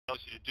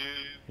you to do.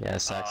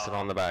 Yes, exit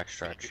on the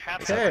backstretch.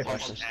 Okay.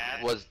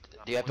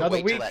 Do you have to Another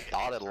wait week. till that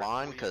dotted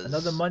line? Cause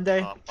Another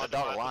Monday. the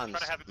dotted line's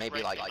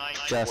maybe like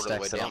Just quarter of the way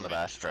exit on down the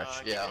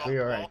backstretch. Yeah. We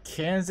are at I mean,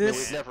 Kansas.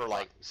 we've never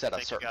like set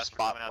a certain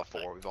spot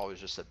before. We've always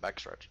just said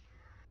backstretch.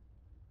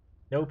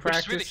 No Which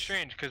practice. is really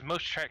strange because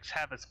most tracks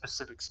have a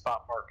specific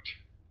spot marked.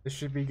 This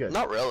should be good.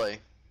 Not really.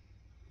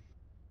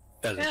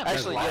 Yeah,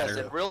 Actually, yes.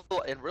 In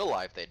real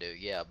life they do.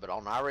 Yeah, but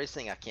on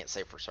iRacing, I can't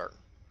say for certain.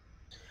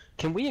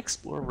 Can we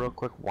explore real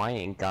quick why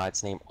in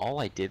God's name all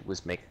I did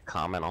was make a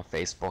comment on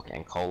Facebook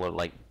and Kohler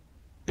like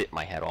bit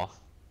my head off?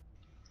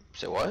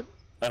 Say what?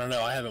 I don't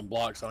know. I haven't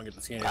blocked, so I don't get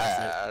to see anything.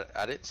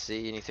 I didn't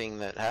see anything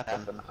that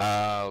happened.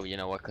 Oh, you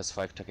know what? Because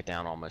Fife took it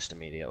down almost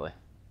immediately.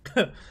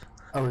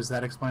 Oh, does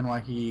that explain why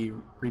he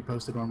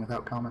reposted one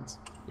without comments?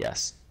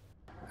 Yes.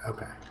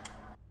 Okay.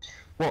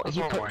 Well, That's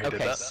he normal put, why he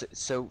did okay, that.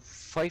 so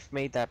Fife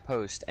made that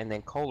post, and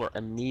then Kohler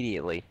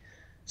immediately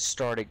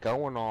started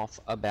going off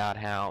about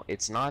how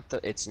it's not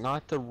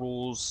the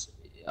rules,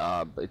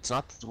 it's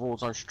not that the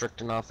rules aren't strict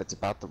enough. It's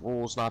about the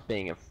rules not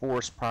being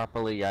enforced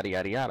properly, yada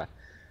yada yada.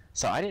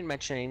 So I didn't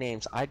mention any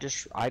names. I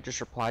just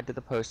replied to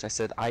the post. I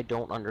said I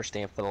don't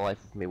understand for the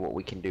life of me what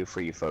we can do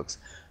for you folks.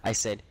 I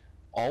said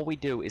all we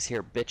do is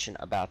hear bitching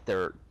about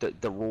the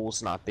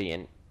rules not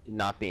being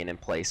in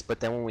place, but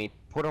then when we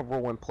put a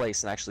rule in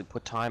place and actually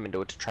put time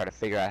into it to try to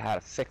figure out how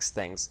to fix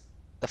things,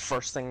 the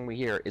first thing we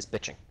hear is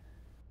bitching.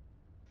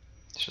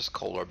 It's just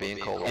Kohler being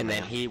Kohler. And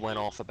then he went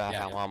off about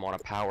how I'm on a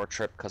power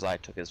trip because I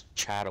took his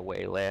chat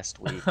away last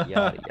week,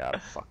 yada yada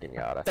fucking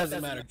yada.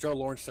 Doesn't matter. Joe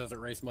Lawrence doesn't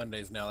race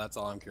Mondays now. That's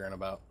all I'm caring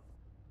about.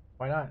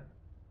 Why not?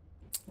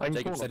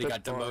 Jacob said he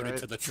got demoted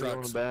to the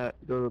trucks. Go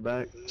to the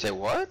back. Say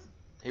what?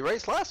 He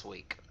raced last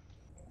week.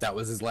 That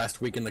was his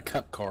last week in the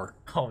Cup car.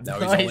 Oh, Now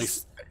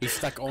nice. he's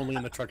stuck only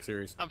in the Truck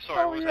Series. I'm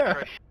sorry, Oh was yeah. that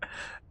Chris?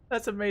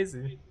 That's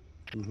amazing.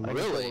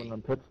 Really? When the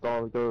pit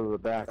stall, go to the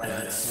back.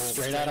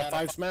 Straight out of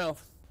Fife's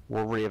mouth.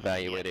 We'll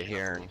reevaluate it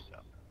here in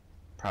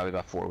probably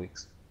about 4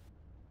 weeks.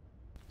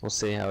 We'll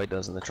see how he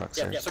does in the truck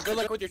Yeah, series. so good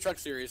luck with your Truck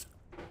Series.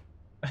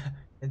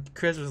 And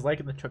Chris was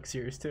liking the truck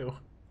series too.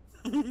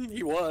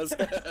 He was.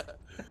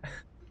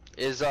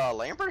 Is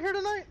Lambert here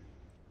tonight?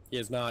 He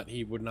is not.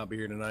 He would not be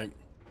here tonight.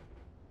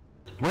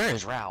 Where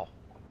is Rao?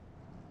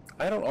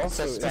 I don't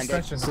also.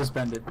 Suspension.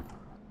 Suspended.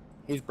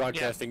 He's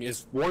broadcasting.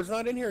 Is Ward's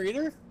not in here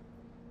either?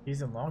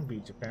 He's in Long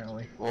Beach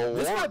apparently. Well,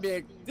 This Ward, might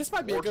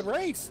be a good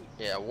race.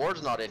 yeah,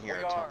 Ward's not in here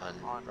a ton,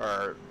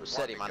 or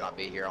said he might not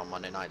be here on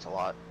Monday nights a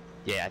lot.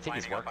 Yeah, I think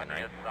he's working,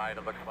 right?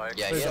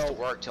 Yeah, he has to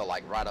work till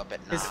like right up at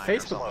 9. His or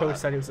Facebook something.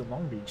 post said he was in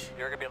Long Beach.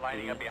 You're gonna be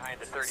lining up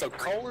behind the 30. So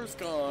Kohler's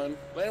gone,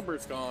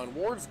 Lambert's gone,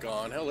 Ward's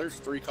gone. Hell, there's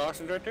 3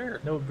 cautions right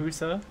there. No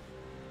Busa.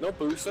 No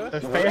Busa.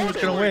 The fans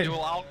gonna win.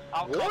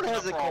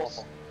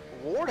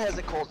 Ward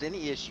hasn't caused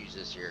any issues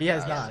this year. He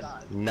has guys.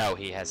 not. No,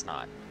 he has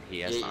not. He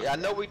has Yeah, I not.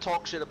 know we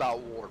talk shit about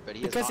Ward, but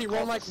he has Because not he won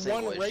caused like a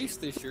single one issue. race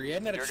this year. He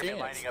hadn't had a You're gonna be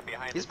chance. lining up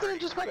behind He's the been in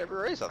 30. just about every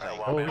race, I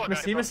think. Oh, we've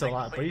seen this a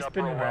lot, but he's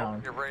been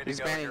around. You're ready to He's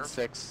go been here. in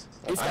 6.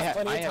 He's got I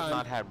plenty of have time.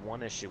 not had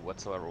one issue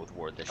whatsoever with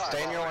Ward this Stay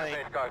year. in your lane.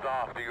 Face guys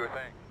off, do your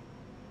thing.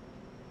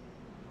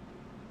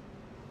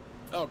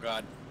 Oh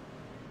god.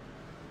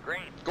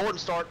 Green. Gordon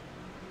start.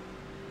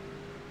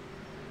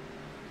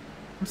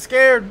 I'm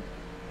scared.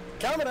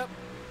 Coming up.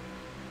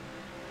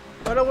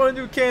 I don't want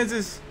to do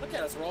Kansas. Look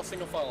at us. We're all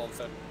single file all of a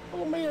sudden.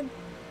 Oh man.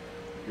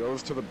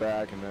 Goes to the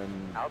back and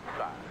then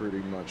Outside. pretty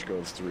much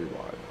goes 3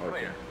 wide. Okay.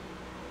 Clear.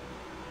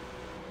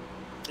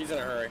 He's in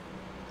a hurry.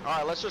 All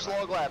right, let's just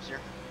log laps here.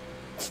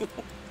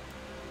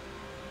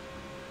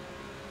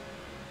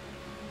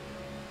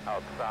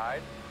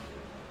 Outside.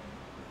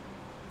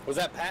 Was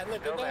that Patton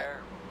that Still did that?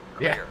 there.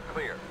 Yeah. Clear.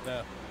 Clear.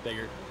 No,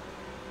 bigger.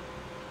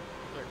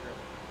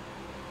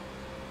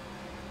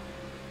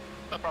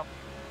 No problem.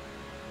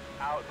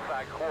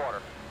 Outside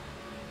quarter.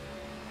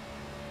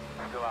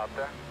 Still out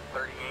there.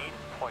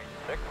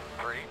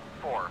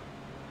 38.634.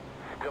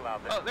 Still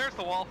out there. Oh, there's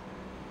the wall.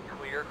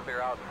 Clear.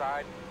 Clear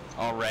outside.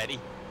 Already?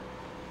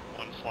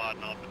 One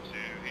sliding off into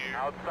here.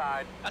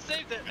 Outside. I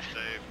saved it.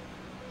 Save.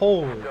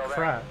 Holy Still there.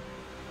 crap.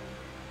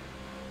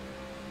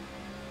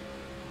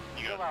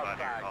 You Still guys out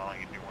here outside.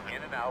 calling if you want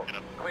In and out. Get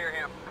up. Clear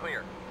him.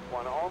 Clear.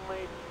 One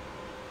only.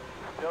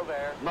 Still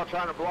there. I'm not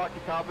trying to block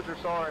you, Coppinger.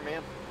 Sorry,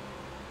 man.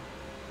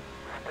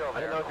 Still I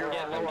there. didn't know if you were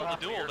Yeah, on hold lower.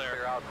 the duel there.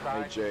 Clear Hey,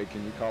 outside. Jay,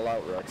 can you call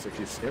out Rex if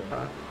you see him?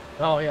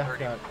 Oh yeah.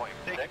 God.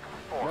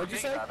 30.64. What'd you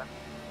say?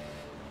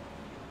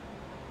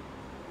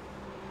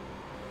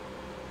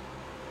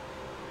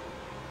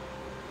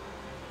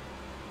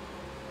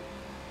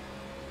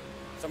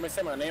 Somebody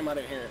say my name. I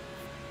didn't hear it.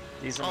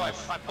 These are Oh, my...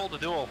 I pulled a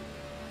duel.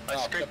 I Oh,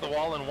 scraped the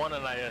wall in one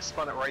and I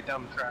spun it right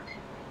down the track.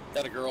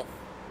 That a girl.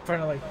 In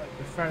front of like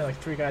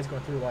 3 guys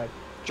going through wide.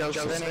 Joe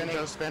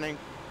spinning.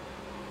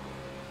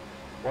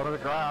 One of the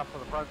grass on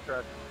the front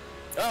stretch.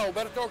 Oh,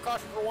 better throw a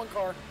caution for one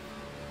car.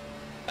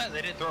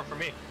 They didn't throw it for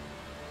me.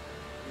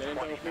 They didn't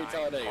throw it for me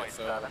Talladega,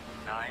 so.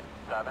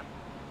 29.97.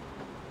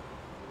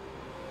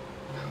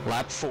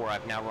 Lap 4.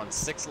 I've now run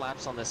 6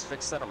 laps on this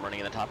fixed set. I'm running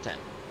in the top 10.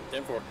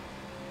 10-4.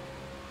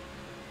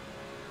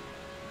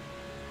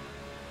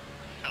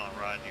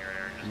 ride in your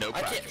area. No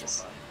I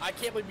practice.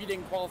 can't believe you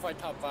didn't qualify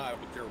top 5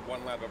 with your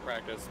 1 lap of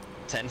practice.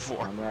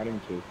 10-4. I'm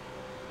riding too.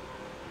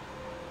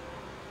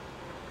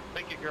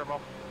 Thank you, Gerbo.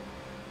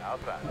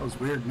 Outside. That was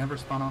weird. Never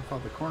spun off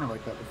of the corner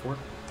like that before.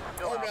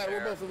 Still Oh out god, we're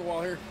there. both on the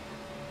wall here.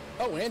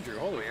 Oh, Andrew,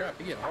 holy Clear. crap,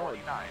 you get hard.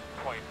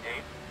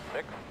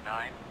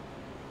 49.869.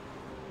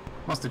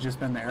 Must have just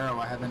been the arrow.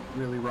 I haven't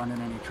really run in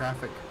any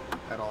traffic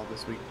at all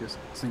this week. Just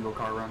single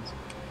car runs.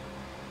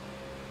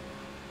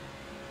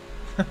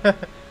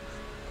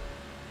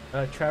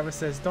 Travis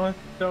says, "Don't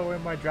throw away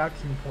my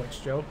DraftKings points,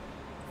 Joe."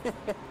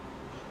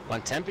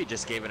 When Tempe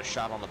just gave it a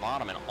shot on the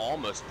bottom and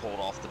almost pulled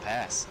off the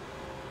pass.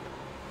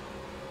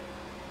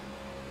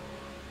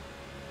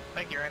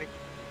 Thank you, Randy.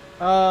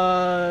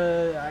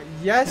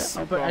 Yes,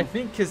 Yeah, no but I problem.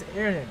 think his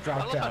internet I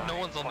dropped love how out. no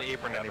one's on the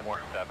apron anymore.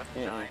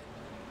 7-9.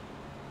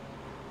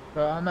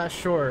 But I'm not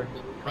sure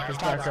if it's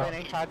back up.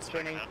 Todd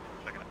spinning.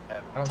 I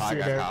don't see Todd it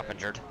got there.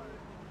 copingered.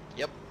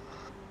 Yep.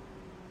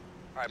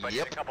 Alright, buddy,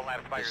 Yep. get a couple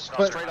laps by yourself.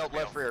 But- Straight up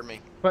left rear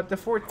me. But the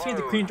 14,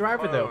 the clean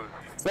driver though.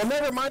 Well,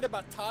 never mind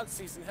about Todd's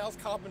season. How's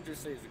Carpenter's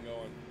season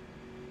going?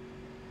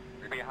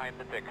 You're behind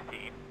the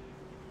 16.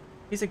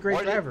 He's a great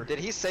What driver. did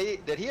he say?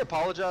 Did he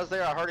apologize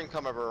there? I heard him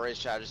come over a race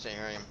chat. I just didn't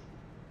hear him.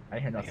 I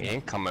hear He nothing.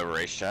 didn't come over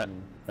race shot.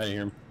 I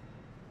hear him.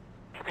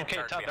 Okay,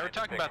 Todd, they were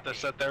talking about this,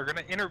 that they're going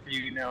to interview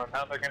you now, and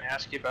how they're going to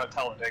ask you about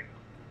Talladega.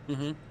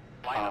 Mm-hmm.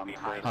 Line up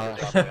behind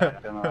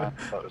That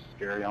was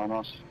scary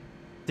almost.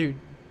 Dude,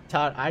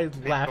 Todd, I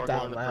laughed go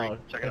out on the loud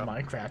freak. Check it in out.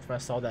 Minecraft when I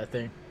saw that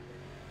thing.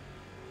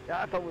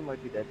 Yeah, I thought we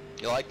might be dead.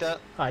 You like that?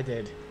 I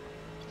did.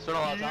 Spent a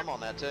lot of time on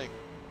that too.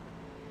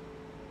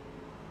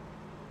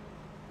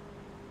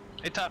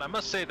 Hey, Todd, I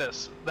must say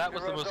this. That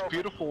was the most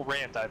beautiful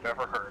rant I've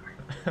ever heard.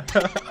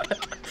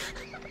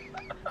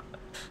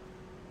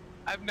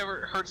 I've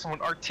never heard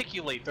someone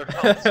articulate their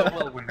thoughts so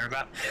well when they're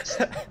that pissed.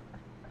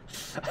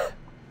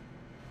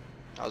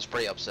 I was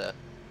pretty upset.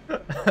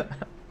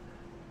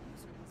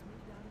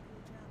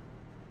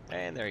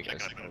 And there he goes.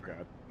 Oh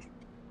god.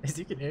 Is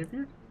he getting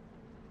interviewed?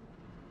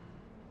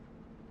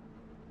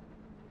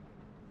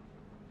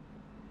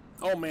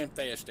 Oh man,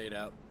 Thea stayed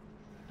out.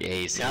 Yeah,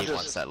 he I'm just-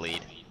 wants that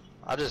lead.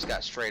 I just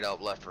got straight up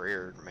left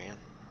rear, man.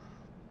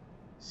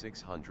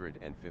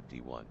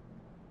 651.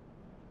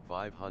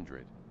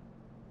 500.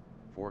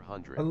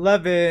 400.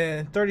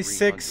 11,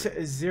 36,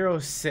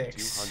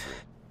 06. 200.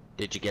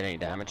 Did you get any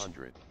damage?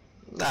 100.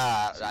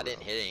 Nah, I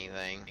didn't hit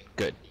anything.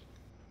 Good.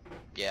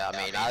 Yeah,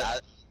 I mean,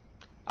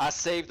 I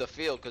saved the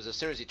field because as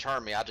soon as he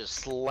turned me, I just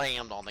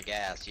slammed on the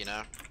gas, you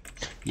know?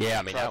 Yeah,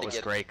 I mean, Tried that to was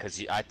get- great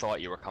because I thought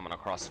you were coming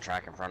across the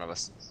track in front of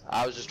us.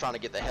 I was just trying to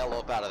get the hell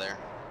up out of there.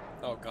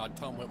 Oh god,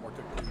 Tom Whitmore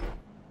took the lead.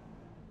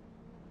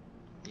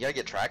 You gotta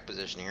get track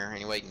position here,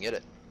 any way you can get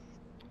it.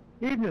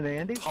 Evening,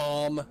 Andy.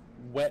 Tom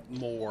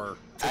Wetmore.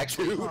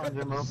 Actually,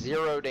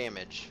 0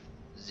 damage.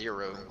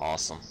 0.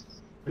 Awesome.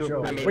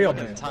 Joe, I mean, wheel look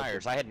at man. the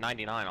tires. I had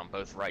 99 on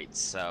both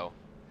rights, so,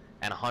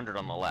 and 100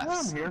 on the I'm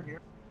left. here.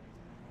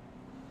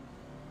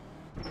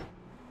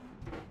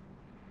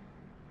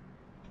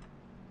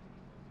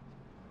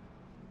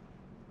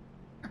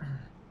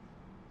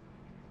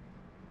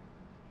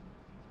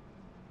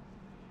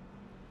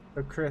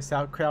 So Chris,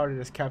 how crowded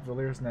is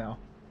Cavaliers now?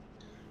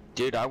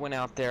 Dude, I went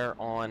out there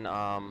on,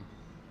 I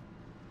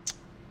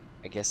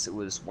guess it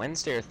was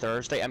Wednesday or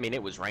Thursday. I mean,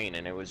 it was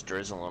raining. It was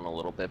drizzling a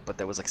little bit, but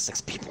there was like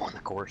 6 people on the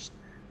course.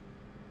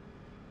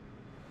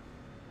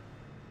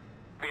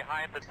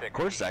 Behind the The 16.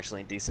 course is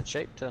actually in decent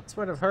shape, too. That's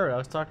what I've heard. I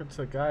was talking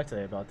to a guy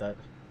today about that.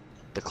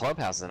 The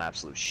clubhouse is an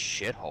absolute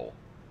shithole,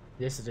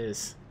 Yes, it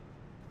is.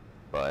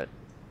 but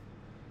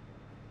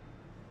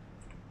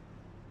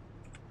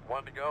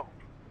 1 to go.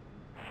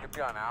 Should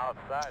be on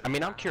outside. I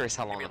mean, I'm curious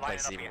how long Be the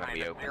place is lining even up going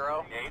to be behind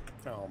open.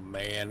 the 0, 8. Oh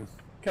man.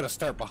 Gotta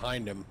start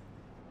behind him.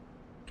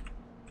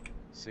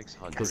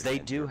 600. Because they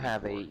do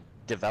have a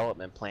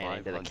development plan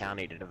into the 500.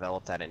 county to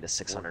develop that into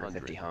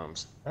 650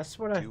 homes. That's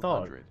what I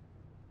thought. 200.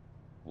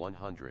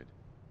 100.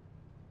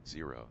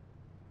 0.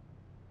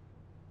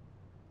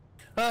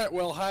 Alright,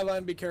 well,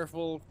 Highline, be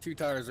careful. 2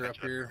 tires are up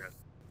here.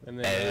 And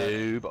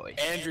then Oh boy.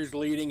 Andrew's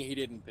leading, he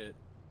didn't pit.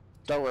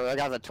 Don't worry, I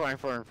got the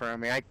 24 in front of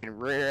me. I can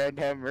rear-end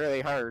him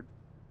really hard.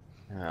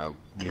 Oh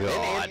Didn't,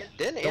 god.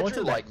 didn't Go Andrew, into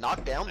that. like,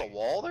 knock down the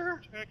wall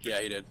there?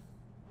 Yeah, he did.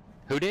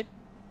 Who did?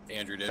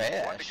 Andrew did.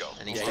 Bash.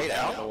 And he Yeah, stayed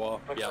down out? the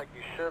wall. Looks Yeah. like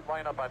you should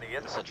line up on the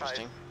That's inside.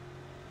 interesting.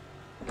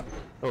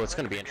 Oh, it's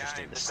going to be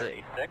interesting to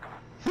see. 36.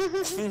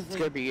 It's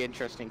gonna be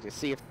interesting to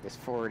see if this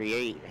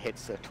 48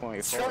 hits the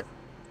 24. Chuck,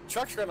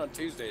 Chuck's run on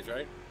Tuesdays,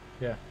 right?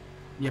 Yep.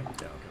 Yeah,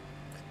 okay.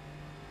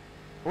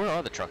 Where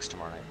are the trucks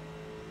tomorrow night?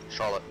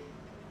 Charlotte.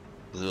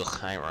 Ugh,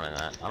 I ain't running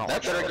that. I don't That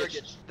like better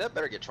Charlotte. that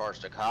better get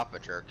charged to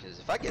Carpenter, because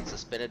if I get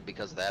suspended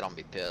because of that, I'll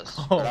be pissed.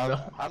 Oh, But I'm,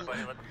 no.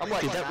 I'm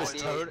like Dude, that was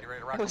 98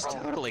 That was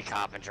totally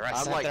Carpenter. I I'm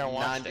sat like there and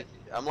watched 90. it.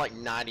 I'm like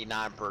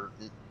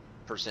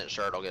 99%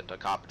 sure I'll get to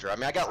Carpenter. I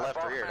mean, I got left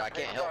rear. I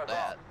can't help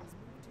that.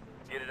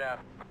 Get it out.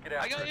 Get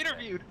out. I got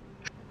interviewed.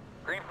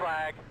 Green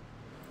flag.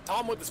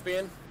 Tom with the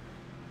spin.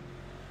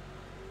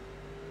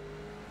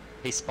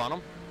 He spun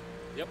him?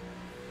 Yep.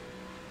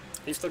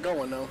 He's still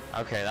going though.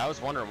 Okay, I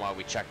was wondering why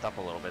we checked up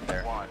a little bit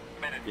there. 1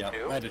 minute Yeah,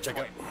 2. I had to check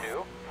it.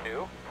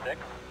 2, 6.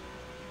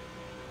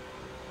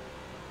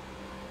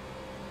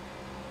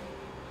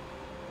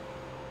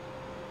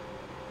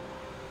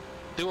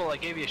 Duel, I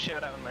gave you a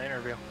shout out in my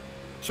interview.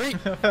 Sweet.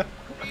 Time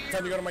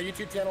to go to my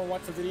YouTube channel and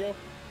watch the video.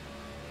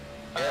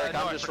 Eric,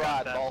 no, I'm I just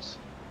forgot riding, that. boss.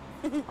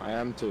 I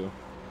am too.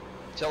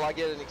 Till I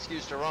get an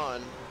excuse to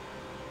run.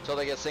 Till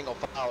they get single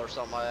file or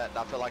something like that.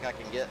 I feel like I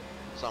can get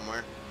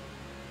somewhere.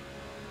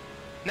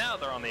 Now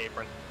they're on the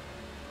apron.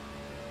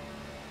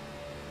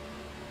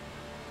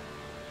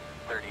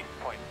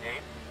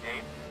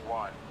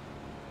 30.881.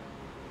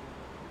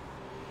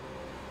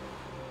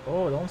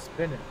 Oh, don't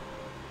spin it.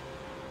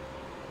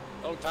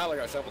 Oh, Tyler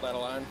got shuffled out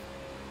of line.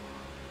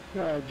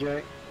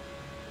 Jay.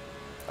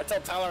 I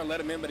told Tyler to let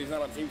him in, but he's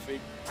not on TeamSpeak.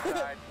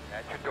 Side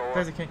at your door.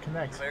 Because it can't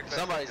connect. Clear, clear,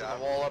 Somebody's good in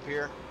the job. wall up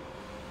here.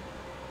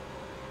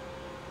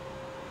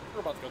 We're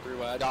about to go through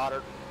wide.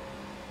 Goddard.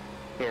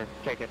 Here,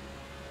 take it.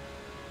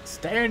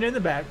 Staring in the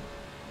back.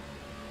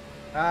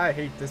 I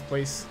hate this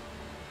place.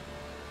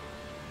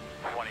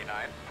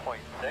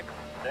 29.665.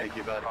 Thank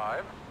you, bud.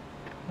 That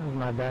was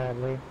my bad,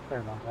 Lee.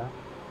 Sorry about that.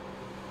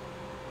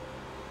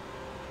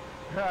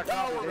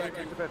 Oh, we're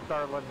wrecking. It's a bit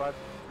startling, bud.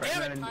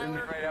 Damn it,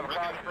 Tyler! Ready to have a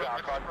cross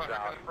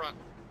down.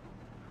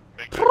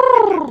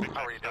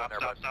 How are you doing there,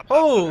 bud?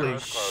 Holy Oh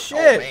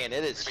shit! man,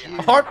 it is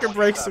huge. Harker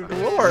breaks of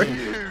glory.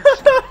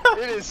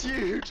 It is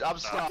huge. I'm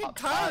stopped. Tyler! I'm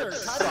Tyler,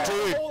 stopped.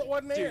 the hole that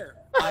wasn't there.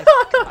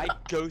 I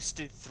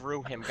ghosted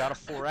through him, got a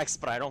 4X,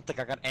 but I don't think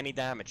I got any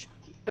damage.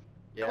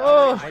 Yeah,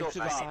 Oh. Right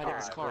through the side of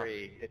his car.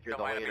 If you're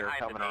the leader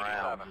coming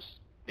around, just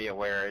be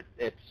aware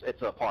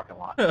it's a parking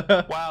lot.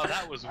 Wow,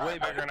 that was way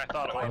bigger than I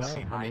thought it was.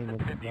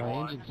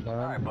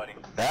 Alright, buddy.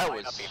 That Line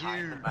was up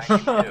behind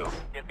huge. the 92.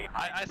 Get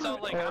behind I saw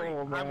like,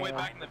 I'm way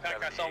back in the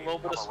pack, I saw a little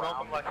bit of smoke,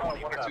 I'm like, oh,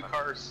 1 or 2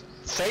 cars.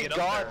 Thank Get up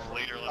God.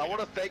 there. I want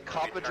to thank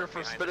Coppinger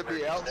for spinning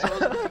me out. So I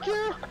was like,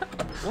 yeah.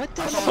 What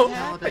the Oh,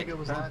 hell? Talladega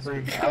was last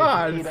week.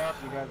 God. You guys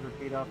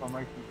repeat up on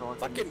race control.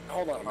 Fucking,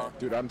 hold on a minute.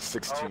 Dude, I'm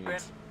 16. Open.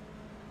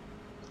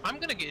 I'm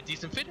gonna get a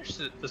decent finish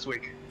this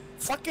week.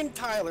 Fucking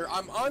Tyler,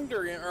 I'm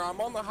under him, or I'm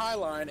on the high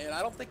line, and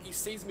I don't think he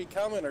sees me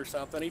coming or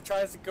something. He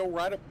tries to go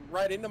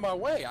right into my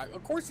way.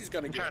 Of course he's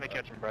gonna get.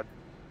 catch him, bud.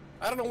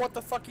 I don't know what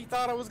the fuck he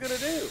thought I was gonna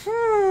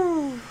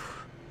do.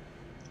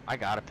 I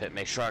gotta pit,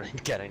 make sure I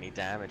didn't get any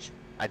damage.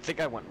 I think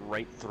I went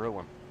right through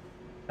him.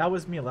 That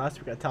was me last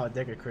week at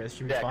Talladega, Chris.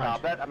 You'll be fine.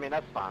 I mean,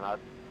 that's fine.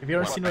 If you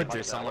don't Well, see no, thank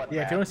you so much.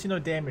 yeah, if you don't see no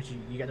damage,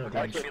 you got no I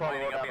damage. actually probably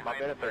rolled out of my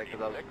benefit because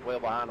I was way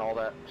behind all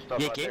that stuff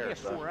Yeah, right gave there. me a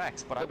so-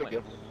 4X, but I No big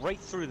went deal. right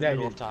through the Yeah,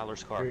 middle you- of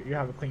Tyler's car. You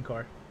have a clean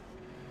car.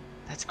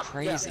 That's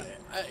crazy.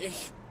 Yeah,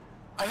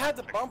 I had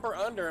the bumper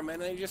under him, and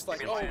then he just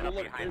like, oh, well,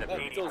 look,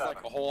 that feels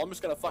like a hole. I'm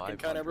just gonna fucking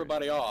cut 500.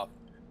 everybody off.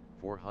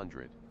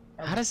 400,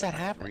 How does that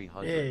happen?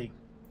 300, Big.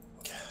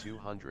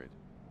 200,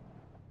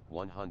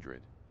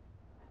 100,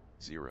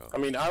 0. I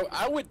mean,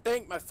 I would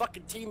think my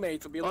fucking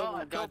teammates would be a little Well,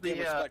 more I told goddamn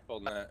the, respectful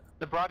than that.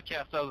 The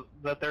broadcast of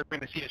that they're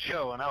going to see a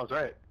show, and I was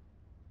right.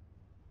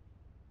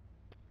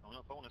 I don't know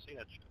if I want to see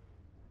that show.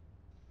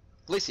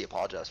 At least he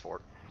apologized for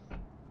it.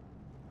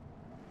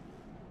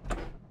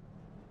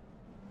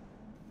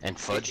 And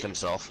fudged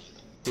himself.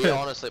 He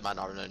honestly might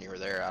not have known you were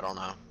there. I don't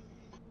know.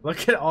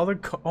 Look at all the.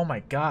 Oh my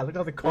God! Look at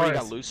all the Or he cars.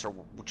 got loose or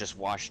just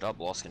washed up,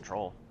 lost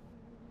control.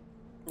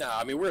 Nah,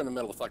 I mean, we're in the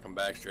middle of fucking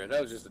backstretch.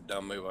 That was just a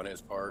dumb move on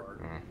his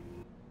part.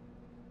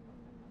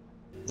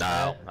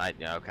 No,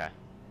 yeah, okay.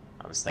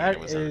 I was thinking That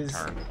it was a is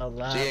turn. a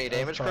lot GA of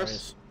damage,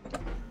 cars.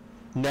 Chris?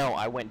 No,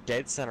 I went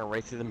dead center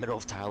right through the middle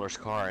of Tyler's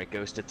car. I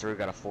ghosted through,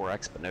 got a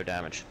 4X, but no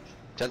damage.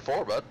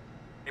 10-4, bud.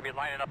 You'll be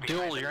lining up behind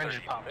Duel, the your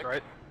engine 36. popped,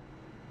 right?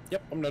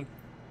 Yep, I'm done. Give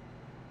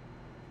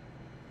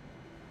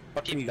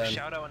Fucking you a done.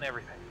 shout out and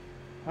everything.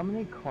 How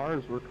many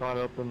cars were caught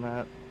up in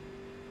that?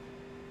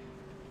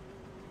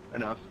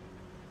 Enough.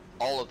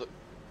 All of the.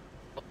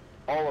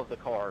 All of the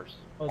cars.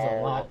 That was a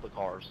all lot. of the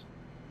cars.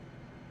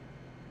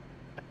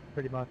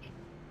 Pretty much.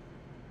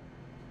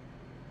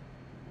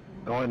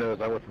 All I know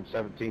is I went from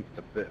 17th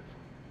to 5th.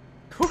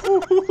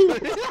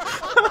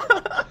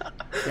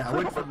 Yeah, I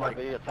went from like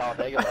Maybe it's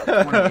Talladega,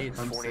 28th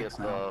to 20th 6th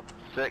now.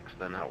 to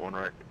 6th in that one,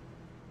 right?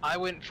 I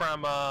went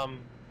from,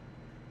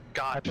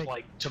 God,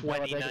 like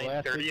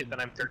 29th, 30th,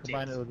 and I'm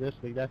 13th. this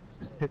week, that's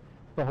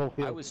the whole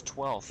I was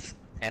 12th,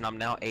 and I'm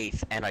now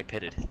 8th, and I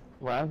pitted.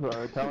 Last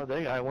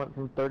Talladega, I went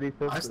from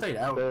 35th I stayed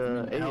out.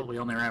 to Hell, we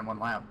only ran one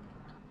lap.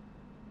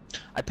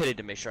 I pitted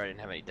to make sure I didn't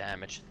have any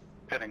damage.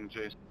 Pitting,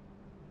 Jason.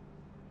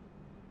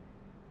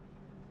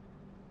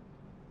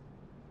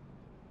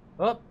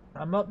 Oh,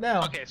 I'm up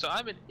now. Okay, so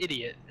I'm an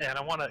idiot, and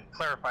I want to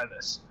clarify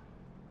this.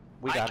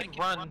 We I got can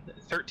run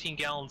 13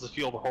 gallons of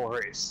fuel the whole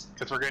race,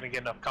 because we're going to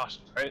get enough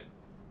cautions, right?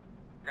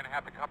 You're gonna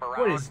have to come around.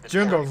 What is to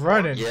Jumbo 34.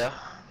 running? Yeah.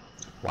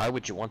 Why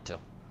would you want to?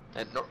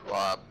 It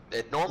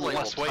normally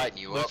will Less weight, tighten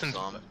you up loosens-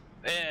 some.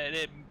 And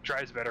it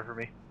drives better for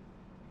me.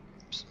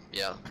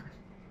 Yeah.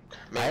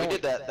 Man, we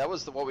did that. That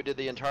was what we did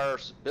the entire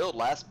build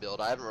last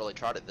build. I haven't really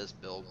tried it this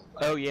build.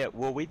 Oh yeah,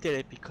 well we did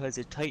it because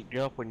it tightened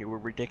you up when you were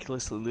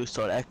ridiculously loose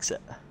on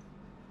exit.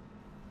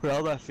 Well,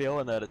 I'm not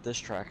feeling that at this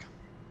track.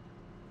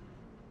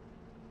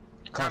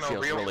 Car I don't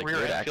know, feels really rear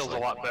good, end feels a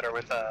actually. lot better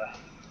with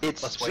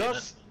It's less weight in it.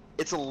 just,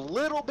 it's a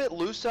little bit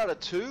loose out of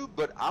two,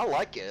 but I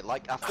like it.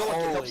 Like, I feel like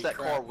it helps Holy that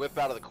crap. car whip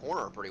out of the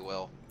corner pretty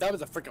well. That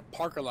was a freaking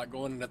Parker lot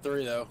going into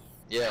 3 though.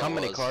 Yeah. How it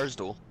many was. cars,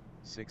 Duel?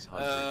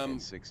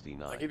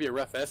 669. I'll give you a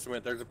rough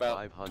estimate. There's about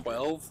 500.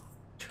 12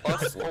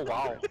 plus Oh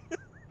wow.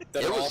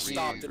 that It are all was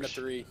stopped in the huge.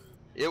 3.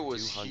 It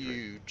was 200.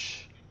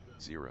 huge.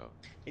 0.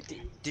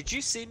 Did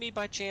you see me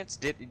by chance?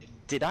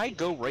 Did I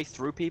go right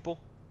through people?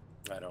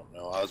 I don't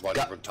know. I was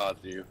watching from Todd's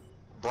view.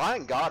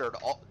 Brian Goddard,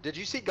 did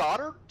you see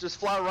Goddard just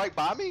fly right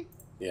by me?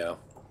 Yeah.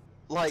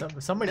 Like,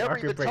 Somebody never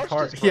market even brake touched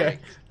hard. his Yeah, brake.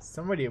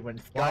 somebody went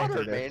flying through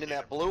Goddard, there. man, in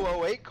that blue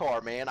 08 car,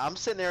 man. I'm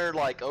sitting there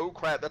like, oh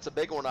crap, that's a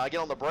big one. I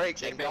get on the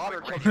brakes, and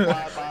Goddard comes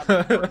flying by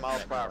me 30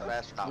 miles per hour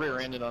faster than I was.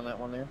 Rear-ended on that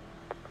one there.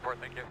 Report,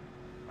 thank you.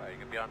 You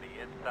can be on the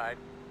inside.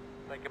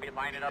 They can be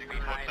lining up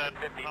behind the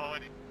 50.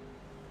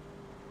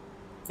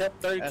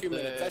 Yep, 32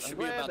 minutes. That should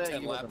be I'm glad about that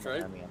 10 you laps, wasn't right?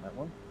 behind me on that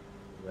one.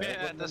 Yeah,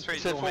 at this rate,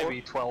 Said well, four.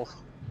 maybe 12.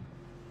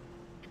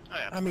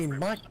 I mean,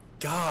 my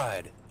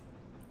God.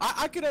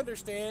 I could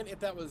understand if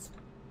that was,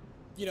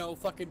 you know,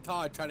 fucking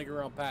Todd trying to get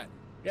around Patton.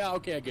 Yeah,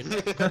 okay, I get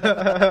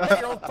that. Hey,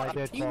 your own I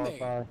fucking did teammate.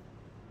 qualify.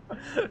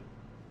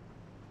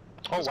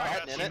 Oh, Sorry,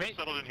 Patton in it. teammate.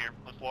 Settled in here.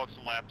 Let's walk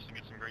some laps and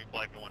get some green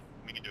flag going.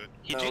 We can do it.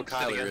 He No, jinxed it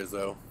Kyler again. is,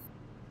 though.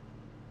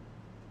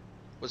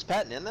 Was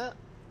Patton in that?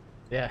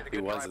 Yeah. He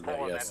was in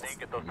there, yes.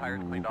 Get those tires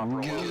cleaned off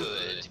real well.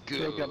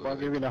 Good, Take up, I'll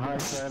give you the high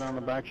side on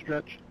the back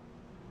stretch.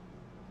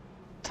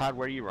 Todd,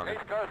 where are you running?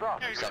 Race cars off.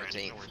 Yeah, you're right.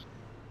 17th. No worries.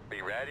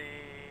 Be ready.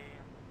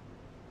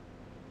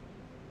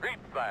 Green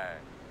flag.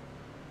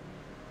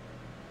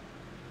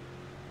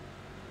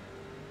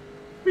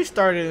 We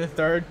started in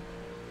third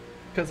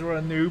because we're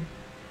a noob.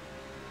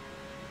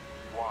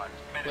 1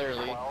 minute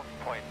Clearly.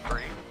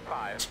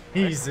 12.35.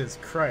 Jesus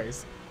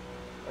Christ.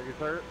 Are you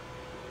third?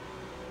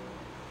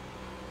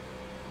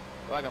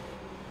 Like him.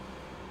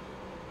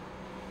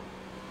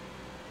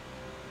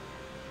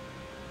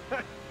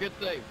 Good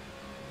save.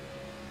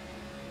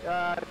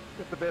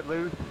 Just a bit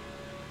loose.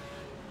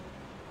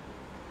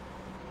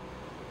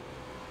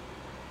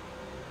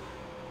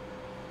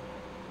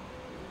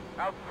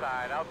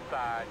 Outside,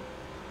 outside.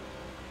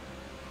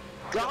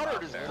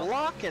 Goddard is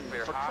blocking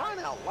Clear for high. crying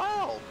out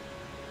loud.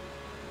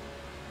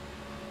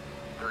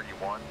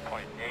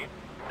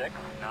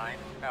 31.869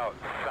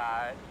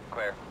 outside.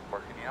 Clear.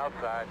 Working the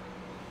outside.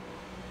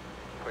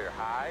 Clear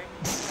high.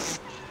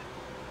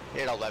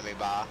 It don't let me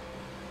by.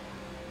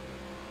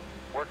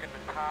 Working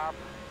the top.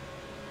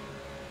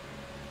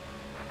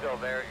 Still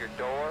there at your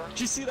door. Did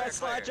you see that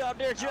slide job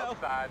there, Joe?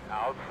 Outside,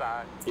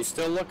 outside. He's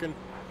still looking.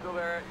 Still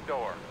there at your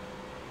door.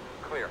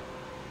 Clear.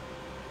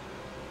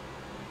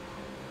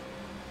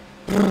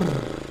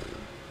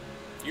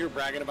 You were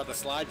bragging about the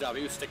slide job.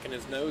 He was sticking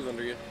his nose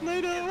under you. Is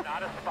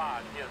not a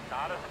spot. Is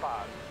not a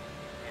spot.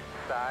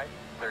 Inside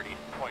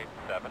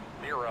 30.708.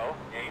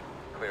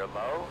 Clear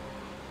low.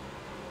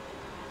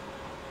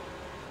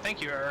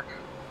 Thank you, Eric.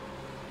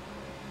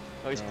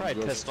 Oh, he's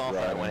probably pissed off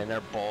that I went in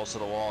there balls to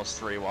the walls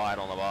 3 wide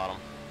on the bottom.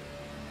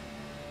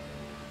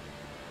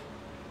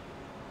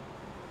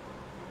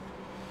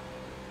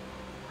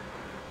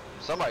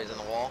 Somebody's in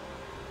the wall.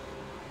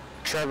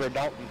 Trevor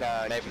Dalton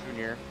died. Maybe.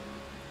 Junior.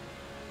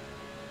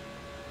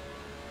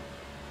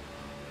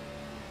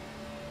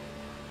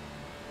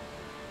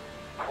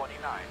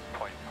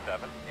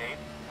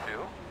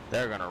 .782.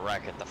 They're gonna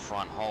wreck at the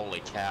front. Holy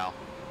cow!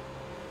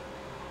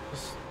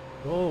 Just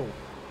go.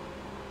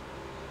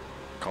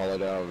 Call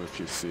it out if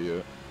you see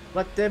it.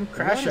 Let them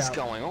crash What is out.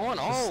 going on?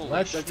 Just Holy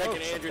let- shit! They're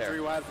taking Andrew 3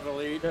 wide for the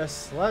lead.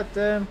 Just let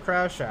them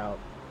crash out.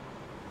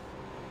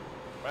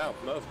 Wow,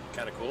 that was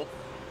kind of cool.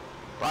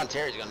 Ron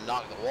Terry's gonna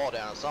knock the wall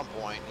down at some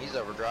point. He's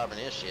overdriving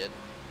his shit.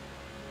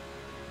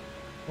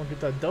 We'll get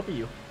that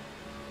W.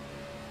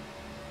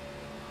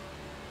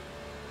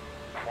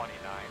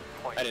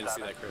 29.749. I didn't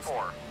see that, Chris.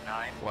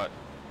 What?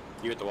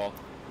 You hit the wall.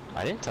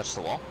 I didn't touch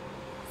the wall.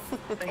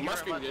 On my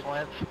screen, you did.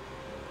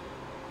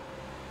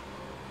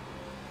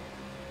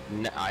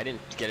 No, I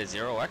didn't get a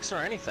 0x or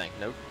anything.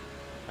 Nope.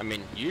 I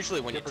mean, usually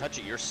when you touch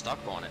it, you're stuck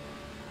on it.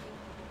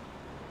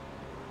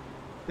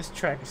 This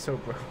track is so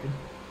broken.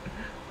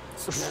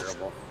 It's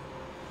terrible.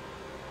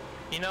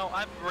 You know,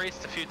 I've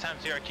raced a few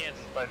times here in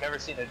Kansas, but I've never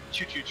seen a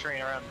choo-choo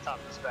train around the top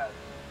this bad.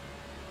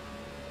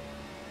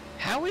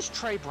 How is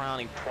Trey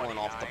Browning pulling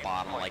off the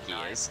bottom like he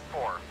is?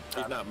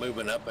 He's not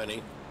moving up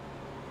any.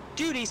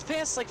 Dude, he's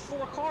passed like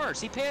 4 cars.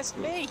 He passed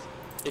me.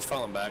 He's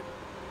falling back.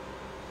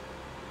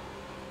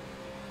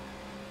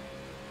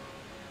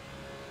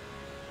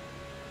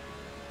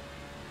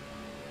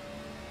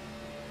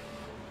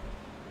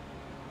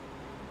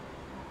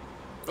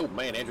 Oh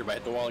man, Andrew might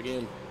hit the wall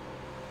again.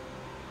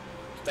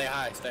 Stay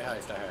high, stay high,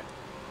 stay high.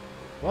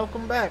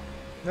 Welcome back.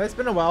 No, it's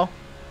been a while.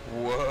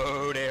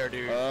 Whoa there,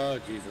 dude. Oh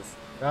Jesus.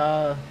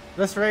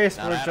 This race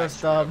Now we're that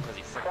just actually- 'cause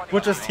he freaking- we're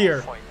just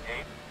here.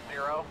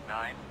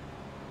 .809.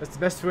 That's the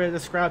best way to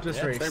describe this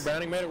Yeah, race. Terry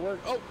Browning made it work.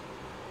 Oh,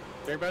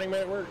 Terry Browning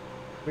made it work.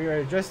 We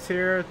are just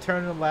here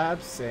turning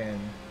laps and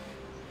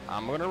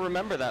I'm gonna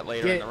remember that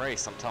later in the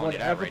race. I'm telling you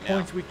that whatever right now.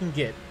 points we can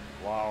get.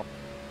 Wow.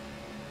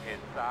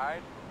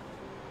 Inside.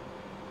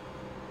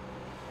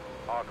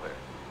 All clear.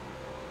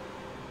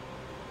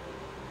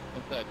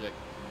 Inside, Jake.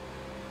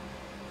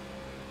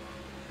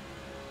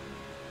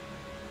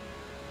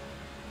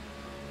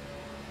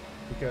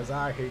 Because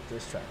I hate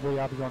this track. We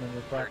are going in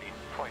this track.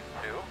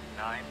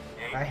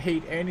 30.298. I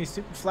hate any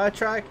super flat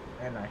track,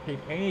 and I hate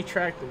any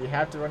track that you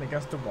have to run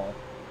against the wall.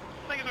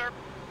 Thank you, sir.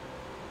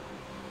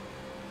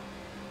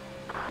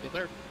 Yes,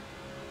 sir.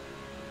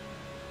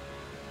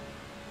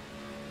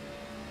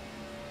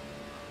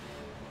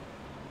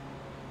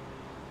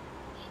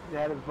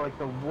 That is like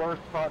the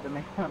worst spot to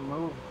make that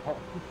move. Oh,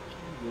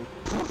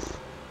 Jesus.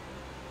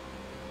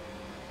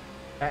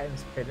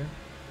 Patton's pitting.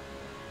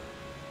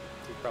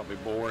 He's probably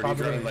bored. Probably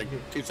He's running gonna-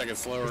 like 2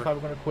 seconds He's slower.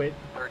 probably gonna quit.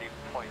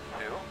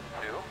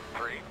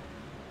 30.223.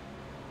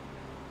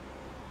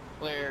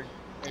 Clear.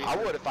 I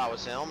would if I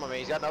was him. I mean,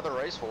 he's got another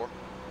race for.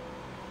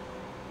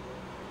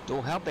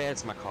 Dude, how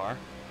bad's my car?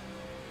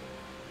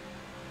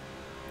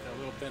 Got a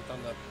little dent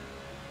on the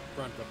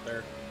front up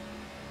there.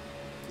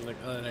 Like,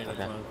 oh, that ain't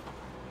Okay. fun.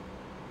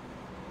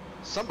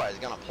 Somebody's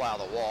gonna plow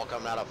the wall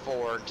coming out of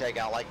 4 and take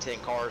out like 10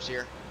 cars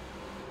here.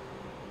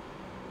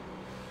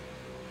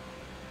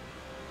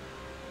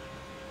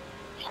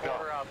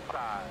 Quarter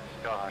outside.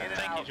 In and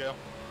Thank you, out. Joe.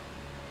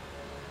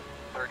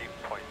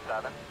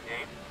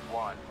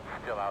 30.781.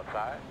 Still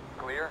outside.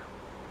 Clear.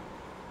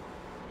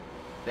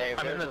 Dave,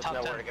 I'm in there's the just top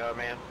nowhere 10. to go,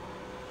 man.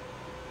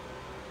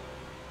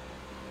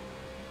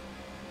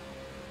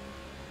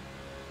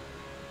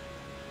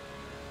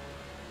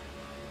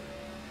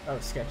 Oh,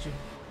 sketchy.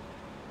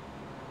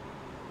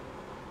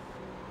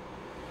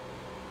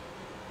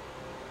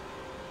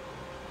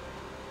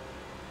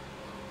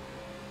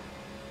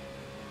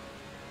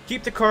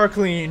 Keep the car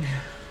clean.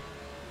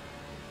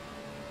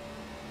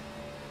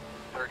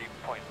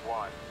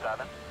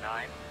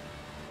 30.179.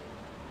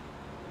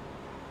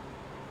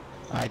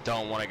 I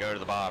don't want to go to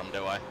the bottom,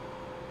 do I?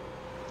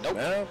 Nope.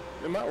 Well,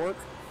 it might work.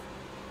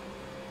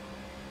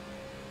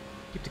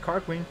 Keep the car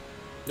clean.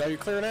 No, you're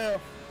clear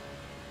now.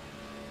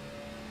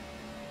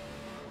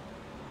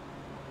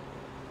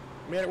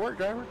 Made it work,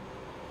 driver.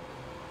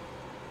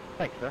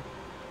 Thanks, sir.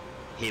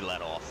 He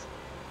let off.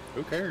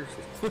 Who cares?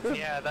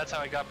 Yeah, that's how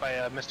I got by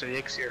Mr.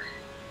 Yix here.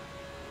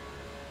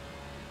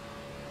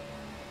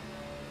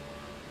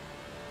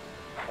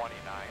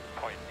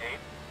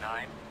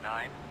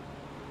 29.899.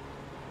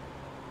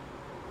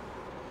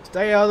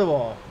 Stay out of the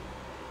wall.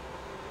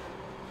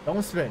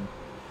 Don't spin.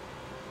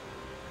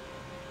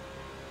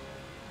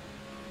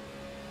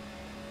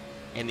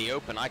 In the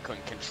open, I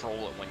couldn't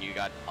control it when you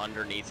got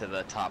underneath of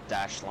the top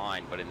dash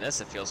line, but in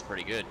this, it feels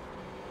pretty good.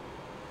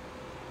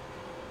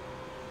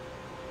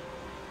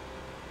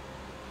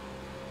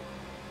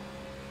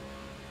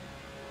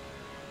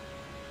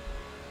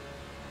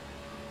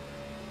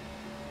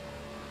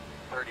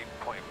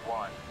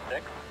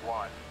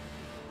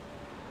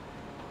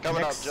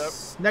 Coming up, Joe.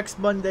 Next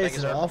Monday Thank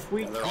is you, an sir. off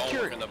week, They're all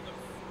curious. looking up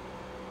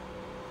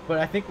but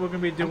I think we're gonna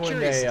be I'm doing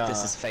curious a if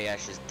this is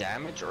Fayash's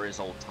damage or his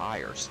old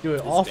tires. do an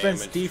It's offense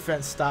damaged.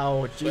 defense style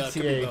Well, it could be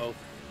GTA, both.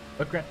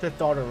 a Grand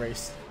Theft Auto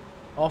race,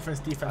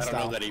 offense I defense don't know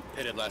style that he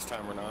pitted last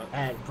time or not.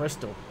 at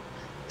Bristol.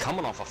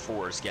 Coming off a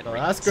 4 is getting So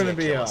that's gonna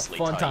be a ridiculously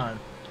fun tight. time.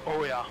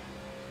 Oh yeah.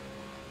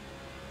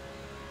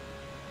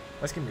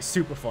 That's gonna be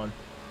super fun.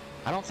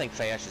 I don't think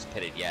Fayash is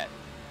pitted yet.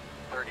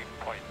 30.297.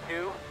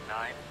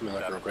 Let me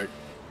look real quick.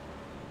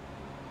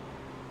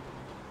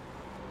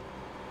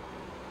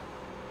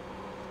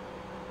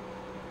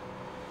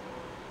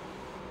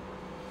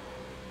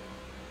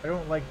 I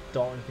don't like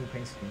Dalton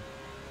paint scheme.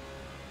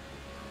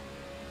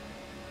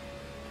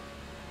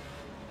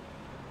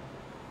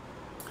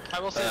 I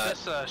will say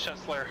this,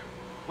 Schessler,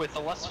 with the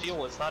less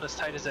fuel, it's not as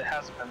tight as it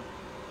has been.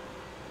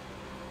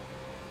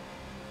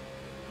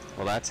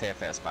 Well, that's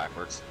half-ass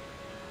backwards.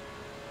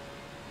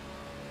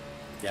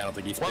 Yeah, I don't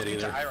think he's pit Welcome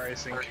to either.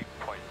 iRacing.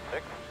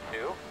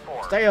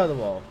 30.624. Stay out of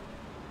the wall.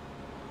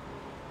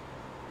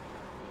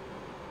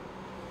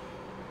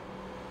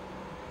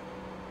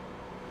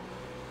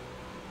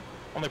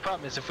 Only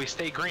problem is if we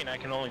stay green, I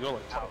can only go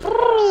like top.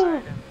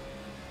 Quarter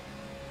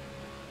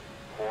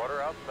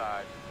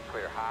outside.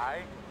 Clear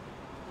high.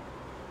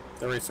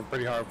 They're racing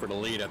pretty hard for the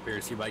lead up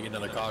here. See if I get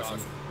another caution.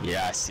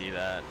 Yeah, I see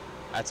that.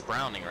 That's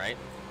Browning, right?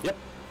 Yep.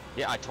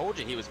 Yeah, I told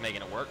you he was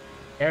making it work.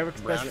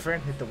 Eric's Brown- best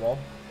friend hit the wall.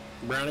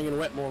 Browning and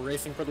Wetmore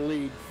racing for the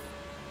lead.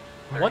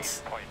 What?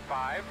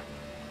 30.5.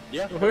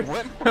 Yeah.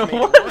 Wetmore made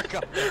What? it work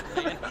up there,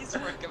 man. He's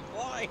freaking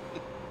flying.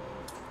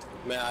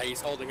 Nah,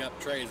 he's holding up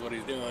Trey is what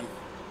he's doing.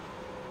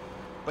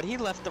 But he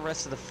left the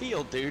rest of the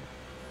field, dude.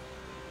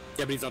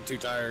 Yeah, but he's on 2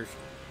 tires.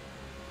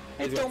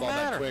 It He's gonna don't fall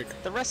that matter.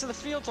 quick. The rest of the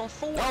field's on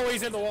 4. Oh,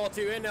 he's in the wall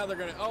too, and now they're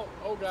gonna.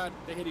 Oh God,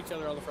 they hit each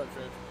other on the front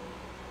stretch.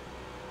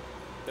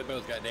 They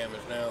both got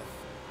damaged now.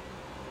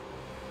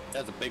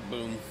 That's a big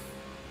boom.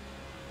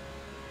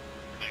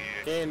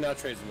 And now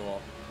Trey's in the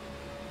wall.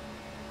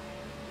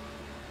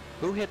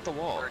 Who hit the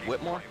wall?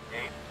 Whitmore?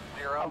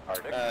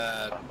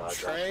 30.80.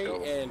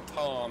 Trey and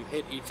Tom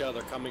hit each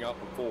other coming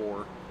off of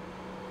 4.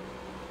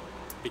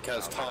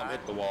 because Tom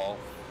hit the wall.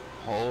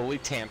 Holy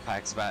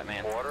Tampax,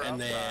 Batman. And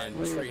then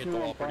Trey hit the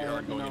wall pretty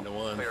hard going into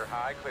one. Clear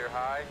high, clear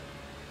high.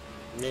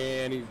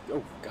 And he,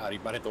 oh god, he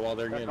might hit the wall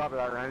there again. Copy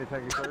that, Randy.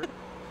 Take you third.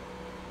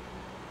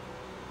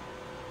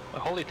 The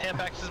holy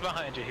Tampax is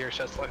behind you here,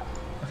 Chesley.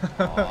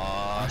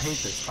 I hate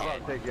this I'll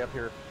take you up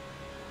here.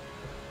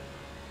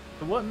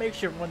 So what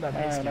makes your one that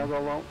makes And I'll you? go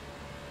low.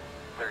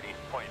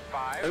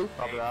 30.5.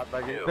 Copy that.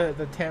 Thank you.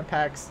 The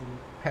Tampax and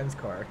Penn's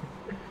car.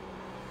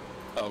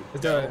 Oh,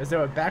 Is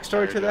there a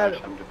backstory to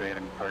that? I'm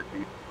debating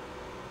parking.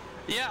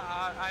 Yeah,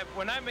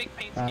 when I make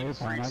paint You're schemes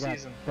for fine. each I got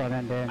season, front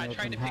end I damage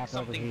try and to pick half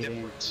something overheating.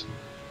 different.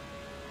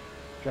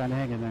 Trying to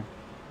hang in there.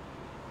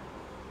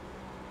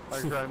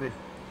 Thanks, Randy.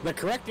 the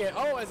correct end.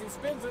 Oh, as he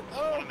spins it.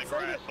 Oh, One in the save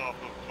grass it. off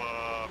of,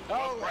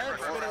 Oh,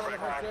 Eric's spinning on the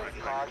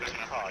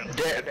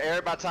first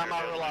Eric, by the time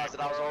I realized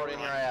that I was already in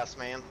your ass,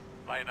 man.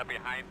 Line up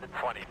behind the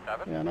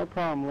 27. Yeah, no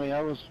problem, Lee.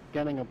 I was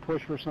getting a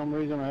push for some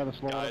reason. I had to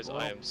slow it Guys, up.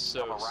 I am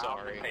so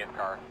sorry.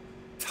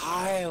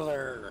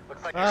 Tyler.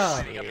 Looks like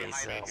Oh. you're lining up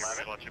behind the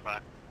 11. let you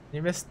back.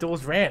 You missed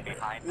Duel's rant.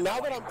 Now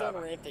that I'm done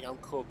ranting, I'm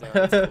cooled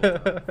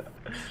down.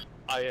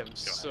 I am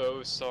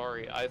so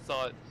sorry. I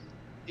thought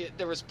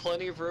there was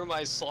plenty of room.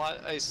 I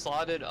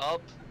slotted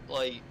up,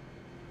 like,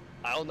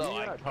 I don't know.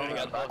 I got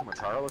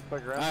hooked. Looks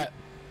like Randy.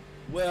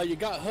 Well, you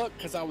got hooked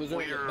because I was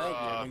over We're,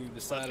 above you when you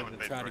decided to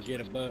try to get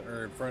a butt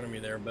or in front of me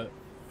there, but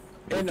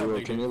Hey, ain't no Duel,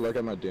 big can deal. you look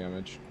at my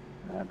damage?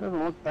 That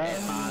doesn't look bad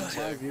in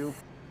my view.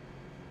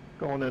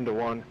 Going into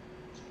one.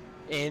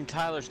 In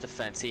Tyler's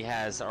defense, he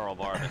has Earl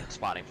Barvin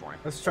spotting for him.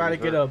 Let's try to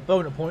get a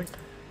bonus point.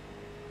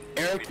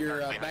 Eric, your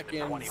back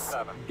end's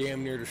 27.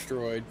 damn near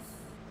destroyed.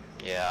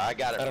 Yeah, I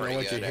got it I don't know pretty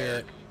what you good,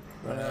 hit.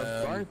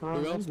 Eric. Sorry for Who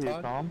else, running into you,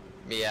 Todd? Tom.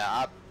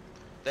 Yeah,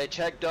 they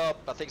checked up.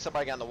 I think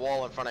somebody got on the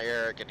wall in front of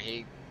Eric, and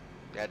he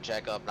had to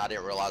check up, and I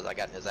didn't realize I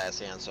got in his ass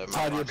in, so my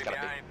Todd, front's you're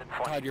gotta Behind the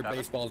Todd, your 27.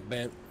 baseball's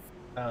bent.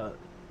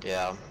 be...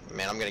 Yeah,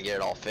 man, I'm gonna get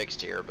it all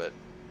fixed here, but...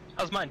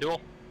 How's mine,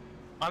 Duel?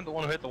 I'm the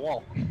one who hit the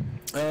wall.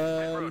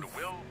 Road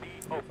will be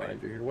I'll open.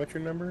 find you here. What's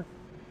your number?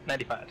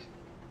 95.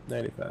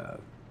 95.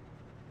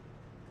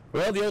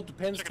 Well, the old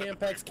Depends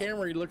Tampax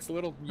Camry looks a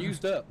little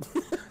used up.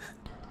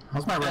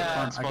 How's my right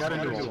Yeah, front? I got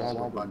into a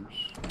wall a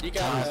bunch. You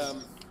got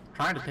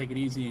Trying to take it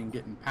easy and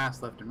getting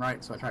past left and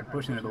right, so I tried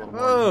pushing it a little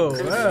more.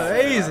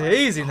 Oh,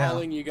 easy now.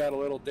 Hauling, you got a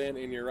little dent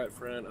in your right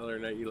front. Other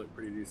than that, you look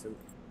pretty decent.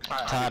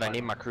 Todd, I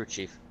need my crew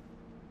chief.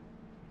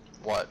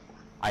 What?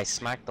 I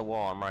smacked the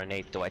wall. I'm running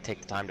 8. Do I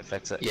take the time to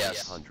fix it?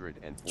 Yes.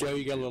 140. Joe,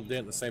 you got a little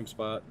dent in the same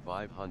spot.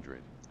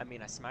 500. I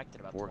mean, I smacked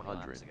it about 400. 20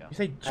 laps ago. You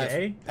say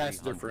Jay?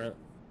 Passenger front.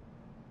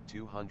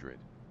 200.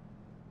 Fix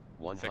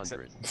it.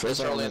 100. It's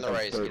early in the like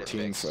race, get it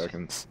 13 fixed.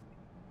 seconds.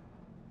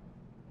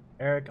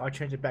 Eric, I'll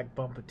change it back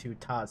bumper to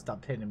Todd.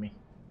 Stop hitting me.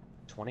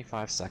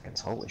 25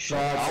 seconds. Holy shit.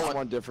 No, I I want-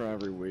 one different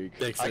every week.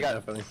 Fix I it, got-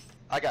 definitely.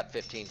 I got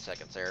 15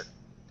 seconds, Eric.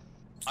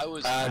 I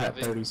was I got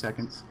having 30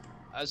 seconds.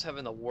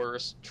 the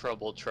worst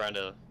trouble trying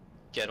to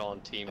get on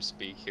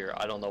TeamSpeak here.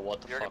 I don't know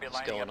what the You're fuck gonna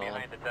is be lining going up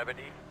on. behind the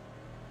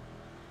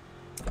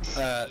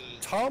 70.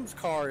 Tom's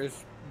car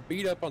is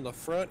beat up on the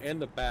front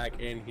and the back,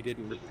 and he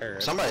didn't repair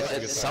it. Somebody- That's a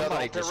good it's- sign.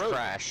 Somebody Pit just road.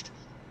 crashed.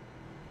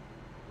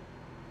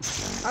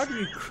 How do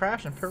you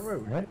crash on pit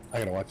road? What? I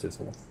gotta watch this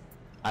one.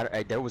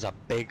 There was a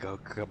big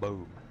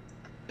kaboom.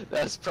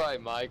 That's probably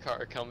my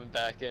car coming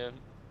back in.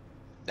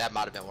 That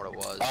might have been what it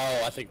was.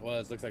 Oh, I think it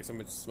was. Looks like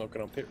someone's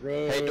smoking on pit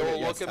road. Hey, Dole,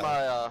 Yes, look at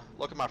Tyler.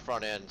 my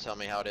front end and tell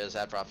me how it is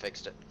after I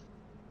fixed it.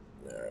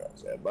 There, I'll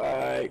say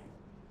bye.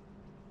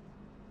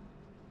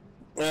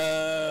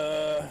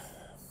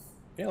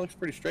 Yeah, looks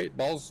pretty straight.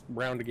 Ball's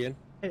round again.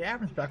 Hey,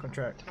 Adam's back on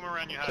track. Come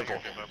around you high here,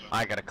 Bubba.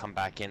 I gotta come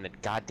back in. The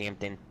goddamn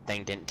thing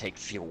didn't take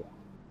fuel.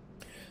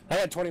 I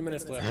had 20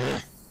 minutes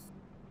left.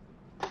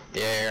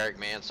 Yeah, Eric,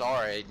 man,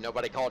 sorry.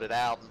 Nobody called it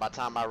out, and by the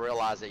time I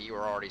realized that you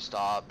were already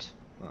stopped.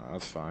 No,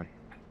 that's fine.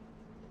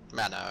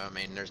 I know, I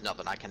mean, there's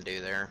nothing I can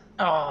do there.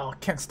 Oh,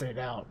 Kent stayed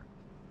out.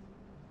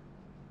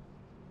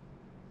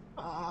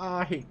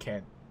 I hate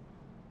Kent.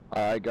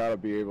 I gotta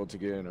be able to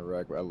get in a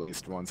wreck at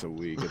least once a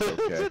week. It's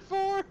okay.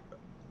 for?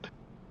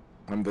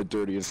 I'm the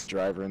dirtiest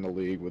driver in the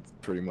league with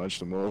pretty much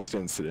the most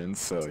incidents,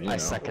 so you know. I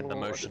second the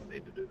motion.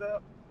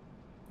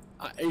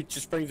 It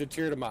just brings a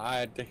tear to my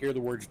eye to hear the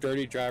words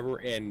 "dirty driver"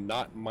 and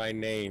not my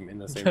name in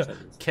the same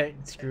sentence.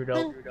 Kent screwed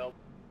up.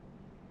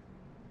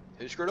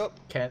 Who screwed up?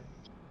 Kent.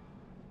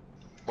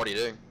 What are you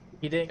doing?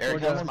 He didn't go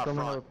Eric, how's down. my Tell me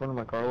how front? the front of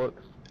my car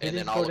looks. He And didn't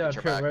then go I'll look down at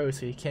your pit back. road,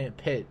 so he can't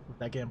pit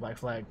without getting black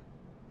flag.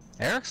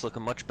 Eric's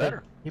looking much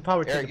better. He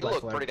probably took Eric, a you black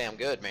look flag. pretty damn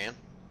good, man.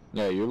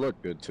 Yeah, you look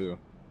good too.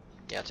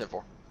 Yeah,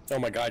 10-4. Oh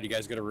my God, you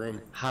guys get a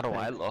room. How do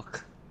I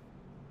look?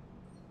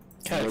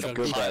 Kind look of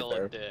good back Pile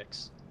there. of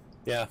dicks.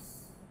 Yeah.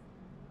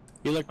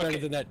 You look better Okay.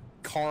 than that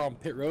car on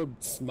pit road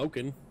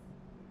smoking.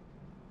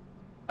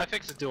 I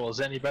fixed the Duel. Is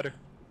that any better?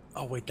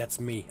 Oh wait, that's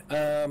me.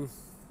 Yeah,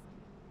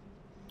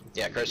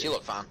 Chris, you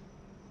look fine.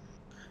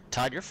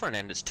 Todd, your front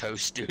end is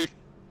toast, dude.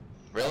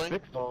 Really?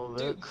 Fixed all of it.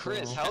 Dude,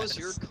 Chris, so- how is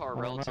your car I don't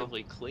know.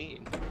 relatively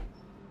clean?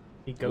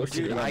 He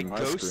ghosted Dude, you. I on my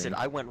ghosted. screen.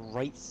 I went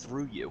right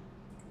through you.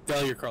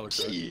 Tell your car looks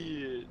good.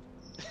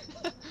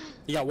 Shit.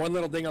 You got one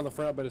little ding on the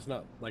front, but it's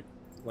not like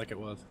it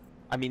was.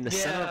 I mean, the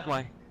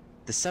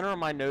center of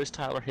my nose,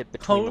 Tyler, hit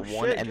between the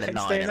 1 and the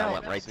 9, and I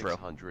went right through.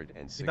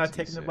 He's not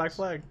taking the black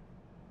flag.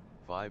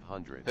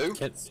 500. Who?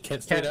 Can't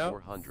stay out.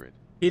 400.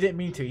 He didn't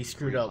mean to. He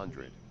screwed up.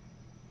 300.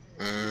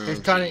 He was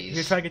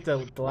trying to get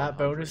the lap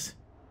bonus.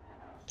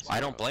 I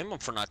don't blame him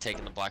for not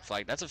taking the black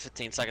flag. That's a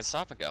 15-second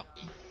stop and go.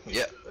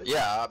 Yeah.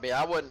 I mean,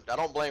 I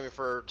don't blame him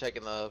for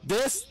taking the.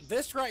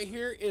 This right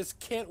here is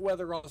Kent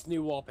Weatherall's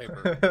new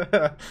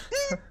wallpaper.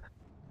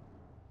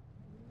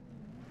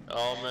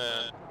 Oh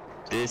man.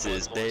 This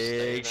is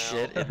big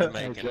shit in the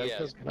making.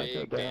 Yes,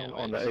 big damage.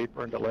 On the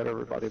apron to let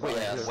everybody know.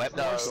 Yeah,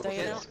 Wetmore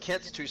staying out?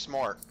 Kent's too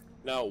smart.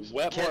 No,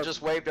 Wetmore. Kent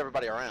just waved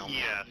everybody around.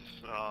 Yes.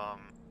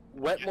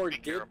 Wetmore be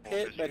did careful,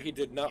 pit, 'cause but he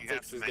did not you have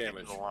fix to his make it to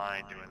damage. the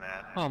line doing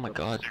that. Oh my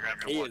god. So you're gonna have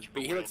to He watch is.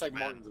 your He looks like wheels,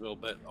 man, Martinsville,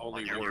 but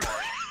only on your worse.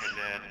 part, and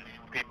then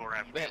people are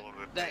having to be a little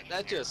bit That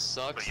patient here. just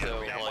sucks But yeah, though,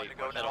 we don't like want to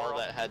go that all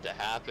tomorrow. that had to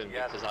happen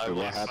because I So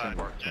what was.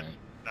 happened?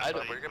 I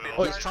don't.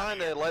 He's trying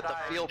to let the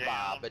field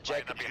by, but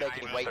Jacob's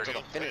making him wait till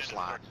the finish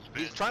line.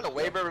 He's trying to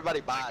wave everybody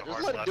by.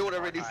 Just let him do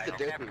whatever he needs to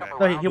do.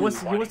 No, he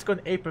wants to go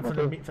on apron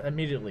from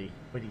immediately,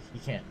 but he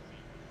can't.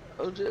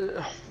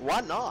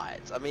 Why not?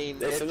 I mean,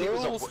 if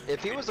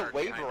he was a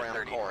wave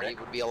around car, he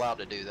would be allowed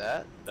to do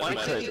that. Why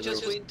can't you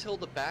just wait until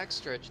the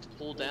backstretch to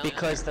pull down?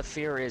 Because the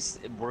fear is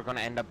we're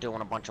gonna end up doing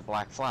a bunch of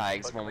black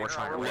flags when we're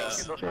trying to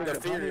race. The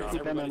fear is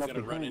everybody's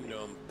gonna run into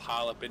him,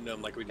 pile up into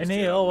him like we just And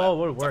did. the AOL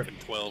would work.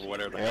 12 or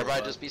whatever.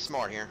 Everybody just be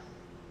smart here.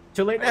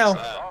 Too late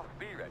now.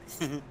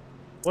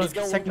 What's He's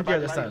going second gear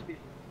this time?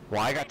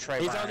 Well, I got Trey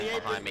He's on Browning the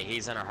apron. behind me.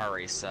 He's in a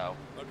hurry, so.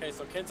 Okay,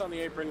 so Kent's on the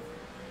apron.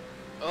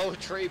 Oh,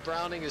 Trey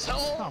Browning is.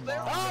 Oh, there.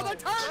 Oh, the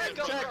turn!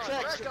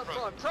 Check up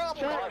front.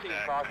 Problem.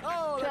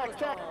 Oh,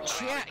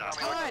 Check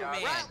time,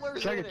 man.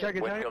 Rattler's Check in it, check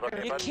it, check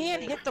it. You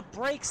can't hit the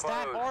brakes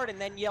that hard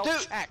and then yell Dude.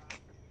 check.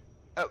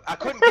 I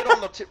couldn't get on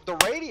the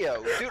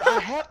radio. Dude, I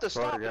have to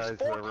stop. Sorry, There's guys,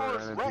 4 whoever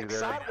cars ran into wrecked there.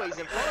 sideways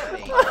in front of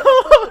me.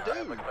 What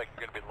am I supposed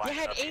to do? You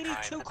had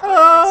 82 cars.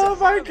 Oh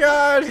my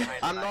god.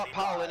 I'm not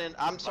piling in.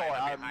 I'm sorry.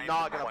 I'm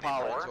not going to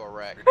pile into a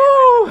wreck.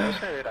 Woo.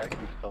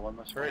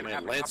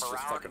 Man, Lance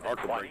just fucking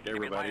hardcore braked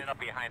everybody.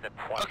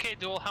 Okay,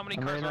 Duel, how many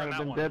I cars may are not in have that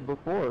been one? dead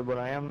before, but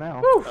I am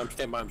now. I'm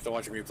standing by. I'm still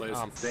watching replays.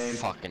 I'm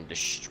fucking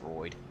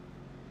destroyed.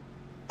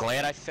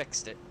 Glad I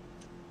fixed it.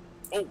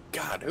 Oh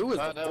God, who was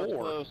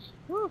the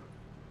four?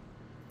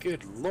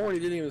 Good Lord, he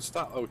didn't even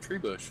stop. Oh, tree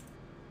bush.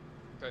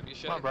 Come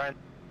on, Brian.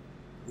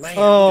 Man,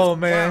 Oh, he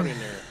just man. plowed in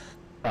there.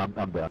 I'm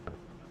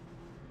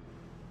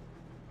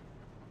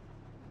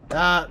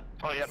done.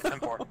 Oh, yeah,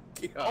 10-4. Oh,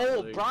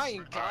 Golly. Brian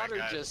Alright, Goddard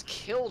guys. just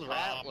killed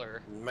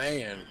Rattler.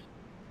 Man.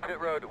 Pit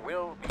road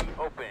will be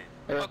open.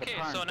 Okay,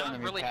 so now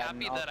I'm really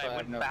happy that I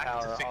went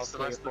back to fix the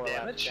rest of the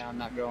damage.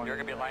 You're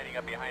gonna be lining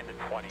up behind the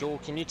 20. Joel,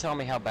 can you tell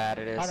me how bad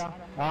it is? I know.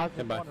 I was just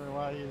Goodbye. wondering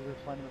why he was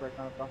slamming the brake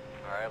on the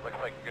Alright, looks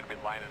like you're gonna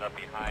be lining up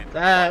behind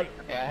That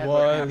Yeah,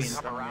 was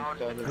Come around.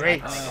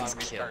 great.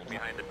 Start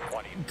behind the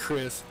 20.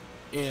 Chris,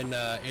 in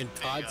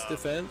Todd's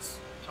defense,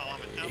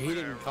 he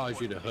didn't cause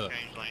you to hook.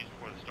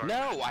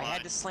 No, I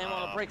had to slam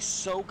on the brakes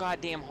so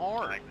goddamn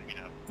hard.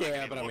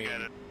 Yeah, but I mean,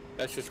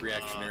 that's just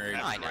reactionary.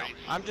 I know.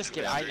 I'm just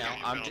kidding. I know.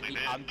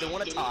 I'm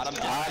doing a Todd. I'm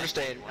I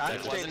understand. I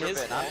That wasn't understand your his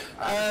bit. fault.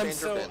 I understand your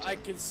So bit. I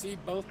can see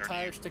both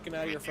tires sticking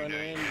out of your front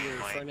end. Your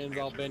front end's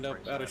all bent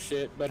up out of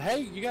shit. But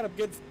hey, you got a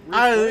good rear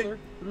I spoiler.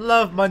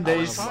 love I was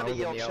Mondays. trying to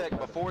yell check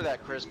before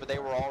that, Chris, but they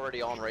were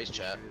already on race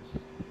chat.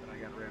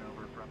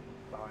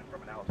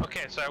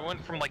 Okay, so I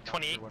went from like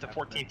 28th to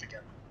 14th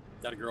again.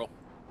 Got a girl.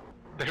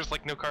 There's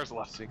like no cars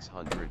left.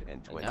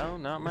 620. No,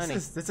 not many.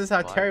 This is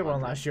how Terry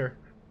won last year.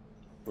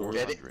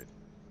 400.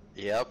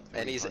 Yep,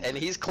 and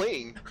he's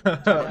clean.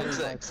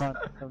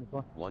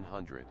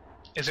 100.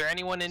 Is there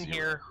anyone in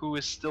here who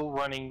is still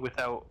running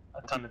without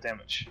a ton of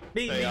damage?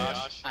 Me.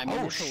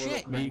 Oh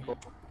shit!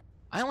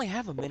 I only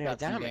have a minute of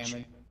damage.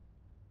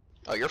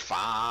 Oh, you're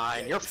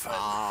fine. You're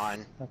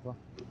fine.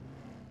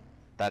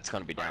 That's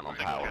gonna be down on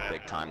power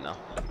big time though.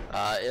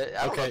 I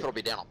don't know if it'll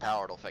be down on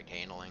power. It'll affect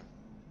handling.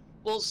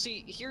 Well,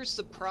 see, here's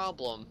the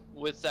problem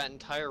with that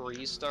entire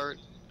restart.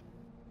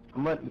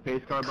 I'm letting the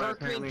pace car back.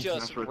 Kirkman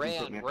just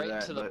ran right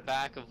to the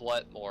back of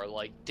Wetmore,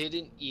 like,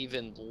 didn't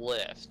even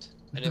lift.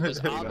 And it was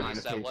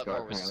obvious that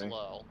Wetmore was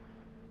slow.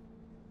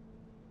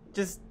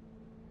 Just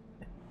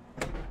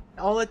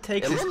all it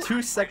takes is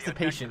 2 seconds of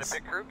patience.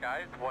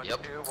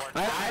 Yep.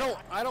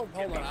 I don't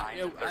hold on.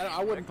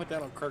 I wouldn't put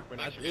that on Kirkman.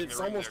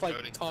 It's almost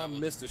like Tom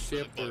missed a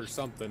shift or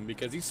something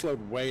because he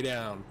slowed way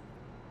down.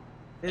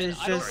 It's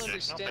I don't just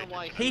understand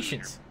why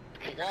patience.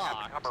 he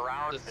blocked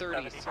the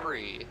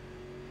 33.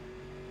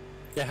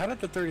 Yeah, how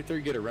did the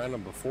 33 get around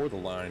him before the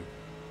line?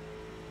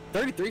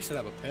 33 should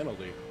have a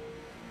penalty.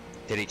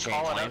 Did he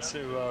change lanes?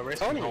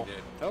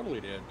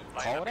 Totally did.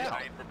 Call it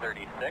out.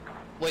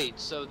 Wait,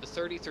 so the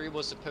 33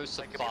 was supposed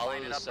to follow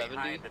the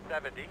 70?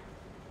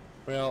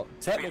 Well,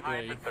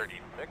 technically,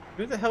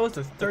 Who the hell is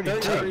the the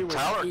 33 33? was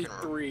Tyler can-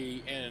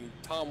 P3 and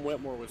Tom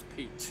Whitmore was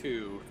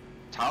P2.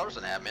 Tyler's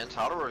an admin.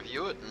 Tyler will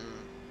review it and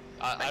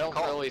I don't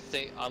really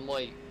think, I'm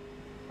like,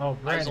 Oh, I was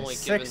Brandon, only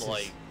given sixes.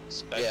 like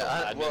special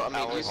Yeah, well, I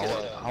mean, powers.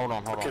 Hold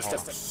on. Okay,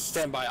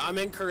 stand by. I'm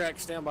incorrect.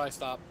 Stand by.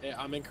 Stop. Yeah,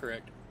 I'm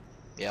incorrect.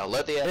 Yeah,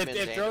 let the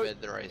admins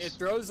animate the It race.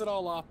 throws it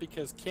all off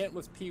because Kent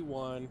was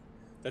P1,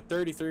 the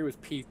 33 was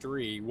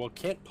P3. Well,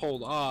 Kent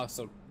pulled off,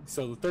 so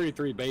the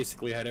 33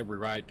 basically had every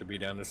right to be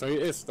down there. So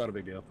it's not a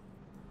big deal.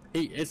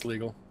 It's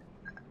legal.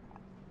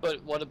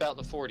 But what about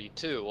the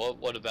 42?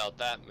 What about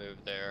that move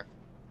there?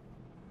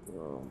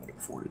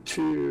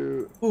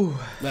 42. Ooh.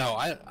 No,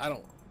 I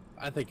don't.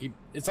 I think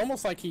it's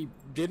almost like he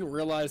didn't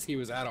realize he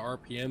was out of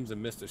RPMs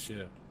and missed a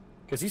shift.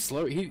 Because he's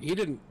slow. He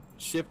didn't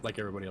shift like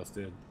everybody else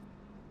did.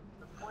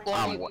 Well,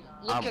 I mean,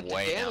 I'm look at the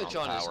way down damage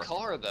on on his power.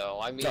 car, though.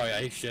 I mean, Oh yeah,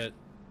 he's shit.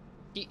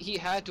 he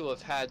had to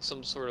have had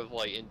some sort of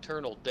like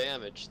internal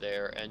damage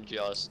there, and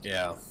just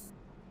Yeah.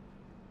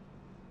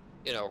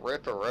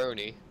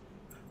 ripperoni.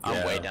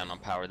 I'm way down on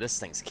power. This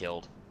thing's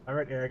killed. All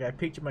right, Eric. I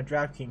peeked at my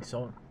DraftKings,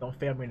 so don't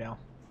fail me now.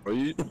 Well,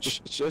 you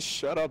just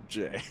shut up,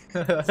 Jay.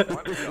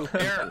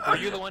 Eric, were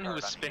you the one who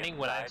was spinning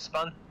when I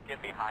spun?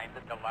 Get behind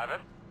at 11.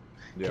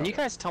 Yeah. Can you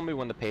guys tell me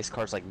when the pace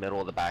car's like middle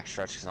of the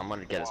backstretch? Because I'm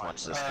gonna get as much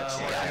as this as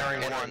I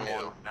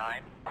can.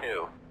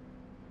 9-2.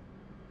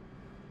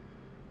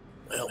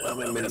 Well, how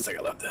many minutes I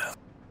got left there?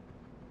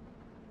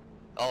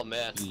 Oh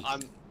man,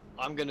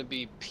 I'm gonna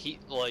be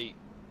like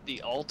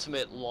the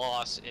ultimate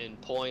loss in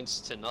points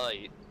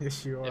tonight.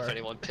 Yes, you are. If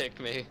anyone picked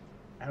me.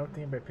 I don't think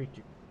anybody picked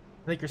you.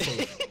 I think you're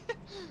safe.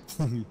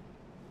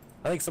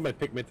 I think somebody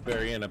picked me at the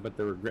very end. I bet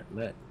they're regretting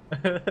that.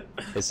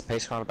 Is the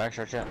pace car on the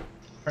backstretch yet?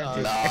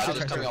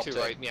 Just coming up to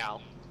right meow.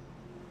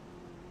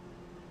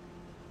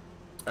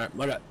 Alright,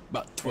 I got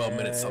about 12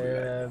 minutes. I'll be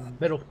back.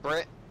 Middle.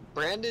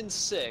 Brandon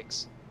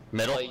 6.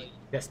 Middle?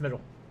 Yes,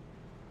 middle.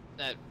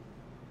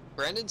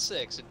 Brandon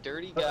 6, a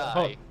dirty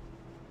guy,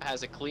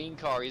 has a clean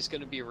car. He's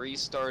going to be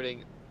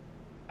restarting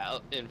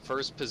out in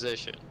first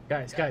position.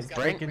 Guys,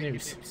 breaking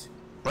news.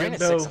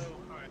 Brandon's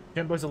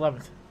Jimbo's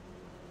 11th.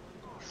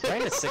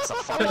 Brandon's 6 a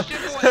fucking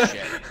piece of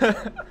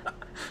shit.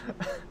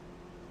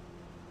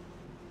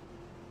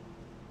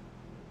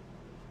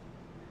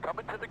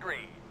 Coming to the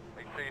green.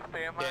 Make sure you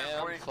stay in line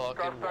before you Damn cross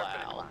fucking that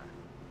finish wow.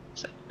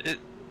 line.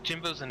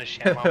 Jimbo's in a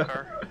ShamWow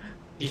car.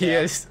 He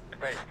is.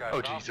 Race cars Oh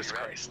off. Jesus You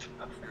ready? Christ!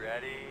 You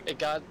ready?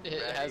 It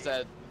has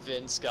that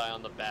Vince guy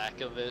on the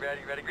back of it.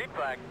 Ready, green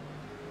flag.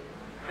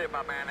 Sit,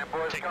 my man, and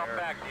boys Take come care.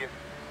 back to you.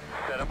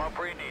 Set them up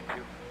where you need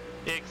to.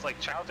 It's like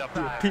checked up.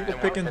 People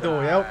picking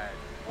Doyle out.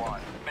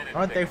 1 minute.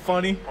 Aren't they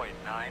funny? 6.96.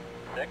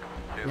 Yeah,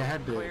 I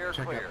had to Clear,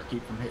 check clear. out to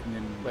keep from hitting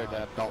in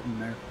Dalton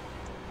there.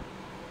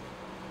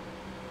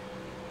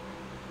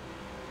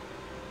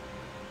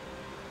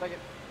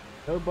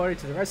 Nobody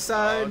to the right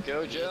side. Oh,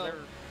 go Joe.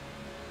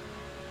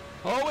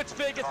 Oh, it's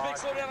big,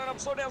 slow down,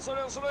 slow down.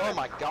 Oh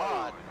my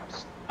god.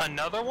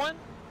 Another one?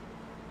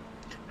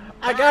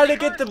 I gotta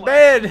get to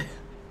bed.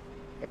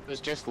 It was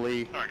just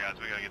Lee. Alright guys,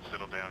 we gotta get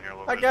settled down here a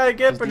little I bit. gotta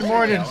get up in the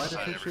morning. Alright, looks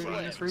like you're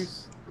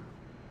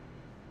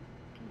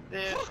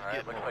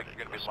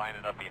gonna be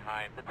lining up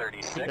behind the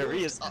 36. There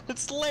he is.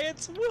 It's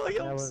Lance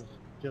Williams.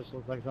 Just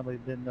looks like somebody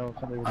didn't know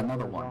somebody was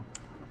Another one.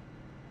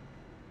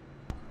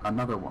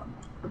 Another one.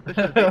 This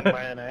is being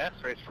by an ass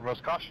race for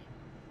most caution.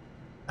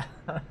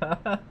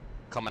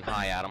 Coming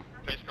high at him.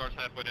 Pace car's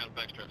halfway down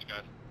the backstretch,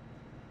 guys.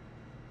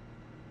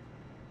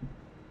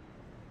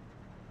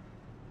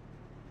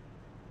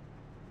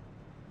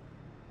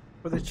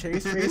 For the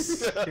chase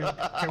race,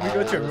 can we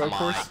go to a road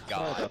course? My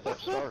God.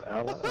 Start,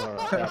 Alan.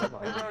 Adam,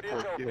 I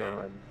forced you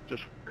and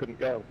just couldn't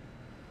go.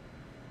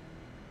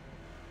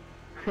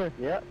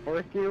 Yeah,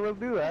 fourth gear will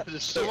do that.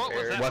 So what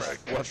was that?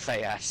 What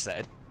Fayash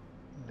said.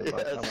 By the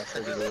time I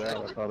figured it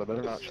out, I thought I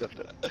better not shift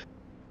it.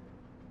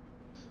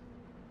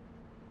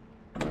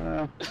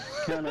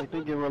 Ken, I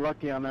think you were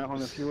lucky on that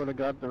one. If you would have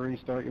got the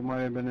restart, you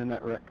might have been in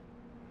that wreck.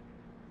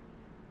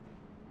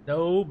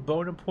 No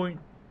bonus point.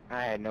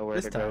 I had nowhere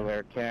This to time. go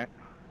there, Kent.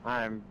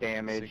 I'm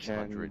damaged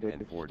and it stinks.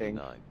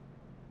 649.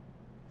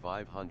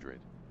 500.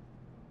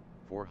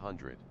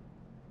 400.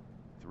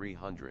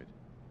 300.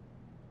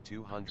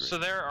 200. So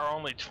there are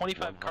only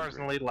 25 cars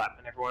in the lead lap,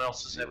 and everyone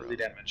else is heavily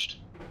 0. damaged.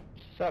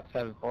 Sucks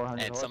having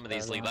 400 And some of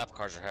these lead horsepower. lap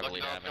cars are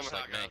heavily damaged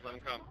like me. Let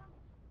him come.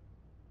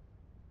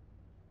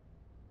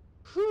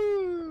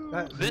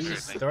 This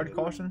This is- third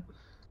caution.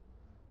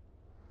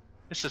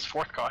 This is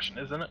fourth caution,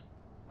 isn't it?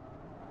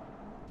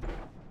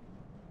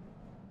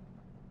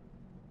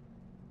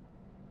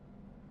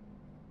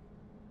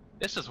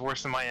 This is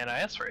worse than my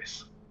NIS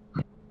race.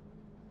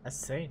 That's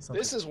saying something.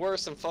 This is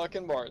worse than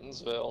fucking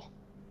Martinsville.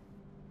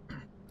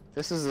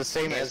 This is the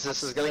same Kansas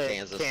as is gonna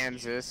Kansas.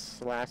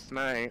 Kansas. Last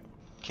night.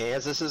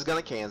 Kansas is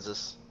gonna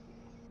Kansas.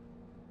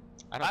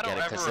 I don't get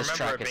it, because this remember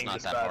track it is being not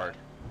this that bad. hard.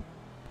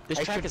 This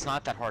track is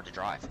not that hard to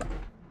drive.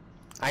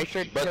 I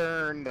should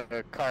turn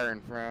the car in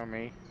front of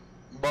me.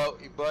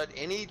 But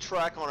any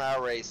track on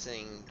our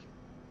racing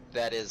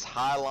that is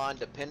high line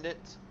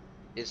dependent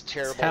is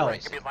terrible hell.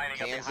 racing. You'll be lining up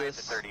behind the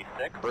Kansas,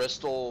 36.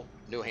 Bristol,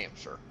 New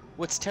Hampshire.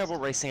 What's terrible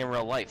racing in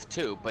real life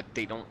too, but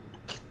they don't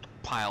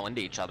pile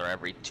into each other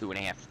every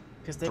 2.5.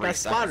 Because they 3 got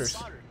seconds.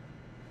 spotters.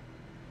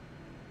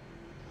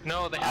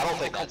 No, they I have don't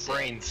think multiple that's it.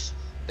 brains.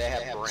 They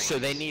have brains. So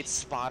they need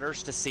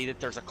spotters to see that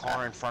there's a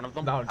car in front of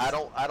them. No, I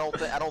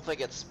don't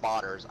think it's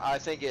spotters. I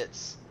think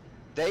it's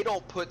they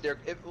don't put their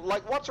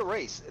like what's a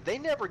race? They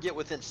never get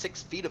within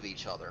 6 feet of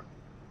each other.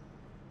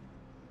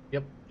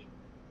 Yep.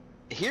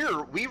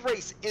 Here we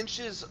race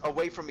inches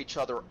away from each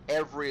other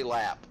every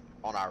lap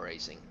on our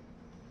racing.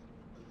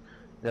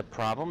 The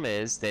problem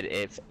is that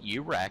if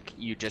you wreck,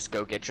 you just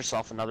go get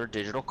yourself another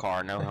digital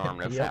car, no harm,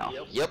 no Yep.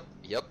 foul.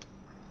 Yep.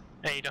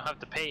 And you don't have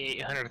to pay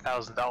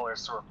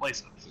 $800,000 to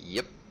replace it.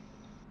 Yep.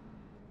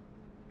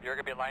 You're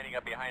gonna be lining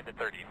up behind the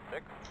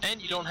 36. And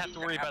you don't have to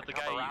worry about the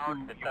guy who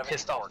you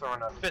pissed off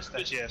throwing a fist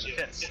at you in the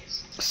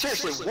pits.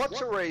 Seriously,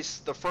 what's a race?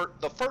 The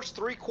first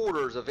 3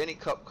 quarters of any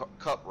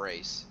cup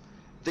race,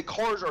 the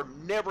cars are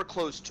never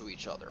close to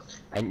each other.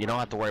 And you don't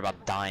have to worry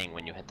about dying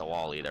when you hit the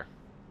wall either.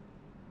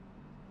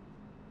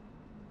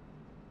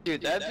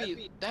 Dude,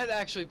 that'd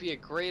actually be a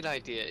great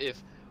idea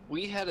if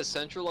we had a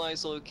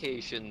centralized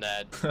location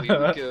that we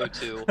would go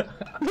to,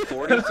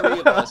 43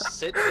 of us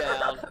sit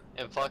down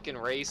and fucking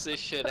race this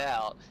shit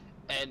out,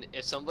 and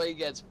if somebody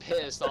gets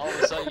pissed, all of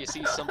a sudden you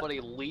see somebody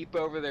leap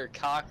over their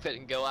cockpit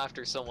and go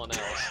after someone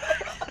else.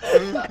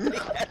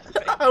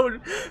 I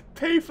would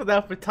pay for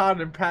that for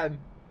Todd and Patton.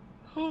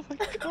 Oh my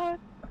god.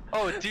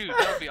 Oh, dude,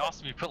 that would be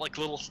awesome. You put like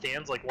little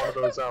stands, like one of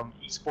those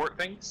e-sport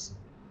things.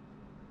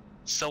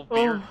 Sell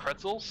beer and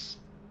pretzels.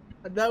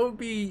 That would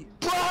be.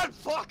 Broad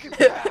fucking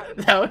bad.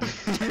 That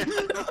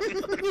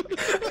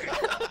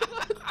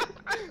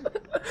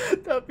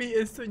would be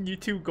instant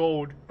YouTube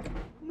gold.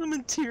 I'm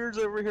in tears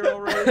over here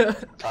already.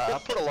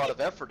 I put a lot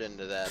of effort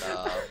into that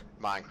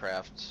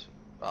Minecraft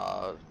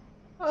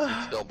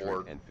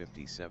billboard. And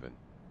 57.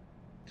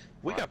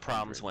 We got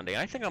problems one day.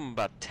 I think I'm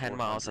about 10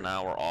 miles an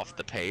hour off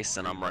the pace,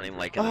 and I'm running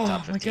like in the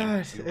top 15. Oh my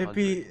gosh, it'd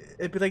be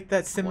like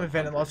that sim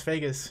event in Las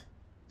Vegas.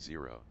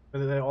 0.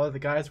 Where all the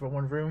guys were in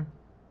one room.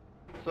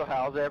 So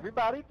how's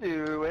everybody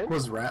doing?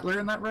 Was Rattler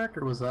in that wreck,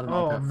 or was that an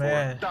Oh F4?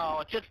 man. No,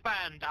 it's just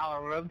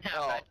 $5 room.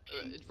 No,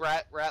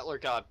 Rattler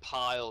got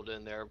piled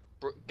in there.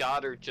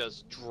 Goddard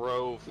just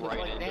drove Looks right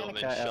like into him Danica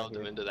and out shoved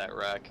him here. into that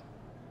wreck.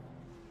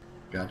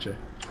 Gotcha.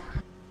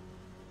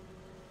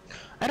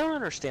 I don't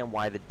understand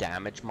why the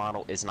damage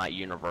model is not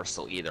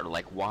universal either.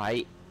 Like,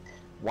 why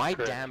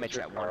damage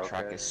at one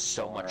truck is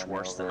so much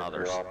worse than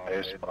others?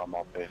 But I'm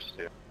off base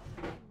too.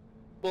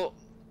 Well,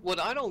 what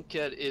I don't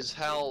get is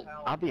how...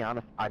 I'll be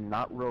honest, I'm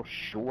not real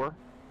sure.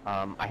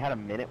 I had a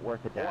minute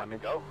worth of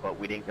damage, but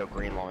we didn't go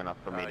green long enough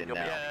for me to know.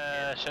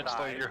 Yeah,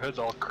 Shenstoy, your hood's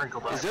all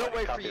crinkled up. Is there a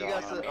way for you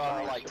guys to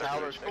like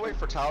Tyler? Is there a way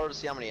for Tyler to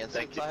see how many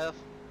incidents I have?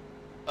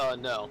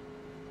 No.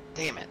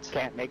 Damn it.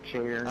 Can't make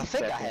sure. I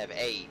think I have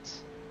 8.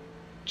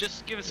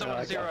 Just give it someone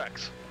a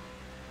 0x.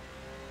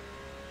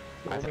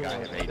 I think I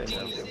have 8.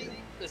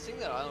 The thing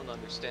that I don't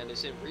understand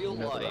is in real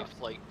life,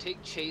 like,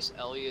 take Chase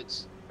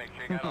Elliott's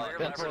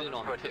incident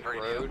on Pit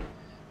Road,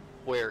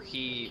 where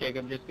he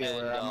Jacob, just be and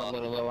aware I'm a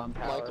little low on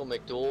power. Michael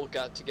McDowell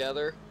got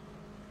together,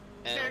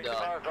 and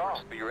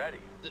Be ready.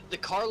 the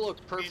car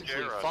looked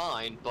perfectly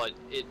fine, but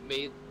it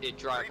made it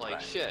drive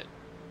like shit.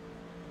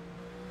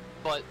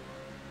 But,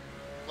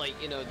 like,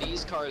 you know,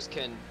 these cars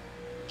can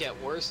get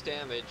worse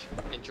damage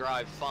and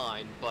drive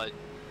fine, but,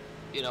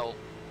 you know,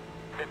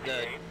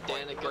 the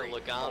Danica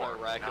Logano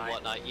wreck and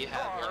whatnot, you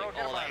have like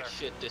all that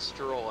shit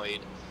destroyed,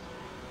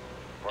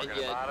 and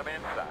yet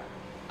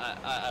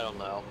I don't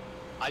know.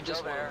 I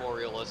just want a more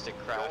realistic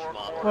crash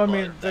model. Well, I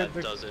mean, but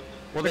that doesn't.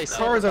 Well, they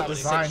cars said are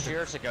designed 6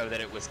 years ago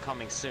that it was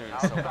coming soon,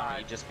 so why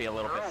don't you just be a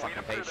little bit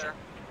fucking patient?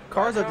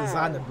 Cars are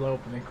designed to blow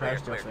up and then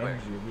crash just for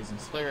energy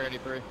reasons. Clear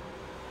 83.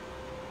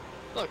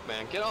 Look,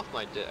 man, get off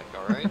my dick,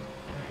 all right?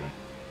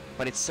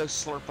 But it's so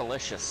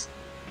slurpalicious.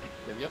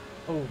 Yep.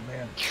 Oh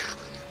man.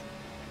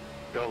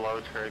 Go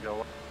low, Terry, go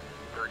low.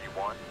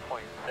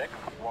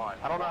 31.61.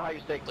 I don't know how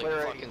you say Like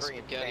clear fucking 83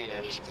 in spaghetti.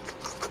 Spanish.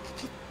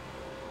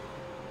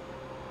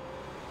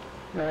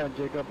 Yeah,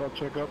 Jacob, I'll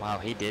check up. Wow,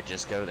 he did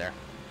just go there.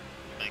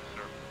 Thanks,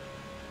 sir.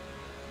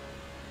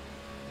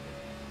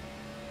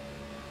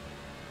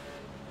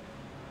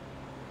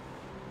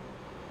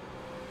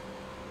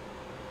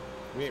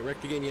 We ain't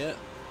wrecked again yet.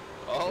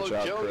 Oh, Watch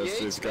out, Joe Chris, Yates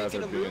these guys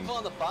making are a move being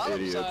on the bottom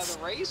side idiots.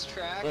 of the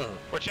racetrack.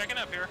 We're checking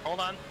up here. Hold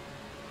on.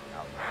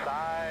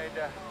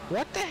 Outside.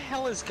 What the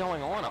hell is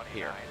going on up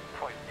here?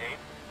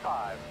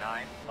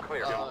 29.859.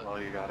 Clear. Oh,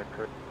 you got it,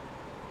 Chris.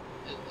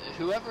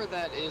 Whoever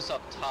that is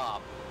up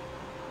top,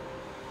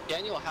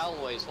 Daniel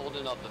Holloway's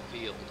holding up the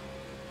field.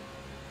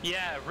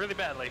 Yeah, really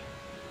badly.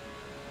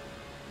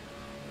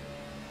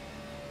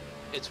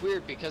 It's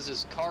weird because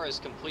his car is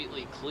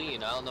completely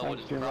clean. I don't know what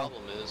his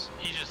problem is.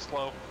 He's just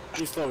slow.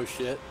 He's slow as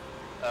shit.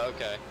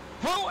 Okay.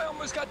 Oh, I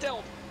almost got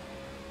dealt.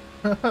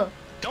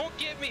 Don't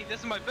get me. This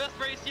is my best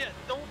race yet.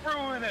 Don't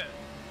ruin it.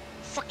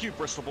 Fuck you,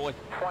 Bristol boy.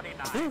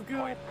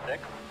 29.648.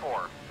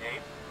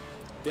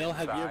 Dale,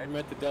 have you ever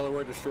met the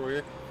Delaware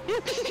Destroyer?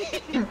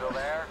 Still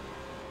there?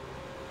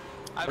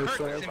 I've Or heard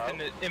sorry.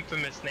 this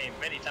infamous name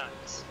many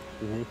times.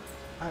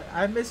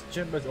 I miss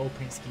Jimbo's old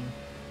paint scheme.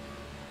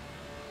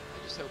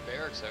 I just hope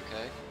Eric's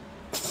okay.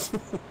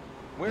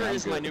 Where I'm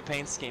is my good. new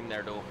paint scheme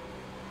there, Duel?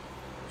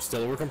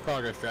 Still a work in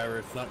progress, driver.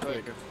 It's not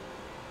quick.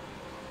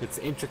 It's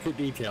intricate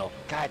detail.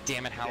 God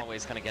damn it,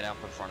 Holloway's gonna get out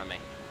in front of me.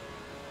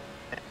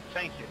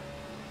 Thank you.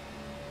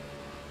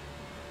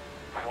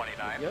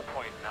 29.96.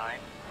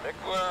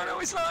 Well, no,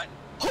 he's not.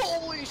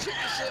 Holy shit,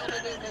 you sailed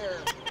it in there!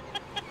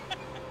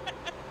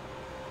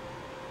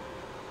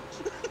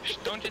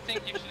 Don't you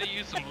think you should have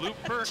used some loop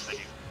first?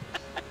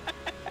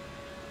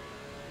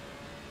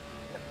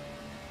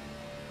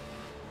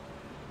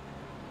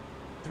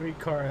 3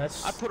 car.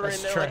 That's. I put her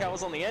in there like I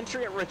was on the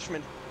entry at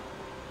Richmond.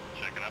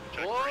 Check it up.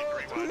 Check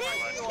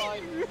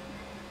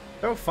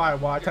Oh,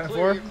 5 wide, 10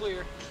 4. You're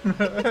clear.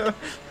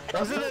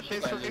 Wasn't it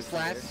this race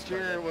last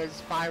year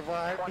was 5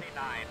 wide?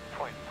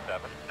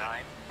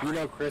 29.79. You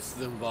know Chris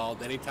is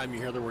involved anytime you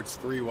hear the words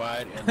 3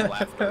 wide and the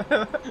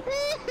laughter.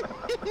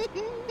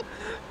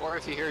 Or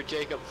if you hear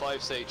Jacob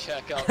Fife say,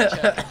 check out,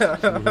 check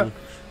out.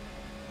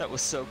 That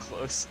was so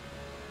close.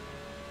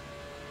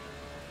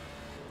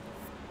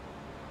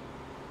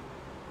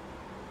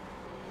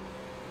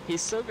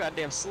 He's so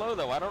goddamn slow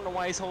though, I don't know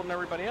why he's holding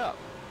everybody up.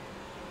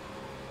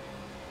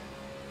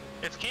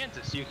 It's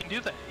Kansas, you can do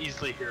that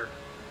easily here.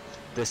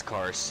 This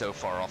car is so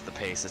far off the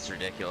pace, it's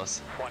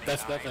ridiculous.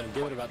 That's nothing.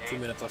 Give it about 2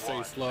 minutes. I'll show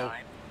you slow.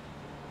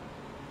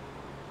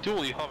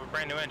 Tool, you have a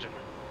brand new engine.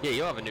 Yeah,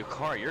 you'll have a new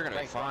car. You're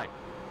gonna be fine.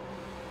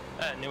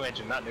 New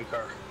engine, not new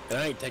car. And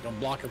I ain't taking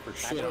blocking for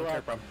shit. I don't care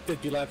if I'm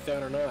 50 laps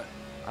down or not.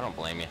 I don't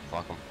blame you.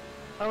 Fuck him.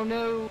 Oh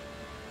no.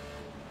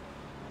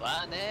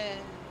 Why not?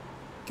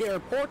 Get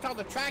report on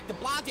the track. The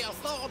Blasio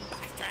slow on the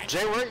backtrack.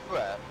 Jay, where you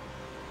at?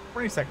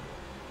 22nd.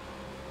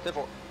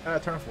 10-4.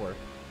 Turn 4.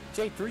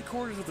 Jay,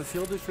 3/4 of the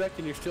field is wrecked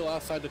and you're still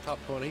outside the top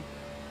 20.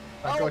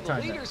 Oh, the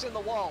leader's in the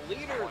wall.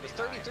 Leader, the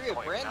 33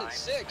 of Brandon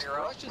 6,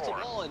 rushes the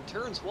wall in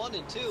turns 1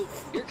 and 2.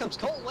 Here comes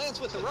Colton Lance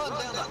with the run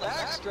down the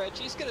backstretch.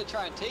 He's going to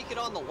try and take it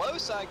on the low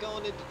side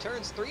going into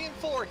turns 3 and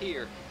 4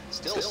 here.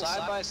 Still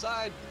side by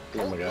side.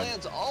 Colton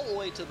Lance all the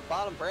way to the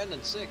bottom.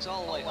 Brandon 6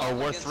 all the way up. Oh,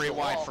 we're 3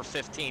 wide for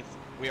 15th.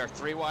 We are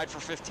 3 wide for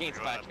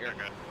 15th back here.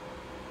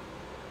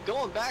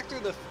 Going back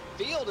through the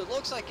field, it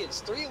looks like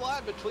it's 3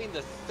 wide between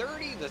the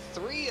 30, the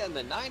 3, and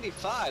the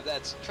 95.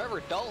 That's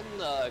Trevor Dalton,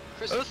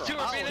 Christopher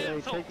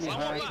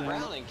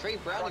Holland, Trey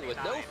Browning with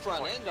no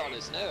front end on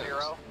his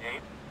nose.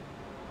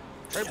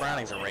 Trey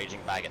Browning's a raging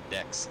bag of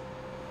dicks.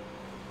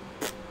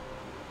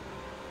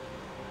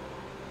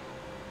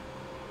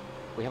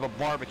 We have a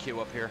barbecue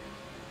up here.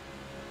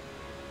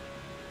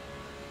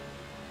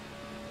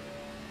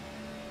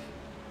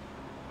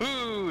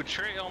 Ooh,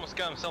 Trey almost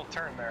got himself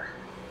turned there.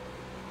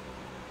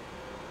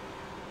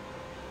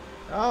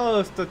 Oh,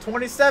 it's the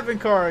 27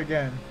 car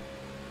again.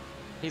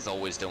 He's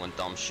always doing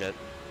dumb shit.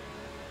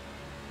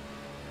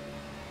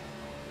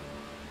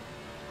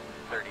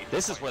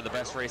 This is where the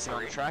best racing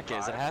on the track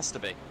is. It has to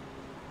be.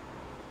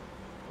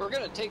 We're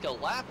going to take a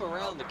lap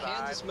around the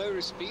Kansas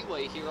Motor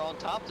Speedway here on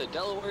top the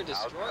Delaware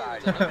Destroyer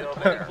with the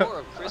number 24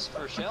 of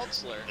Christopher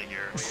Scheltzler.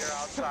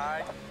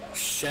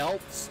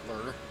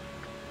 Scheltzler.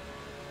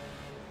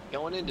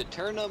 Going into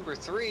turn number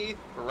 3,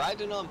 we're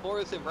riding on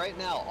board with him right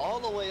now, all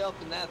the way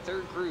up in that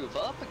 3rd groove,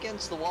 up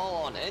against the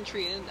wall on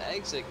entry and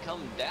exit,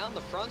 coming down the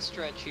front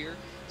stretch here.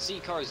 See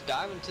cars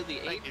diving to the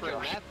apron,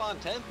 Matt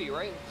Bontempi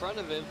right in front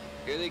of him.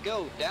 Here they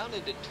go, down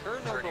into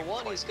turn number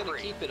 1, he's going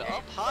to keep it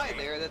up high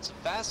there. That's the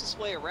fastest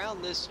way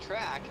around this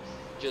track,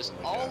 just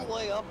all the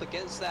way up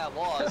against that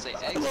wall as they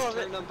exit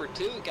turn number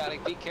 2. Got to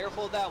be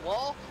careful of that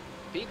wall.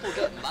 People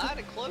get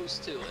mighty close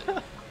to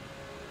it.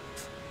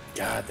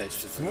 God, that's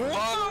just...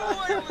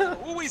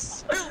 Whoa! We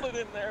spilled it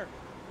in there!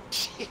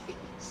 Jeez.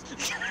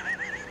 These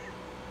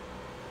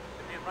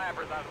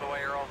lappers out of the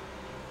way, Earl.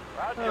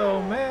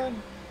 Oh,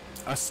 man.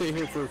 I sit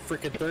here for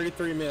freaking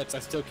 33 minutes, I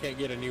still can't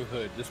get a new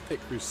hood. This pit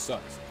crew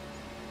sucks.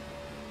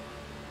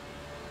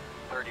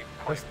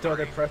 Let's throw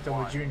the Presto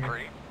with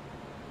Junior.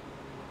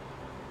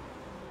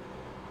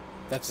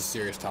 That's a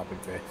serious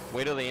topic, Jay.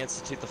 Wait till they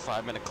institute the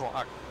 5-minute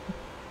clock.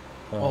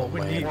 Oh,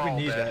 we need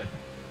that.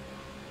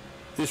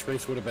 This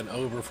race would have been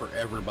over for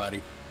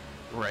everybody.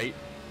 Right?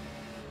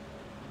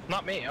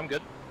 Not me, I'm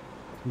good.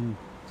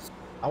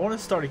 I want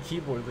to start a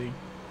keyboard league.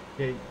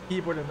 Yeah,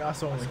 keyboard and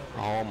mouse only.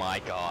 Oh my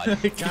god.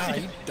 God, are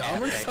you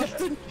dumb or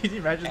something? Can you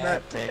imagine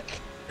that?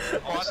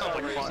 Oh, that sounds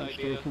like a fun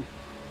idea.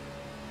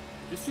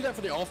 Just do that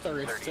for the All-Star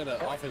race instead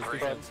of offense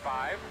defense.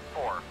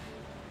 5-4.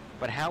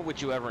 But how would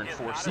you ever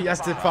enforce See, it?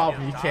 that's the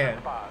problem. You can't.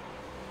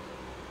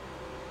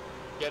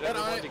 Get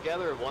everyone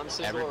together in one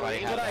single Everybody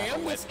arena. had to But I have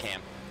a am this-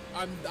 webcam.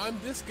 I'm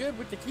this good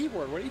with the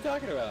keyboard. What are you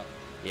talking about?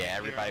 Yeah,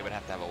 everybody would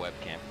have to have a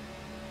webcam.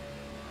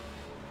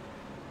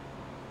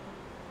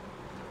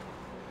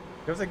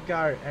 There was a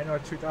guy, I know,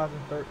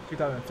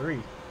 2003.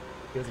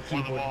 He was a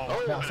keyboard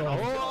and mouse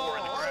only.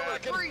 Oh, the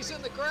three's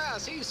in the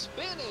grass. He's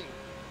spinning.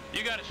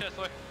 You got it,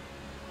 Chesler.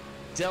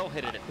 Dell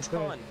hit it a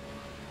ton.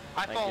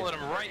 I followed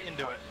him right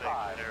into it.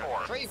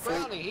 Trey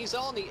Browning, he's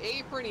on the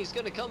apron. He's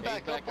going to come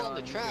back up on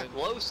the track.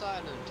 Low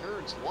side in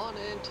turns 1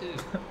 and 2.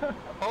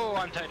 Oh,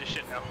 I'm tight as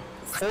shit now.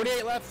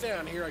 48 laps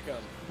down. Here I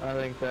come. I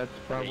think that's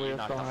probably You a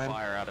knocked the sign.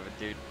 fire out of it,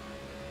 dude.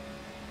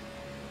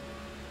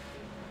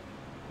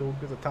 Duke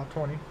is a top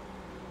 20.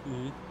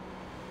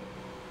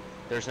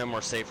 There's no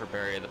more safer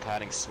barrier. The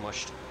padding's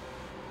smushed.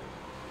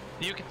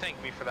 You can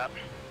thank me for that.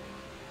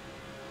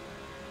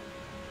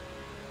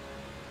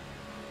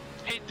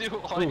 Hey, dude,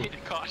 I need a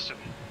caution.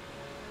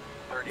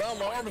 No,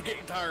 my arm is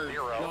getting tired.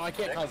 No, I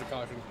can't cause a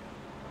caution.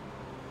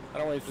 I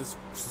don't want to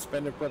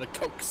suspend it with a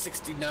Coke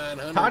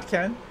 6900. Todd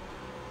can.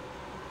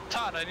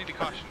 Todd, I need a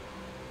caution.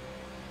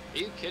 Are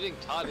you kidding?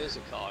 Todd is a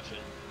caution.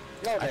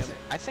 No,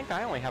 I think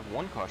I only have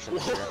one caution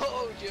this year.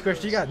 Whoa,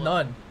 Chris, you got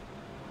none.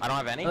 I don't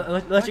have any?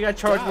 Unless you got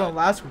charged one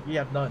last week, you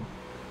have none.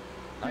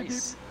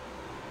 Nice.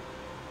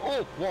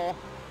 Oh, wall.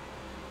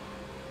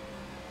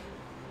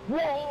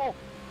 Whoa!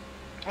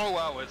 Oh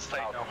wow, it's tight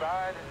now.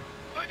 Outside.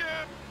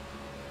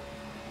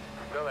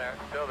 Still there,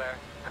 still there.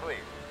 Clear.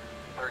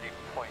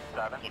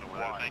 30.7.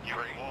 Thank you.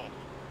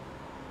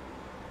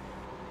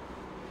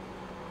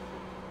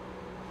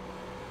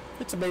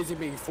 It's amazing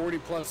being 40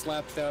 plus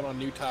laps down on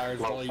new tires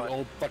with all you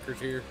old fuckers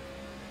here.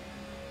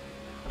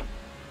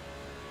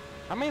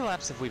 How many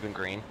laps have we been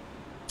green?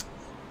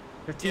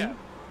 15? Yeah.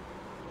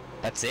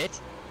 That's it?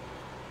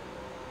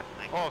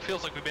 Oh, it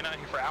feels like we've been out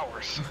here for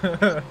hours.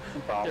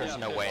 There's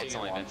no way it's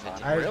only been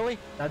 15. Really?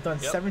 I've done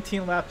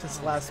 17 laps since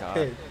the last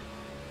pit.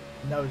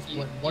 And that was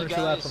one or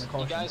two laps on the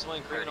caution. You guys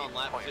went green on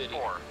lap 50.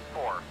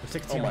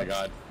 16 Oh my laps.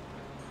 god.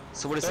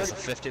 So what is this, a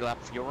 50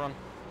 lap fuel run?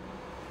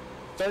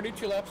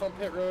 32 laps on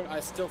pit road, I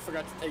still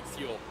forgot to take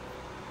fuel.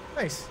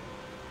 Nice.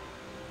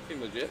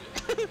 Seem legit.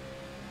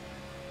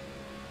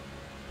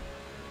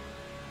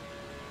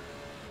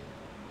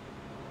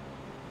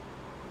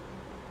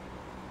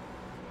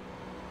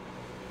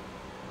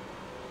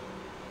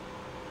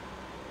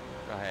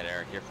 Go ahead,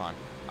 Eric, you're fine.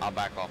 I'll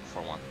back off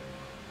for one.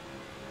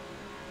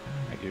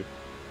 Thank you.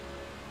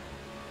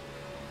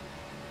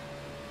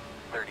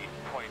 30.60.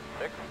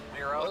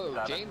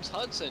 Oh, James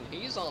Hudson,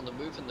 he's on the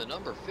move in the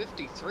number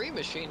 53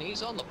 machine.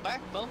 He's on the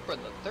back bumper in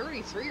the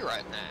 33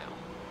 right now.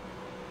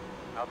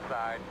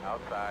 Outside,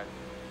 outside.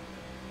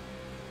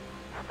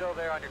 Still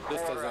there on your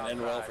quarter. This doesn't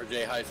end well for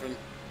Jay Heisman.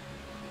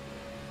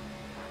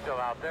 Still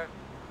out there.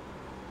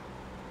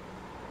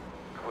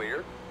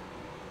 Clear.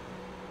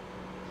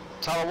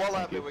 Tyler, what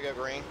lap did we go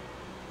green?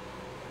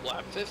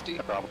 Lap 50.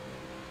 Next time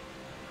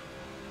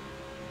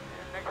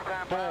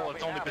Oh,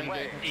 it's only been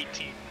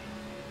 18.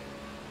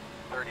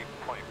 30.919.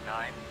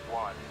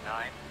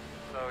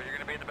 So you're going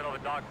to be in the middle of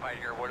a dogfight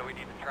here. What do we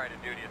need to try to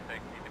do, do you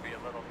think? Need to be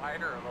a little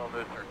tighter or a little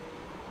looser?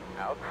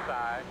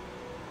 Outside.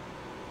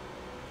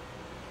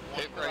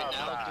 Pit right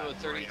now, do a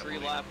 33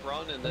 lap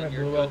run, and then Alright,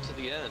 you're Blue good Up. to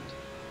the end.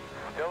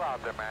 Still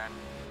out there, man.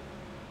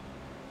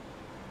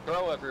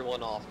 Throw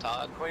everyone off,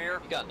 Todd. Clear.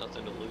 You got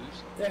nothing to lose.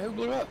 Yeah, who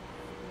blew up?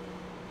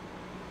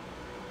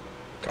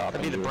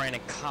 That'd be the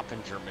Brandon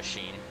Coppinger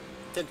machine.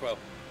 10-12.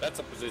 That's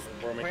a position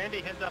for me.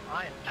 Randy, heads up,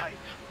 I am tight.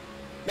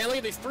 Man, look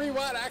at these 3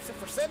 wide action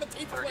for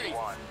 17th place.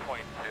 31.2.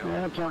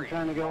 Yeah, that's why I'm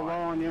trying to go low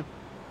on you.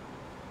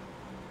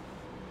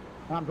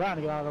 I'm trying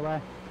to get out of the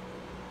way.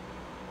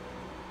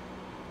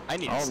 I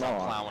need to stop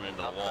plowing into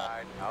the wall.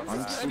 Outside,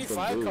 This is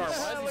outside. 95 car.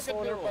 Why is he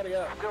slowing everybody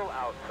up? Still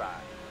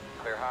outside.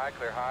 Clear high,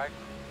 clear high.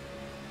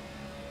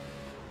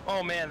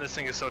 Oh man, this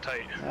thing is so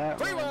tight. That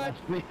 3 really wide.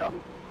 messed me up.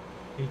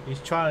 He's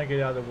trying to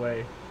get out of the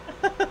way.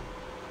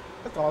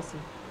 That's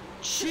awesome.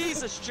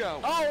 Jesus, Joe!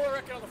 Oh, we're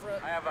wrecking on the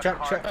front. I have a Check,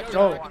 car. check, that's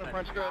go. on the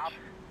front stretch.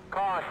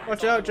 Caution.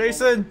 Watch out,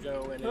 Jason!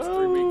 Joe and his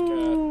 3-week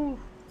Oh.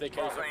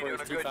 vacation Austin, for you're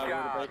his doing a good 2,000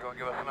 job. break. Go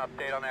give us an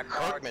update on that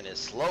car. Kirkman is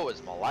slow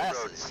as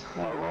molasses.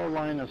 That low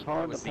line is That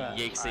hard was to the pass.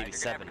 Yates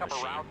 87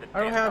 machine.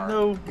 I don't have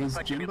no... Is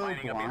Jimbo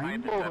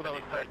blind?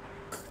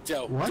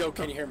 Joe, What Joe, the-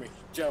 can you hear me?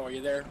 Joe, are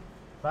you there?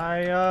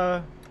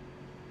 My,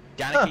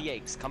 Danica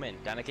Yates, come in.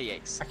 Danica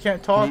Yates. I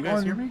can't Can talk you guys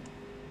on... hear me?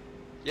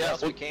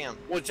 Yes, we can.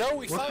 Well, Joe,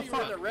 we What saw the you in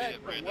the fuck? red.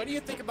 What do you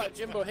think about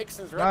Jimbo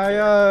Hickson's red?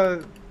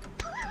 My,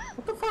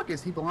 What the fuck?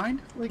 Is he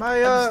blind? Like, my, I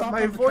just stopped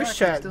my on the voice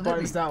track, chat it still hit me.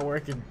 button's not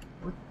working.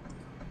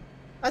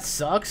 That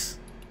sucks.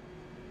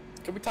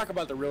 Can we talk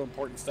about the real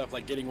important stuff,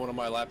 like getting one of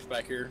my laps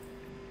back here?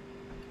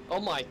 Oh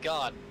my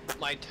god,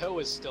 my toe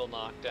is still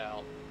knocked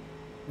out.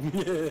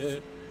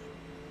 You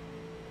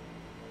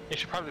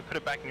should probably put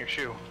it back in your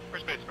shoe.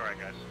 First base car,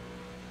 guys.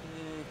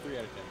 3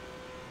 out of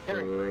 10.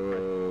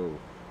 Oh.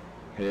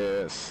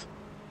 Yes.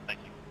 Thank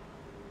you.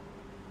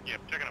 Yeah,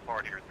 checking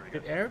apart here. 3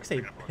 Did Eric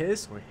say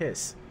piss or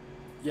hiss?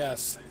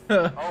 Yes.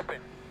 Open.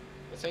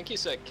 I think he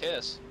said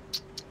kiss.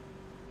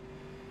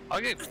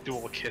 I'll get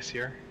dual kiss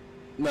here.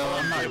 No,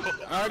 I'm not.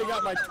 I already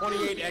got my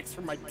 28X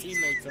from my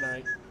teammate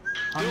tonight.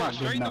 I'm Dude, not good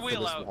straighten the enough for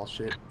wheel this out. wall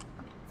shit.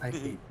 I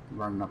hate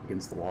running up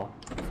against the wall.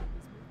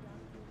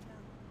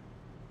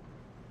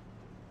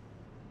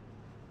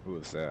 Who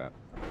was that?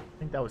 I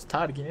think that was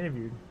Todd getting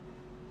interviewed.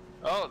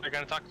 Oh, they're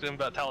gonna talk to him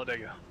about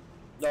Talladega.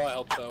 No, I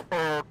hope so.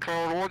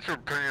 Todd, what's your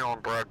opinion on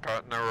Brad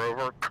Patton there,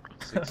 Rover?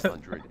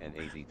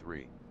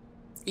 683.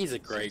 He's a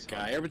great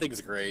guy.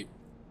 Everything's great.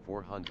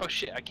 400. Oh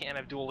shit, I can't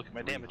have dual look at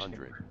my damage.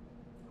 300.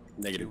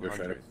 Negative Ghost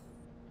Rider.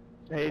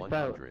 200. Hey,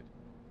 Tyler. 100.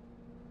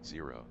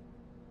 0.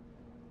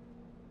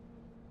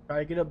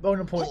 Alright, get a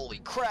bonus point. Holy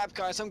crap,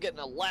 guys, I'm getting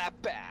a lap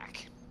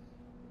back.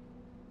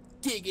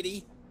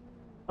 Giggity.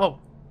 Oh.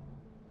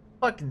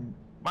 Fucking.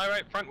 My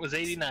right front was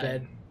 89.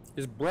 Dead.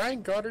 Is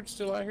Brian Goddard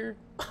still out here?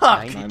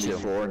 Fuck.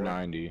 94,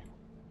 90.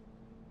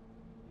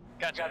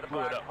 Gotcha.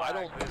 I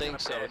don't think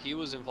so. He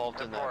was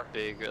involved in that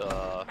big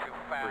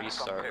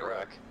restart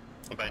wreck.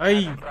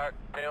 Hey.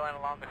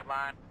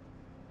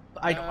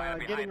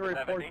 Getting a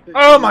report.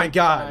 Oh my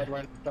god.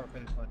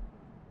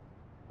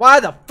 Why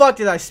the fuck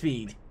did I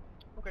speed?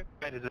 Okay,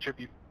 that is a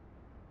tribute.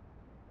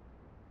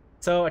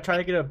 So I tried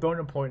to get a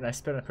bonus point and I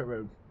sped on pit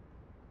road.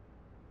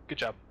 Good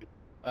job.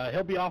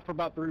 He'll be off for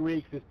about 3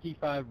 weeks. His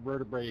T5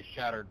 vertebrae is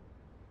shattered.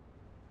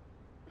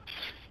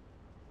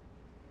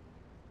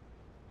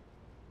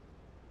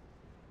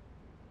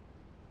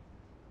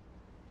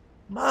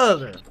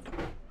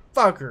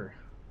 Motherfucker.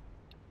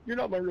 You're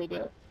not my real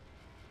dad.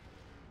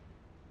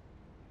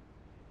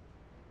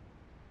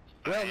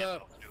 Well,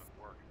 no.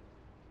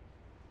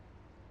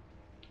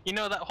 You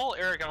know, that whole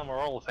Eric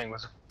Almirola thing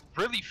was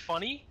really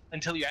funny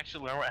until you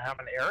actually learn what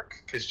happened to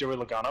Eric, because Joey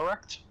Logano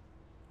wrecked.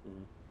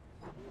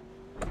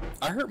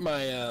 I hurt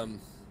my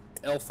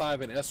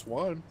L5 and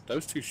S1.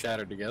 Those two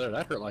shattered together.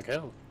 That hurt like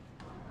hell.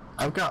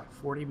 I've got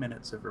 40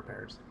 minutes of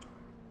repairs.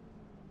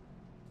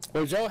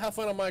 Well, Joe, have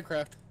fun on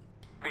Minecraft.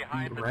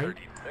 Behind the Right?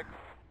 36.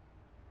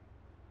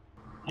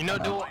 You know,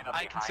 Duel,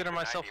 I consider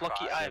myself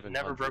lucky I have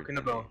never broken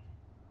a bone.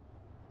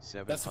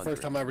 That's the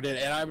first time I ever did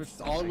it, and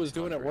all I was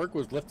doing at work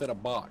was lifting a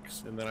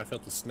box, and then I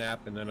felt the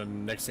snap, and then the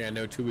next thing I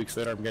know, 2 weeks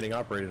later, I'm getting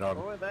operated on.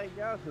 Oh, that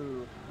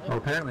Yahoo. Well,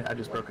 apparently I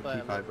just broke a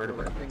T5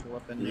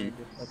 vertebrae.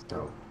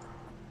 So.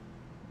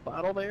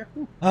 Bottle there?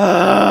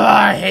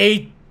 I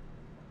hate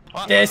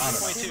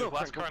this. 22,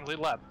 last car on lead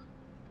lap.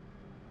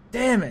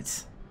 Damn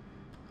it.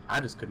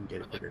 I just couldn't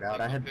get it figured out.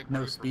 I had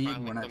no speed,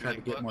 and when I tried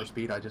to get more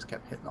speed, I just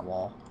kept hitting the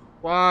wall.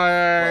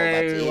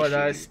 Why would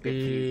I If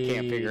speed? you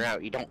can't figure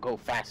out, you don't go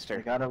faster.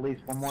 You got at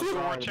least one more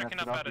We're checking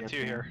up out of 2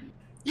 here.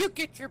 You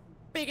get your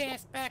big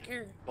ass back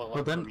here.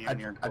 Well, then I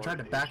tried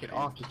to back it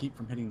off to keep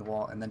from hitting the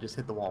wall, and then just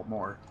hit the wall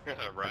more.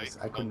 Right.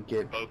 I couldn't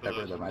get that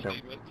rhythm. I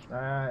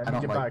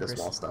don't Goodbye, like this Chris.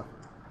 wall stuff.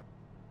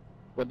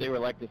 What they would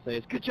like to say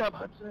is, good job,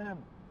 Hudson.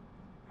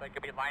 They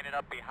could be lining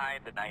up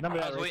behind the 90. Remember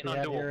I that was race waiting we on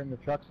had Duel. here in the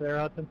trucks there,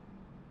 Hudson?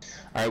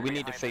 Alright, we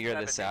need to figure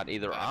this out.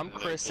 Either I'm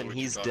Chris and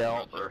he's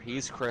Dell, or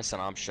he's Chris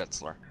and I'm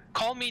Schitzler.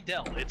 Call me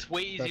Dell. It's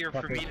way easier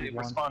for me to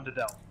respond to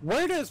Dell.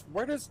 Where does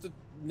the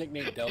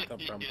nickname Dell come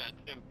from?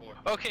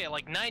 Okay,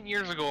 like 9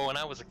 years ago when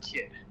I was a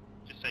kid,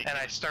 and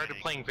I started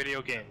playing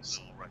video games,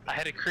 I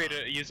had to create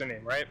a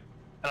username, right?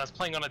 And I was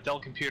playing on a Dell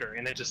computer,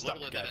 and it just stuck.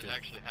 actually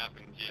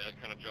happened. Yeah,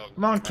 it kind of jogged.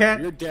 Come on,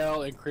 Cat. You're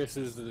Dell, and Chris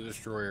is the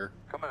Destroyer.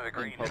 Come on, the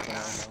green.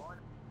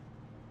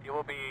 You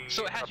will be.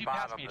 So how'd you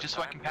pass me, just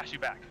so I can pass you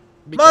back?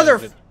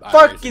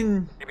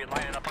 Motherfucking. You'll be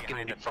lining up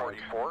behind the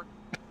 44.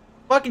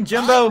 Fucking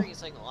Jimbo.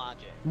 Racing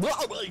logic.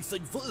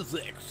 Racing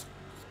physics.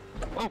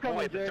 Oh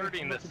boy, the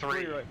 30 and the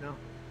 3. Right now.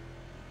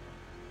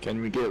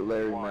 Can we get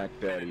Larry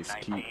McDaddy's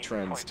keep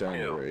trends down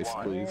the race,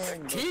 please?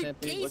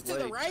 Keys to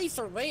the race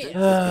or this?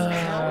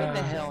 How in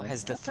the hell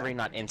has the 3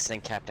 not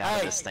instant capped out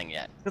of this thing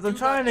yet? Because I'm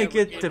trying to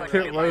get to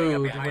pit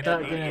road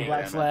without getting a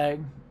black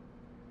flag.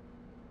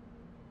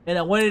 And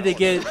I wanted to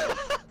get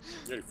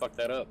You fucked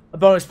that up. a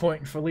bonus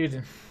point for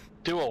leading.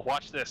 Duel,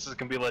 watch this. This is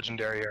gonna be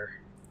legendary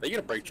here. They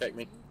gonna brake check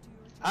me.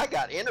 I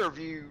got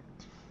interviewed.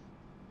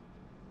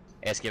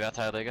 Ask you about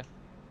Talladega?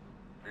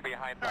 You're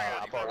behind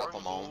I brought up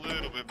them all. A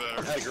little bit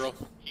better. Hey, girl.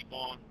 Keep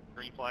on.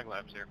 Green flag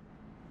laps here.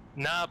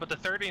 Nah, but the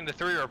 30 and the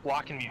 3 are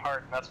blocking me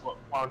hard, and that's what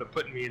wound up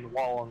putting me in the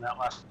wall on that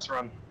last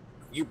run.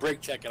 You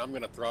brake check and I'm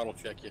gonna throttle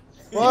check you.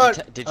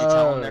 What? Did you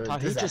tell him that,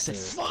 Todd? He disaster.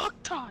 just said, fuck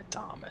Todd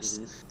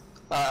Thomas.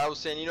 I was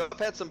saying, you know, I've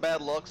had some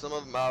bad luck. Some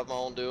of it by my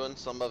own doing,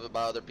 some of it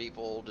by other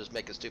people just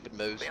making stupid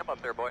moves. See him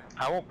up there, boy.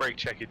 I won't brake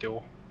check you,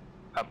 Duel.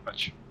 How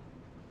much?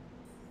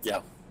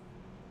 Yeah.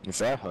 Is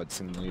that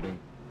Hudson leading?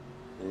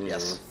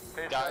 Yes.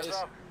 Guys,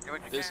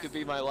 this could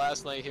be my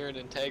last night here in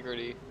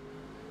Integrity.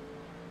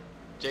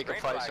 Jacob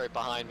Price right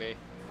behind me.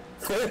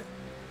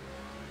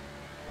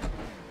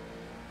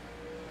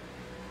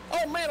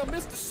 Oh man, I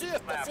missed the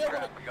shift. I Lap feel like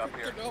traffic up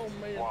here. oh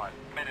man. 1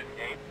 minute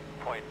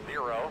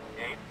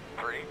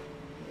 8.083.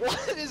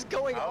 What is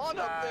going on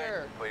up Outside,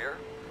 there? Clear.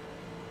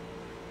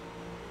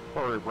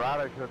 Sorry,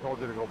 Brad, I should have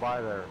told you to go by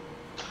there.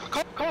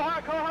 Call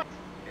high.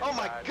 Oh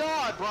my Inside.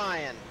 God,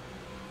 Brian.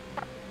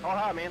 Call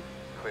high, man.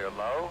 Clear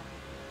low.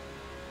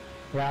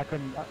 Yeah, I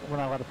couldn't, we're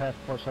not allowed to pass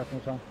 4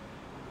 seconds on.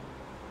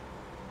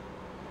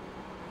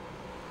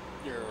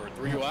 You're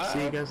 3 wide.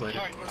 See you guys later.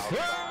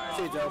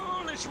 See you,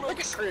 Joe. Look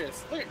at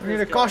Chris. Look at Chris. We need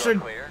a go. caution.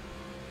 Clear.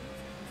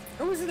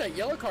 Who is it that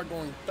yellow card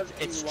going 13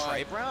 It's wide?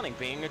 Trey Browning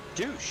being a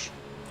douche.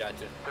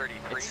 Gotcha.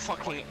 33. It's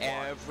fucking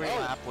every Oh,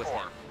 lap with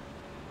him.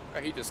 Oh,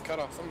 he just cut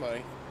off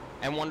somebody.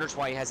 And wonders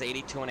why he has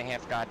 82 and a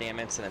half goddamn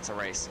incidents a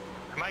race.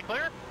 Am I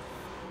clear?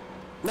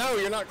 No,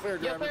 you're not clear,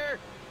 driver.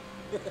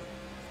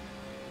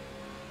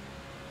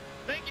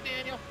 Thank you,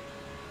 Daniel.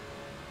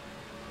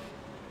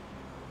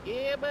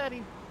 Yeah,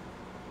 buddy.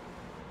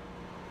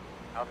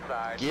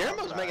 Outside. Guillermo's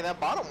outside. making that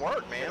bottom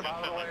work, man.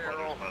 By the way,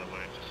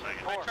 just saying.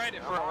 I tried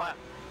it for a lap.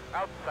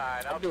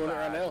 Outside. I'm doing it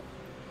right now.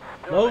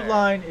 Still Load there.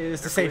 line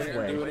is the safe Doing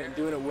way.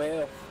 it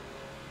well.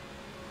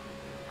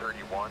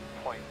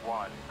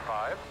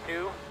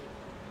 31.152.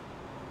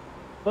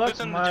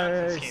 Fuck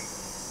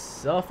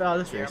myself out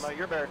of this race.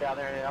 You're better down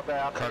there. I'll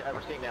bet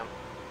we're seeing them.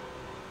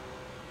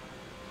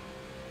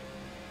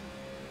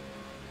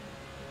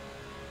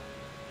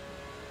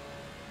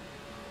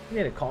 You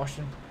need a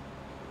caution.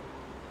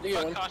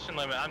 Fuck caution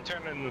limit. I'm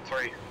turning in the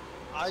 3.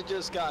 I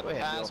just got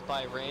passed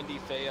by Randy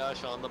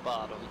Fayosh on the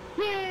bottom.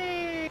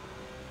 Yay!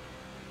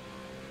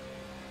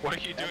 What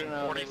are you doing?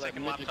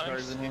 40-second lap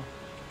times?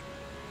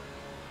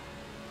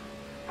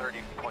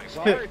 30.6.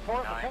 Sorry,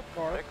 report the pet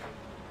car.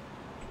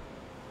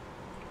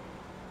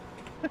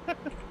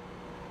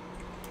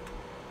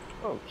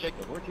 Oh,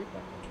 Jacob, where'd you come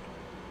from?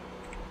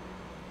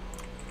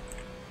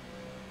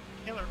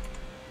 Killer.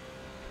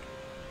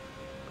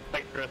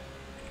 Thanks, Chris.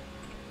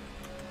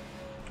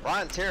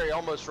 Ryan Terry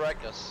almost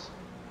wrecked us.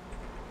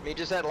 I mean, he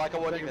just had like I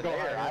wasn't even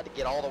there. I had to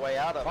get all the way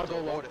out of it. I'll go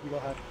low. You go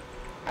ahead.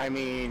 I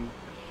mean,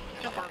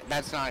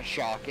 that's not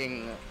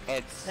shocking.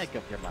 It's. Make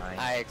up your mind.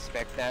 I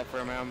expect that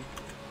from him.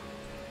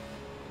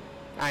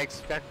 I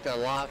expect a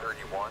lot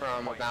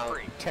from about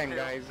 10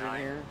 guys in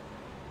here.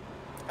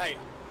 Hey.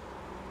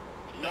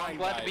 I'm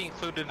glad to be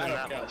included in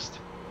that list.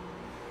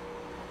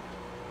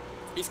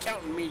 He's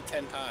counting me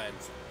 10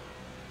 times.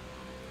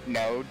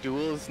 No,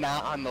 Duel's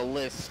not on the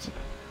list.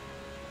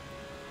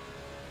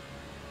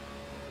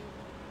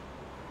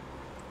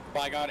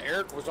 By God,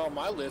 Eric was on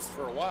my list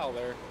for a while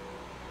there.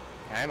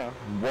 I know.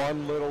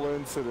 One little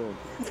incident.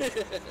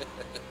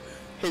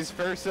 His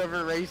first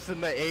ever race in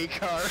the A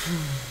car.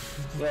 Oh,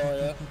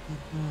 yeah.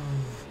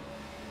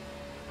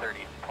 30.9.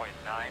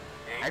 I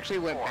actually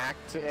went back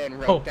and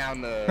wrote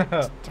down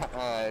the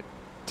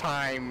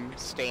time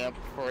stamp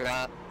for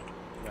that.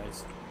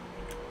 Nice.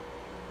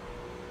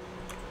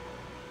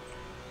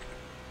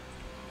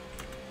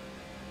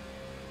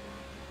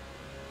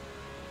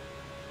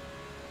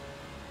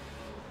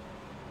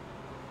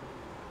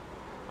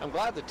 I'm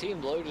glad the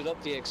team loaded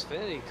up the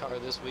Xfinity car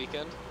this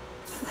weekend.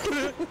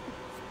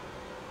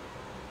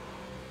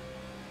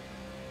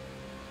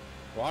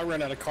 Well, I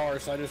ran out of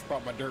cars, so I just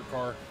brought my dirt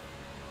car.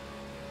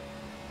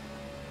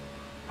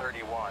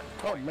 31.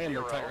 Oh man,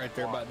 they're tight right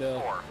there about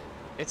Dell.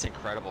 It's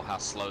incredible how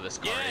slow this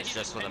car is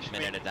just with a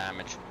minute of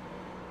damage.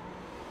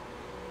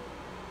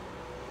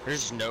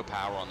 There's just no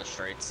power on the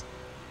straights.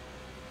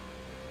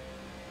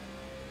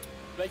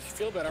 Makes you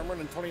feel better. I'm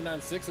running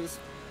 29.6s.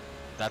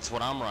 That's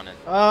what I'm running.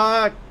 Me.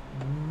 I got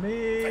a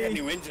Me.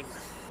 new engine.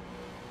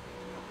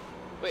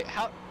 Wait,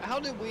 how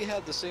did we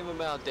have the same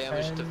amount of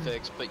damage to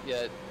fix, but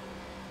yet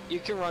you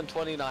can run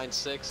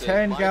 29.6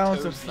 10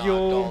 gallons of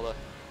fuel.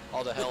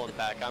 All the hell and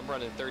back. I'm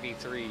running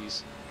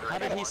 33s. How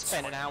did he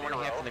spend an hour and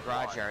a half in the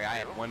garage area? I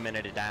had 1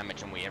 minute of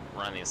damage and we have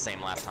running the same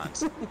lap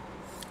times.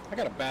 I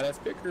got a badass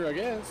picker, I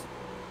guess.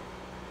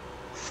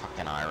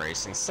 Fucking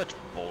iRacing, such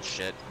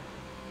bullshit.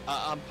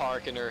 I'm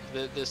parking her.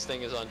 This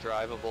thing is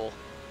undrivable.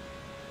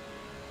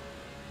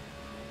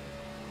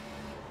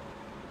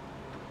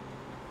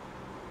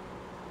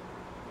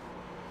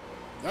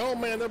 Oh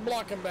man, they're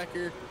blocking back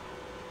here.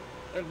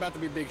 There's about to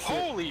be big shit.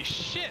 Holy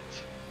shit!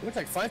 Looks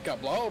like Fife got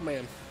blown. Oh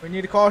man. We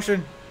need a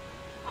caution.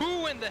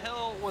 Who in the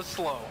hell was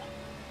slow?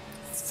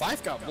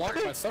 Fife got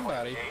blocked by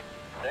somebody.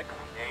 6, 8.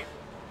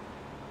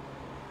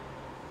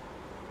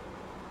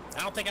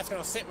 I don't think that's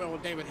gonna sit well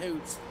with David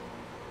Hoots.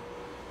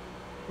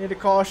 Need a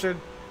caution.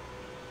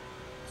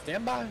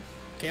 Stand by.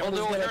 Well,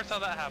 Dylan, here's how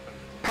that happened.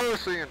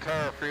 Push the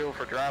entire field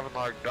for driving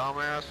like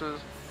dumbasses.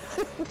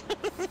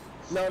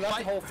 No, not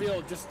the whole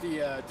field, just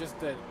the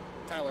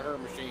Tyler Herr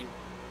machine.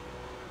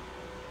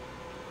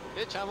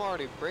 Bitch, I'm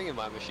already bringing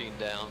my machine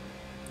down.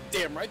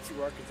 Damn right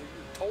you are, because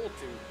you're told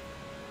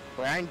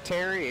to. Ryan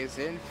Terry is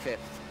in 5th.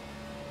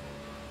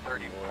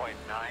 30.9.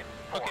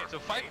 Okay, so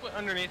Fife went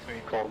underneath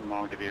me, Colton,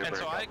 I'll give you a and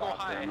break. so I go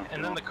high,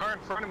 and then the car in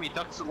front of me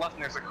ducks to the left,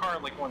 and there's a car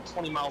like going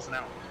 20 miles an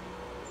hour.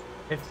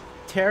 If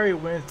Terry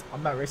wins,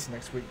 I'm not racing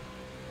next week.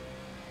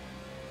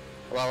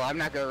 Well, I'm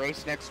not gonna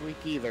race next week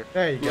either.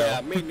 There you go.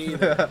 Yeah, me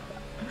neither.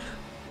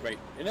 Wait,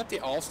 isn't that the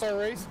All-Star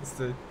race? It's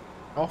the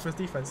offense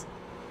defense.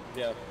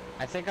 Yeah.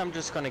 I think I'm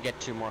just gonna get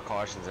 2 more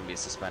cautions and be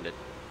suspended.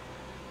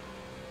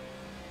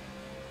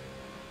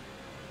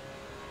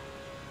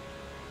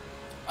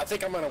 I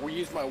think I'm gonna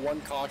use my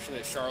one caution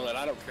at Charlotte.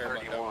 I don't care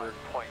about Dover.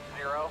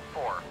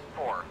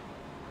 31.044.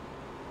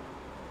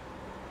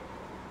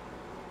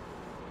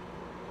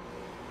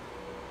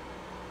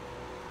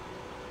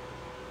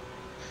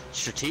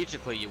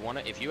 Strategically, you want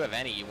to, if you have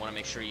any, you want to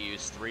make sure you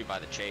use 3 by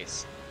the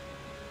chase.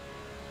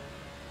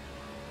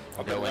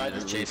 I'll go into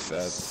the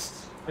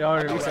chase. They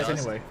already resets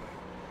anyway.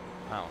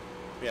 Oh.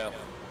 Yeah.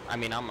 I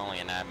mean, I'm only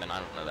an admin. I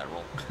don't know that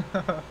rule.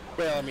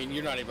 Well, I mean,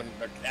 you're not even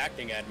an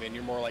acting admin.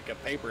 You're more like a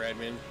paper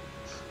admin.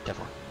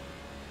 Definitely.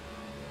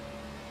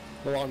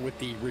 Along with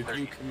the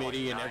review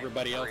committee and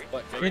everybody else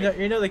but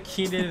You know the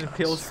Keenan and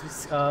Peele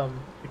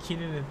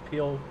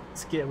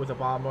skit with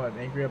Obama and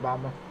Angry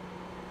Obama?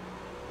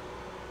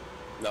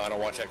 No, I don't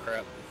watch that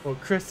crap. Well,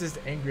 Chris is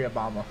Angry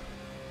Obama.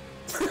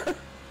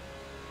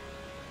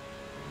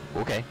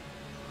 Okay.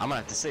 I'm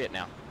gonna have to see it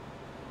now.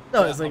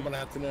 No, Yeah, it's like I'm gonna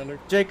have to know under.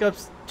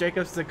 Jacob's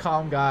the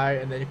calm guy,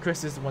 and then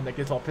Chris is the one that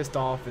gets all pissed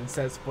off and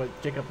says what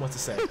Jacob wants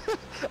to say.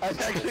 I've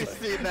actually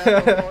seen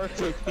that before.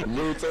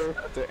 Luther,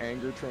 the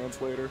anger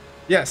translator.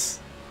 Yes.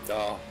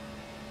 Oh.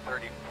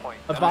 30 point.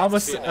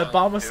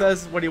 Obama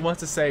says what he wants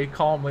to say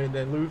calmly, and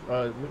then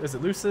is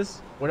it Lucis?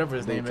 Whatever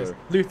his name is,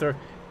 Luther.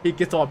 He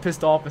gets all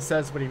pissed off and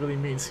says what he really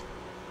means.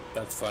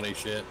 That's funny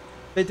shit.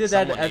 They did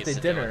that at the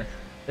dinner.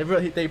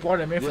 They brought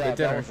him in for the dinner.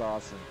 That was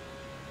awesome.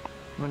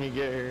 When you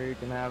get here, you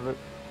can have it.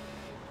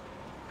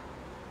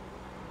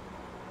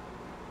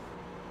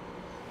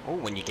 Oh,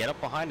 when you get up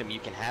behind him, you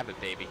can have it,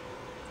 baby.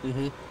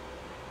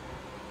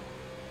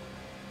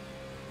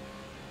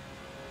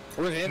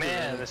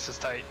 Man, this is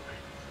tight.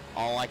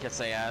 All I could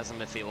say as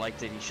him, if he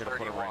liked it, he should have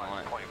put a ring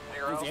on it.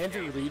 Is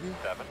Andrew leading?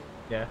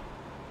 Yeah.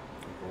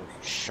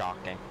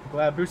 Shocking.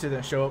 Glad Booster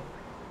didn't show up.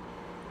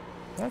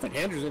 I don't think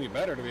Andrew's any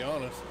better, to be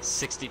honest.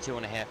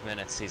 62.5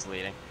 minutes he's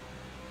leading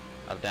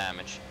of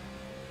damage.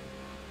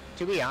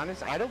 To be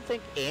honest, I don't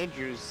think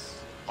Andrew's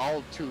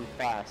all too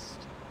fast.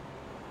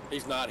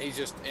 He's not. He's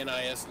just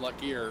NIS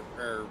lucky, or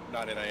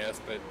not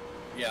NIS, but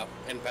yeah,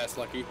 NPAS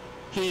lucky.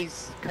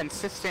 He's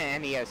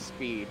consistent NES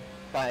speed,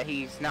 but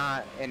he's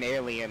not an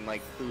alien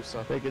like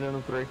Fusa. Taking in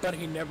a 3. But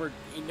he never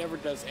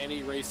does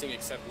any racing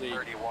except league.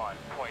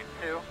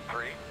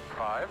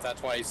 31.235.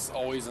 That's why he's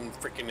always in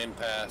freaking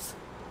NPAS.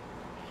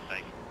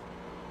 Thank you.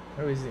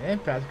 Oh, he's an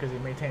impasse because he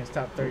maintains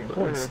top 30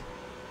 points.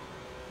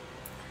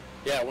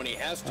 Yeah, when he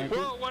has to.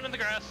 Whoa, one in the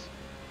grass.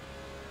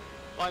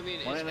 Well, I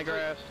mean, One in the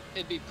grass.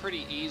 It'd be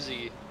pretty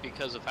easy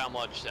because of how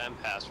much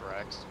M-Pass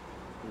wrecks.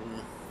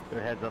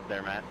 Good heads up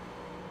there, Matt.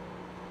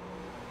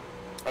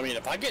 I mean,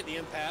 if I get the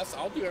impasse,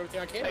 I'll do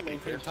everything I can to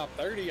maintain top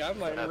 30. I'm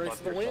like race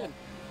to the win.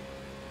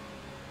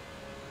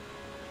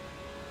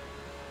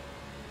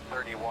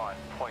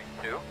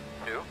 31.227.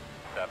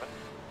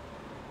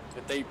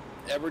 If they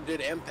ever did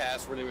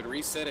impasse where they would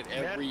reset it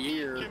every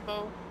year, it'd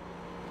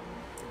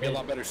be a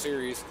lot better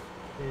series.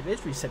 It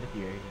is reset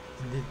here.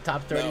 The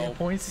top 30 No.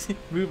 points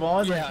move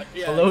on. Yeah,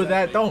 yeah, below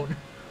that, exactly. don't.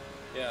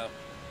 Yeah.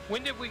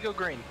 When did we go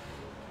green?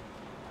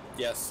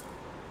 Yes.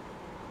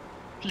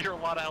 You're a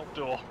lot of help,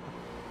 Duel.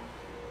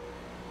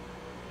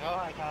 Oh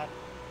my god.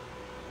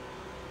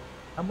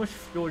 How much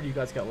fuel do you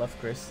guys got left,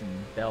 Chris and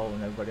Dell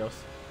and everybody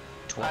else?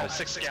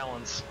 6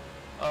 gallons.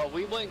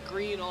 We went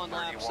green on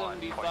lap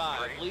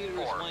 75. Leaders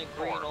went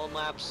green on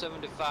lap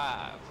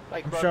 75.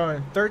 I'm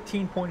showing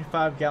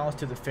 13.5 gallons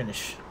to the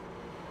finish.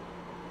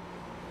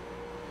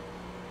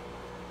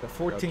 The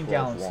 14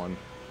 gallons. So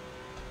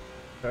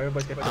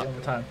everybody get that one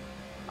more time.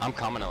 I'm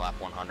coming to lap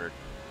 100.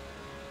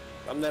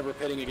 I'm never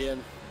pitting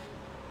again.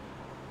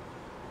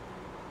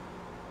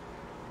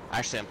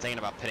 Actually, I'm thinking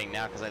about pitting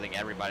now because I think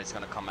everybody's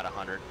going to come at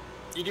 100.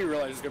 You do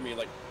realize there's going to be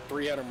like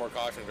 300 more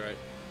cautions, right?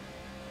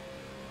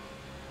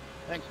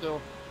 Thanks,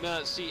 Bill.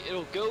 No, see,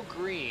 it'll go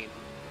green.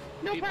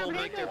 No People problem,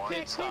 make their no, pit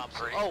quick, stops.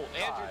 quick. Oh,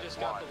 Andrew just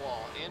got the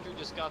wall. Andrew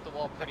just got the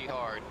wall pretty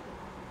hard.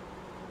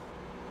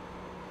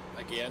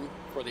 Again,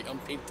 for the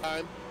umpteenth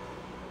time.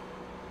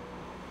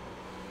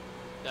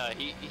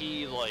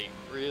 He like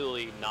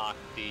really knocked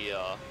the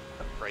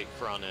right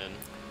front end.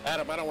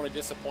 Adam, I don't want to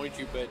disappoint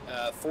you,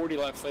 but 40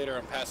 laps later,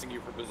 I'm passing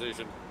you for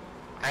position.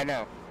 I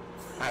know.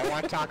 I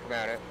want to talk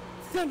about it.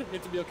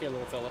 It's to be okay,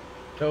 little fella.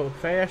 So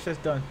Fayash has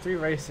done 3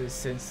 races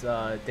since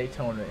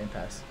Daytona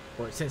impasse,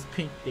 or since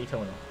Pink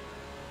Daytona.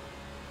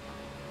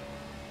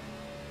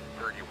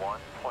 31.1.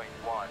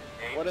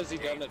 What has he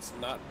done that's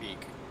not peak?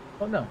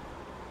 Oh no.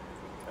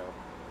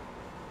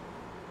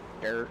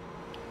 Eric,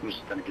 I'm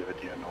just gonna give it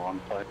to you in the long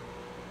play.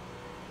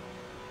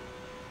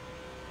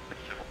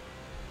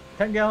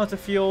 10 gallons of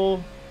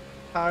fuel,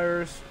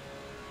 tires.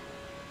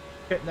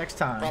 Pit next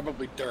time.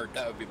 Probably dirt,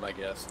 that would be my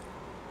guess.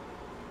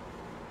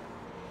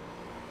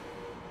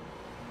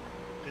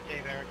 Good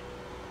day, Eric.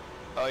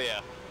 Oh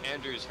yeah,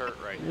 Andrew's hurt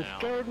right You now.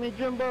 scared me,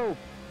 Jimbo.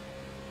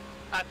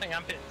 I think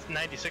I'm pitting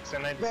 96 or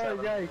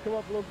 97. Yeah, come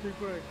up a little too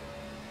quick.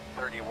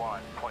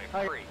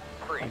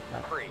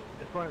 31.333.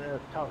 It's one of the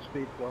top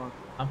speeds going.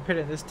 I'm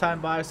pitting this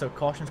time by, so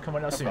caution's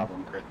coming out soon.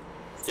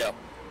 Yep.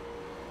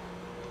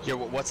 Yo,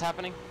 what's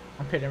happening?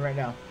 I'm pitting right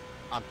now.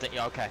 I'm thinking,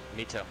 okay,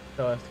 me too.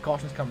 So the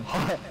caution's coming.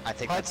 I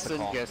think that's the Hudson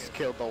call. just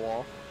killed the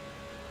wall.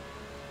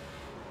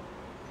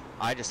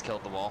 I just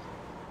killed the wall.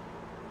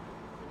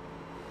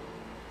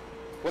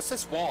 What's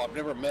this wall? I've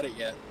never met it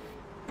yet.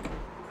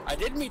 I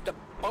did meet the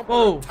bumper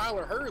Whoa. of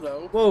Tyler Herr,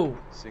 though. Whoa.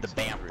 The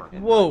bamper.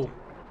 Whoa.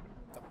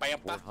 The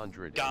bamper.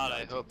 400. God,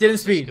 I hope Didn't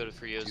this speed. is good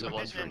for you as it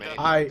was for me.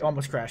 I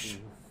almost crashed.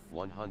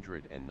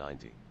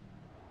 190.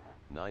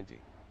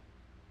 90.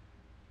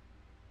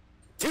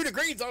 2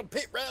 degrees on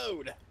pit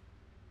road.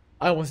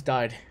 I almost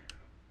died.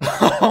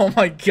 Oh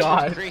my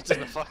god. Greens in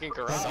the fucking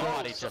garage.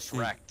 Somebody just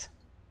wrecked.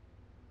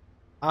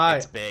 I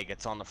It's big.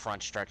 It's on the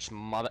front stretch.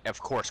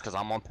 Of course, because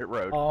I'm on pit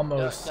road.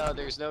 almost. No,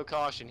 there's no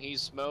caution.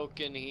 He's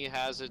smoking. He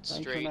has it Thanks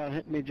for straight. not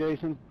hitting me,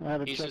 Jason. I had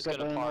to He's check just up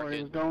gonna and know park where he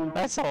it. was going.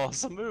 That's an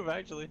awesome move,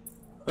 actually.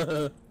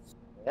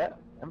 Yeah,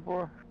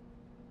 M4.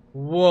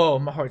 Whoa,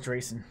 my heart's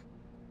racing.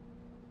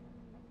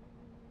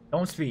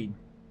 Don't speed.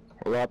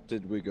 What lap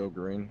did we go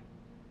green?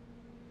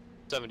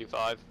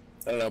 75.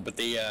 I don't know, but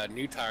the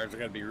new tires are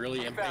going to be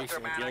really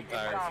impatient with the old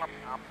tires.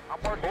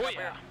 Oh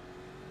yeah.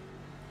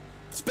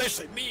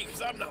 Especially me,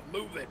 because I'm not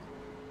moving.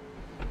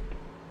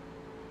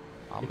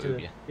 I'll Get to move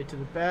the, you. get to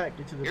the back.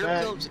 Get to the Here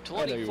back. comes the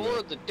 24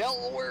 of the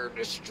Delaware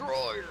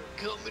Destroyer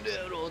coming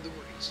out on the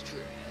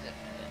racetrack.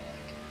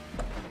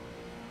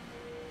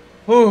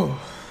 Whew.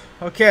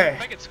 Okay.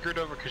 I get screwed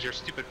over because you're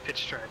stupid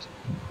pitch tracks.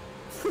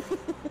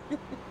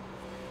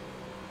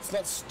 It's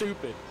not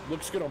stupid.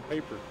 Looks good on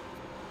paper.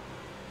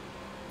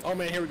 Oh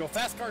man, here we go.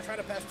 Fast car trying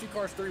to pass 2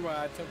 cars 3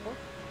 wide. 10-4.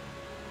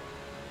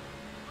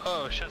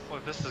 Oh,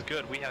 Shessler, this is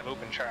good. We have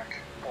open track.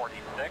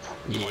 46.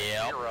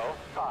 Yeah. 0,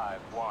 5,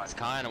 1. That's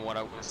kind of what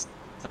I was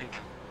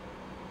thinking.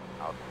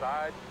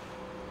 Outside.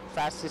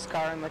 Fastest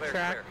car on the Clear,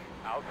 track, clear.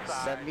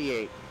 Outside.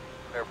 78.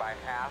 Clear by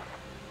half.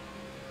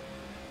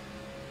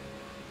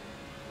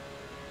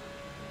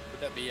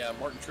 Would that be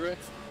Martin Truex?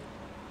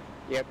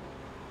 Yep.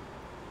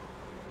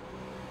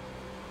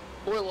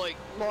 Or like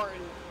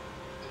Martin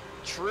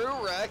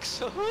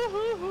Truex.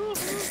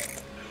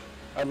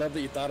 I love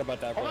that you thought about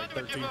that for like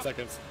 13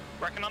 seconds.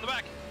 Wrecking on the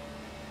back.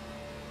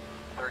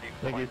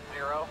 30.08.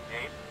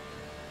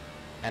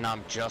 And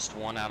I'm just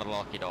one out of the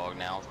lucky dog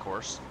now, of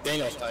course.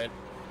 Daniel's tied.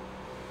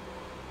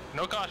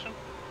 No caution.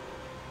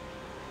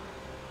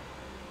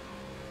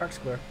 Park's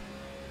clear.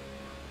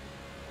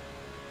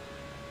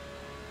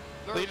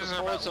 There's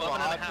reports of a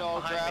hot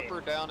dog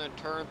wrapper down in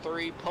turn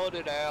 3. Put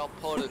it out,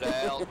 put it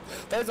out.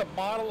 There's a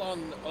bottle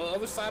on the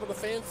other side of the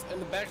fence in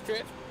the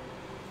backstretch.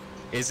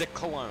 Is it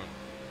cologne?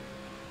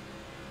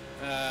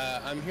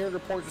 I'm hearing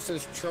reports that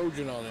says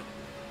Trojan on it.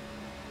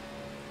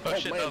 Oh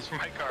shit, that was from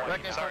my car.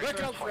 Sorry.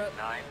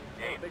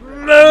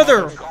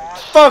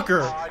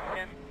 Motherfucker!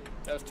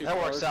 That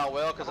works out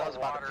well because I was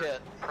about to pit.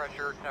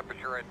 Pressure,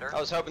 temperature right there. I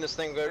was hoping this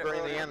thing would go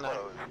green in the end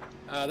though.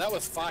 That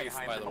was Fife,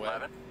 by the way.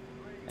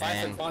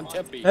 Fife and Von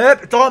Tempe.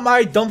 Thought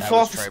my dumb That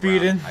soft was was Trey Brown.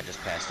 speeding. I just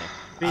passed him.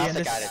 Be in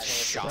this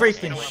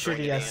freaking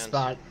shitty ass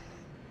spot.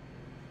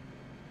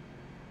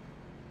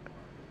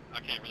 I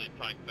can't really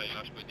type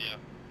fast, but yeah,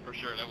 for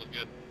sure, that was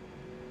good.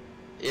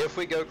 If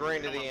we go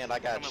green to the end, I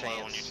got a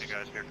chance.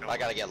 I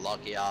gotta get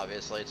lucky,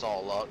 obviously. It's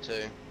all luck,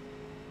 too.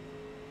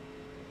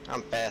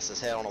 I'm fast as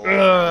hell on the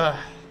wall.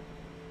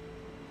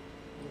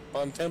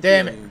 Von Tempe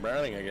Damn it. and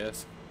Browning, I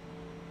guess.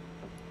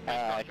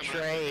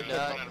 Trey.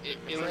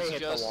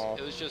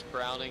 It was just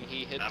Browning.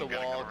 He hit the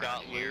wall,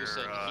 got loose,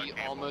 and he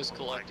almost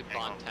collected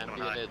Von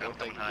Tempe, and it looked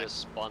like he just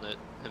spun it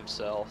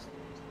himself.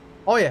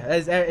 Oh yeah,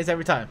 it's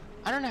every time.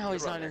 I don't know how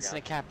he's not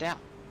instant capped out.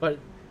 But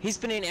he's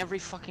been in every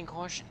fucking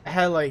caution. I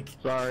had like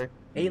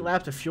 8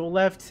 laps of fuel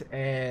left,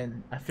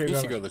 and I He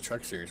figured should go to the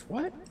truck series.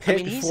 What? I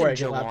mean, he's before I in get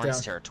Joe lapped Lawrence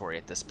down. territory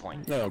at this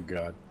point. Oh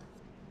god.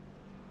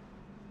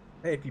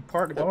 Hey, if you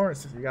park at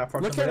Lawrence, you gotta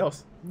park somewhere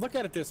else. Look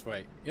at it this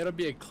way. It'll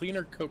be a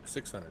cleaner Coke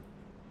 600.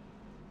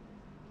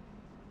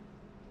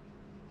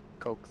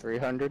 Coke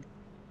 300.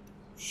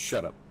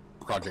 Shut up,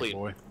 Project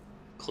Boy.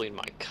 Clean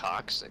my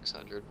cock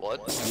 600.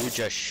 What? You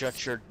just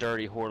shut your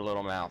dirty whore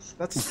little mouth.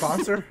 That's a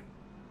sponsor.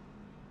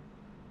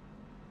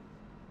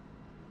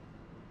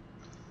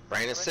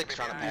 Brandon 6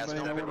 trying to pass me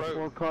on the Anybody know what a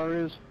road. 4 car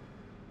is?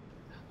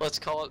 Let's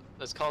call it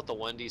the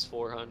Wendy's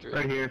 400.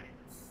 Right here.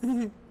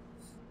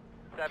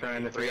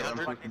 Trying to figure out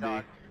what it could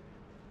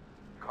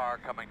Car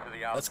coming to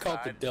the outside. Let's call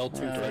it the Del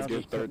 2. I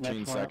get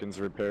 13 seconds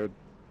repaired.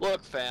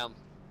 Look, fam,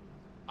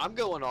 I'm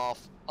going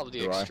off of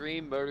the Do I?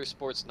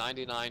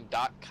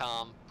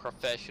 ExtremeMotorsports99.com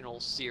professional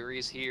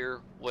series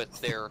here with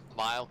their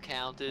mile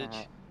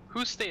countage.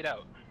 Who stayed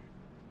out?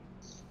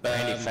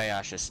 Randy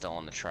Fayash is still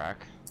on the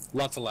track.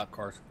 Lots of lap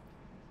cars.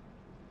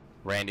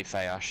 Randy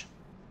Fayash.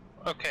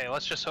 Okay,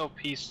 let's just hope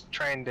he's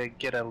trying to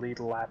get a lead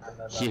lap and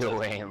then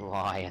You ain't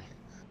lying.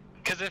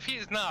 Because if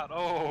he's not,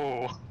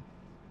 oh.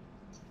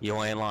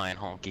 You ain't lying,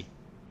 honky.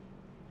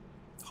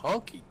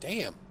 Honky,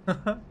 damn.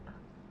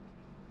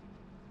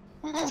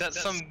 Is that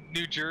some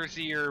New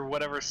Jersey or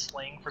whatever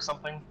slang for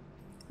something?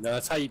 No,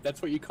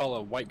 that's what you call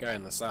a white guy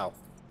in the South.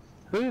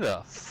 Who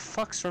the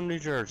fuck's from New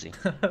Jersey?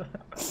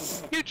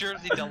 New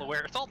Jersey,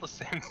 Delaware, it's all the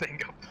same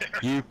thing up there.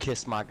 You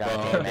kiss my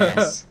goddamn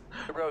ass.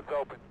 The road's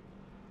open.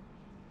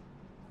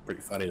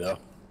 Pretty funny though.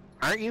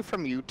 Aren't you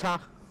from Utah?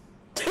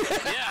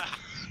 Yeah.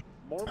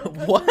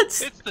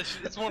 What?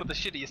 It's one of the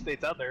shittiest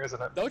states out there,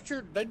 isn't it?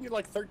 Doesn't you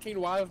like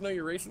 13 wives know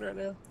you're racing right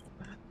now?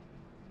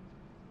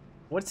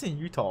 What's in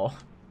Utah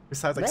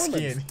besides like Mormons.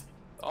 skiing?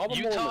 All the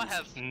Utah Mormons.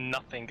 has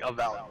nothing of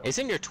value.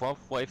 Isn't your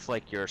 12th wife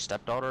like your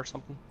stepdaughter or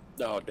something?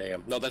 Oh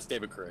damn. No, that's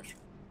David Krish.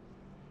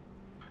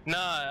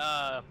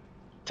 Nah,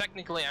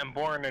 technically I'm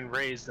born and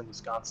raised in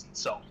Wisconsin,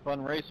 so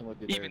Fun racing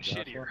with you there, even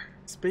Joshua. shittier.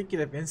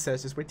 Speaking of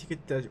incest, just wait to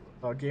get the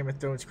Game of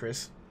Thrones,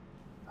 Chris.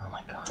 Oh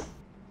my god.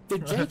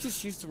 Did Jay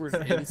just use the word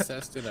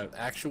incest in an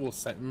actual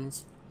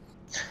sentence?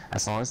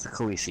 As long as the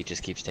Khaleesi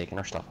just keeps taking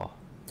her stuff off.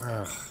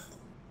 Ugh.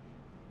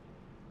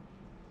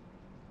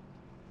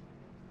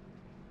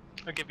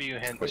 I'll give you a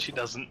hint, but she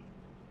doesn't.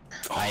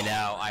 I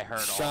know. I heard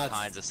all Shots.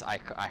 kinds of I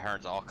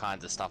heard all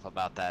kinds of stuff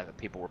about that.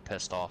 People were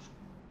pissed off.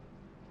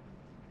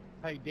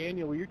 Hey,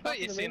 Daniel, were you But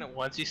talking you've to seen me? it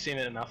once, you've seen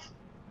it enough.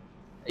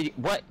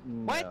 What?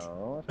 No, I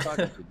was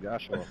talking to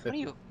Joshua. What are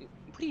you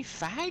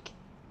fag?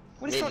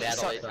 What We is need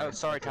Natalie.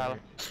 sorry, Tyler.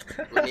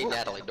 We need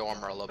Natalie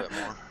Dormer a little bit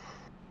more.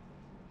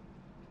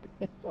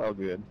 It's all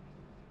good.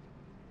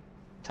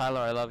 Tyler,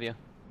 I love you.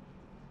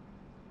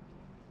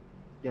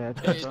 Yeah,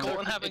 Is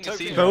Colton having a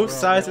seizure? Both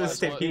sides of the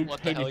Realize state what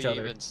hate the hell each you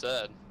other. even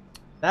said.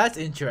 That's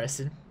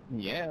interesting.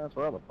 Yeah, that's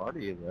where all the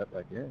party is at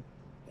back here.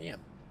 Damn.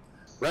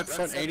 Right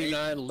front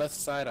 89, left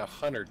side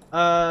 100.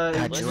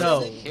 Listen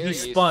No, here, he you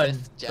spun,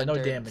 fifth but no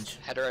gender damage.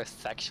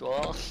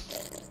 Heterosexual.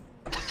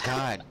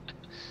 God,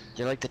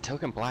 you're like the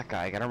token black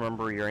guy. I gotta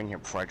remember you're in here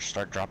before I just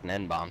start dropping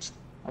N-bombs.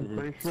 I'm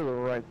pretty sure the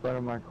right side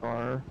of my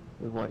car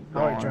is like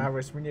Alright, gone.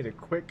 drivers, we need a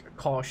quick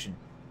caution.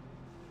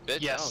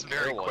 Bitch, Yes, I don't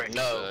very care what quick. you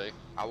No. say.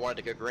 I wanted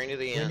to go green to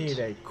the We end. need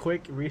a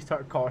quick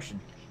restart caution.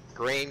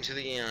 Green to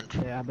the end.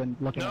 Yeah, I've been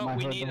looking at No, my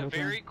we hood need the a whole time.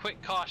 very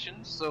quick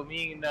caution, so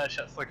me and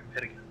Shutsler can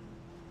pit again.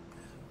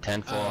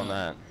 10-4 on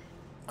that.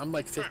 I'm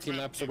like 15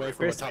 laps away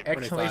from a First top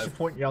exclamation 25.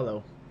 point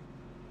yellow.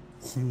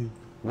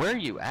 Where are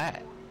you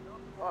at?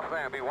 Well,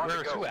 Sam, we want to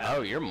Where's go. who at?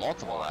 Oh, you're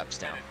multiple laps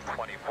down.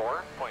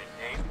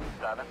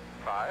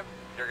 24.875.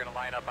 You're going to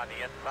line up on the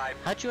inside.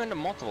 How'd you end up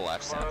multiple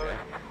laps down there?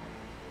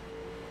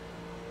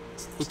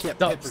 He can't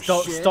Stop, pit for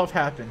stop, shit. stop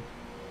happening.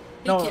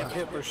 He No, can't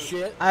pit for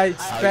shit. I I know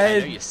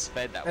sped, you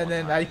sped that and one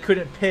then time. I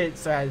couldn't pit,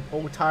 so I had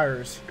old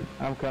tires.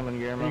 I'm coming,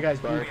 Guillermo. You guys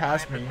blew Sorry.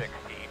 past me,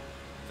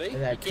 See?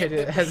 and I He can't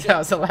pitted pit for as shit. I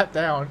was a lap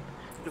down,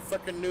 The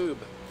fucking noob.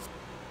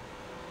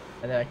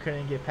 and then I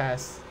couldn't get back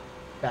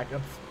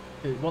up,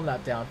 one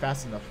lap down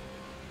fast enough.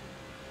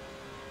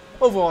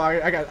 Overall,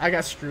 I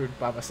got screwed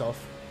by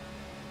myself.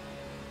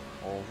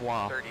 Oh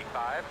wow.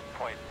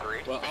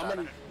 35.3. Well,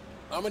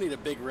 I'm gonna need a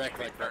big wreck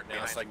like right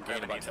now so I can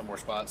gain about 10 more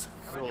spots.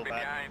 Cool,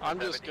 I'm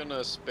just gonna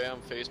spam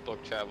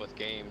Facebook chat with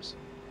games.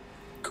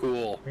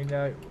 Cool. I mean,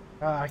 I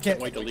Can't can't.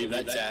 wait to leave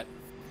that chat.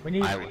 We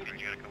need.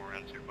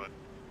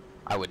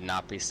 I would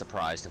not be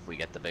surprised if we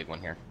get the big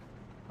one here.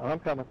 I'm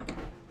coming.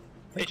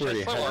 Hey,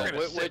 already Shutsler, had we're that.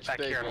 gonna sit Which back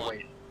big here and one?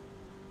 wait.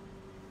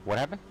 What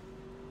happened?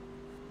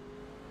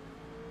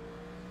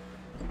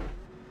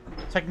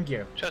 Second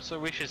gear. Shutsler,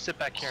 we should sit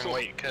back here and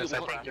wait, because I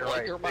You think you're want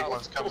right. your Big mouth.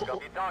 one's coming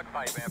up.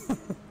 Dogfight, man.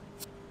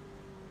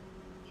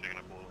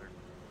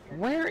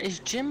 Where is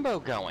Jimbo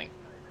going?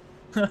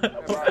 What's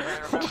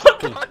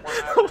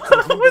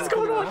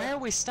going on? Why are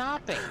we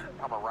stopping?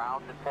 Come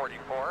around to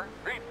 44.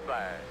 Green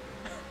flag.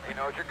 He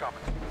knows you're coming.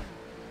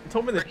 You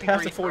told me to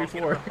pass the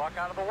 44. Fuck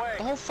out of the way.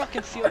 The whole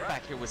fucking field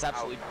back here was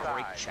absolutely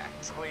brake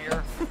checked.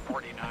 Clear.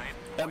 49.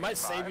 That might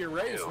save your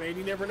race, man.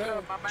 You never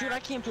know. Dude, I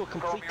came to a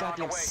complete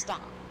goddamn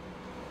stop.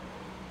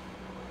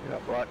 You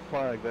got black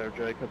flag there,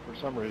 Jacob, for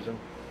some reason.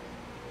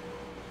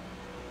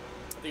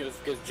 I think it was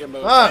because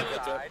Jimbo. Ah!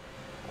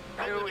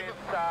 Two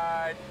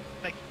inside.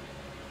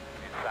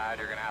 Inside,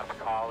 you're gonna have to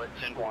call it.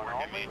 One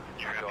only.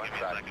 Go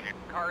inside.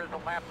 Car is a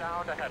lap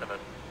down ahead of us.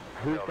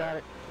 Who's got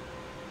it?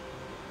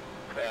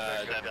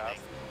 Good job.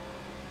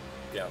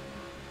 Yeah.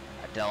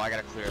 Adele, I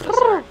gotta clear this.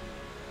 Sorry.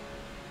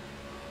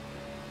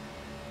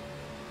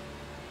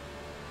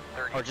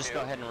 Or just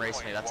go ahead and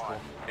race me, that's cool.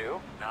 2,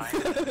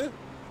 9.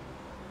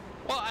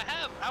 Well,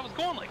 I was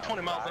going like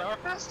 20 miles an hour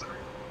faster.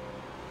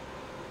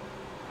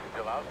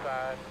 Still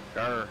outside.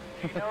 Garner.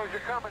 He knows you're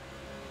coming.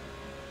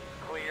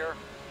 Clear.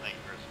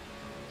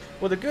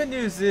 Well, the good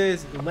news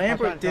is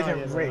Lambert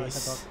didn't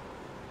race,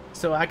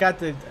 so I got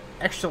the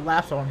extra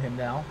laps on him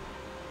now.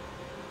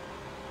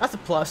 That's a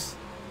plus.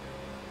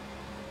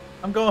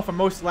 I'm going for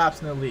most laps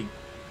in the league.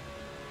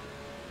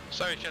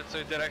 Sorry,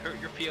 Shutsler, did I hurt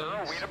your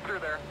feelings? Weed him through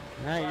there.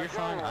 No, you're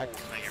fine. I'm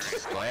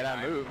glad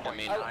I moved. I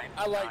mean,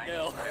 I like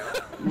Dale.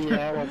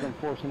 Yeah, I wasn't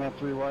forcing that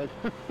 3 wide.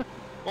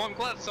 Well, I'm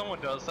glad someone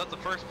does. That's the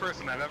first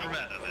person I've ever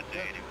met.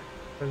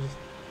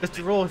 Just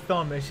the rule of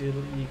thumb is you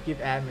give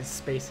admins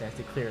space as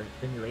to clear,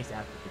 then you race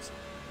afterwards.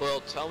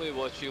 Well, tell me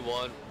what you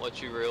want,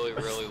 what you really,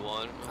 really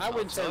want. I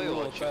wouldn't I'll say tell you rule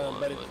of what you thumb,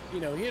 want, but you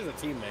know, here's a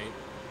teammate.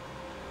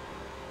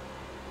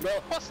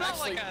 Well, Well, it's not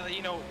actually, like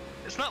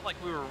it's not like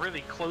we were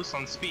really close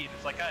on speed.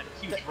 It's like I had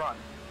a huge run.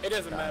 it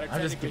doesn't matter.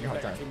 I'm just Technically, giving you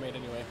a you're hard a teammate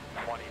anyway.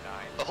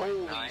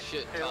 29. Holy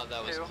shit, Todd,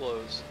 that was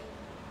close.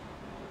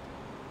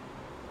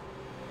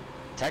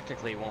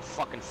 technically, it won't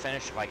fucking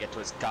finish if I get to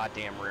his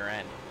goddamn rear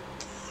end.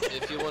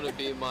 If you want to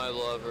be my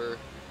lover,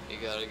 you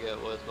gotta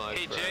get with my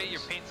Hey, friends. Jay, your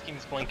paint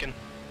scheme's blinking.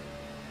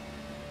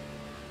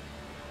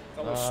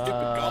 All those stupid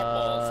golf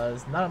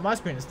balls. It's not on my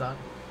screen, it's not.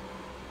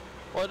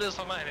 Well, it is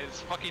on mine. It's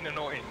fucking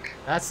annoying.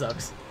 That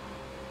sucks.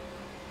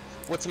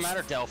 What's the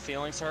matter, Dell?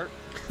 Feelings hurt?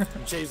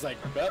 Jay's like,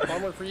 well,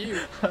 bummer for you.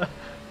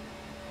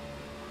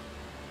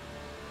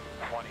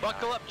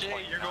 Buckle up,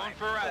 Jay. You're going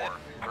for a ride.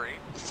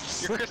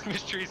 Your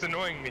Christmas tree's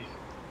annoying me.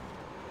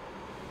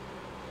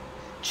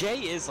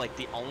 Jay is like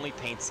the only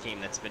paint scheme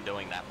that's been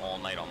doing that all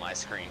night on my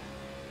screen.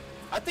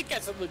 I think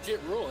that's a legit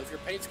rule. If your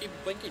paints keep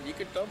blinking, you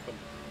can dump them.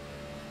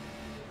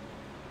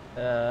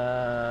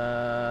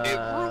 It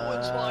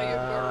ruins my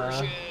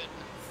immersion.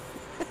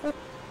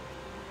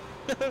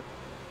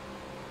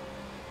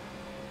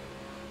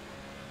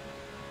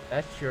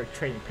 That's your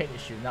trading paint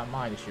issue, not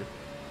mine issue.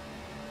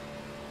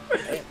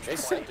 Damn,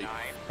 Jason's salty.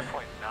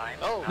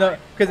 Oh. No,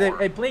 because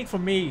it blinked for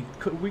me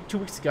 2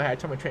 weeks ago. I had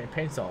to turn my train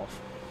paints off.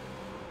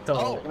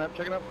 So,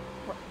 Check it out.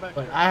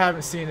 but I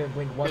haven't seen it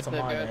blink once on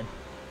mine, man.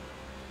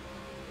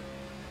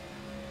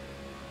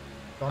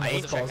 I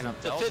hate checking The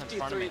up Dells in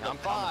front of 53, me. the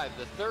 5,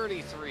 the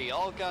 33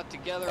 all got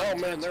together. Oh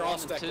in man, turns they're all 1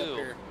 and stacked up 2.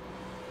 here.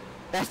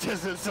 That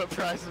doesn't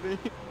surprise me.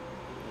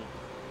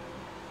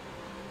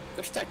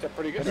 They're stacked up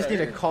pretty I good. just right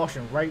need a here.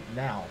 caution right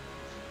now.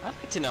 I'd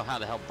like to know how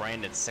the hell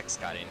Brandon 6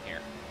 got in here.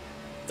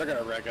 They're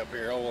gonna wreck up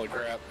here. Holy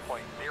crap. .041.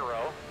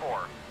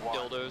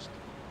 Dildos.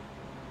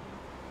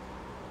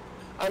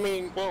 I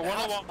mean, Whoa,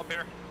 one up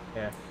here.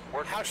 Yeah.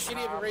 how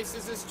shitty of a race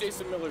is this?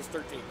 Jason Miller's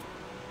 13th.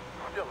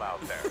 Still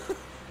out there.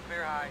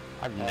 Clear high.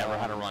 I've never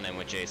had a run-in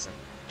with Jason.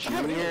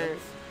 Junior's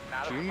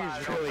Not a really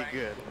spot,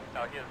 good.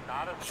 No, he is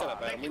not a Shut up,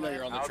 spot. Adam. We know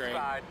you're on the train.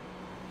 Outside.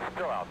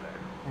 Still out there.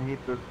 I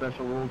hate those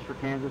special rules for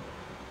Kansas.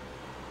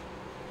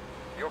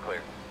 You're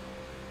clear.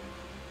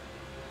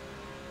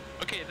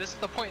 Okay, this is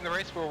the point in the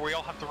race where we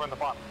all have to run the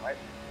bottom, right?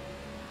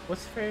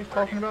 What's Faye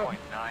talking about? 30.90.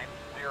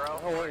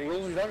 Oh, what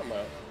rules are you talking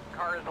about?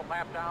 Car is a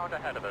lap down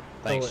ahead of us.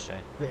 Thanks, Jay.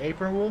 The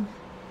apron rule?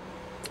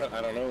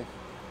 I don't know.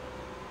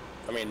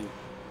 I mean,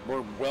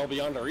 we're well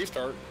beyond a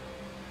restart.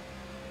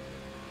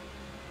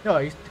 No,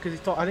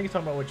 because I think he's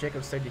talking about what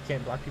Jacob said. You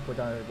can't block people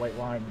down the white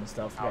line and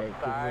stuff. Yeah, good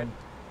Outside. room.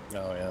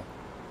 Oh, yeah.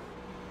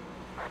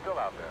 Still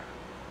out there.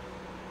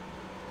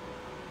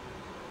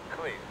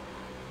 Clear.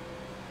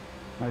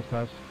 Nice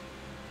touch.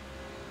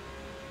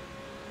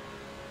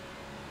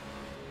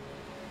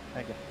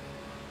 Thank you.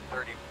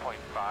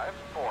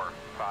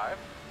 30.545.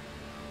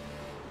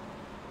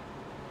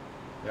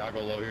 Yeah, I'll go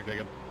low here,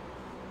 Jacob.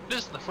 This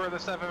is the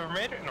furthest I've ever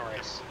made it in a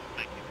race.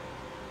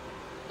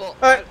 Well,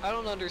 Alright, I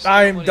don't understand.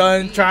 I'm what he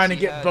done means. trying to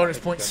He get had bonus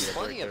points.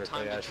 Plenty of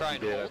time to try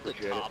and hold the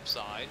top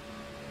side.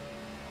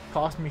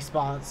 Cost me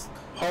spots.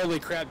 Holy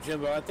crap,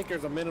 Jimbo. I think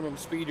there's a minimum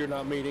speed you're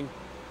not meeting.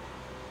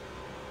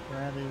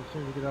 Randy, as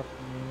soon as you get up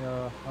to me,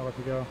 I'll let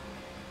you go.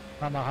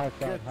 I'm a high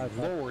side, high Good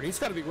side. lord, he's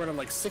got to be running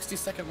like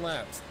 60-second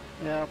laps.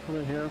 Yeah, I'll put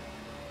it here.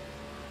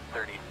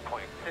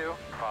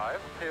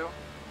 30.252.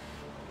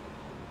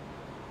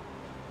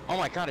 Oh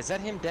my god, is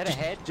that him dead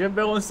ahead?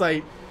 Jimbo was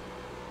like,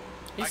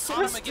 He's I so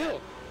caught him still.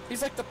 again.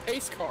 He's like the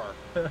pace car.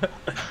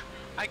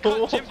 I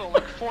caught Jimbo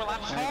like 4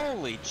 laps.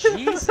 Holy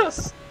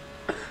Jesus!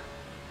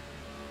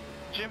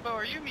 Jimbo,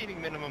 are you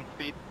meeting minimum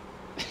speed?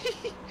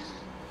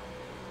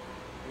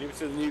 Give it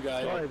to the new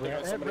guy. Sorry, They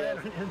got Brad. Hey, somebody Brad,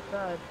 else.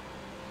 inside.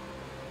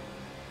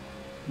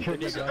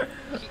 Here's the,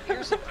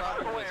 here's the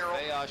problem with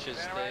Vayosh's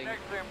thing.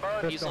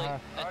 He's like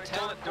a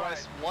tenth,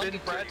 1 to 2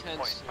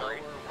 tenths slower.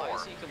 Why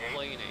is he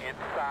complaining?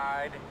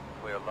 Inside.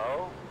 Clear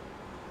low.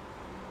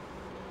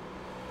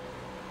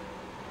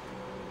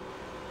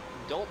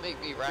 Don't make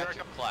me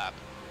ratchet clap.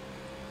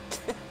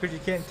 because you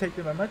can't take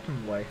the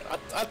momentum away.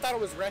 I thought it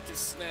was ratchet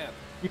snap.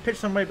 You pitch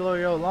somebody below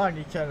your line,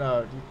 you can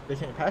they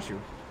can't pass you.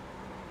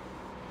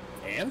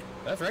 And?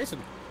 That's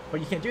racing. But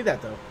you can't do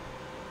that though.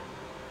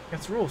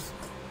 That's the rules.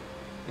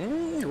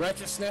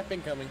 Ratchet snap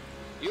incoming.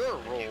 You're a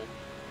rule.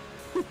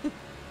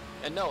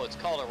 And no, it's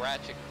called a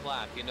ratchet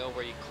clap. You know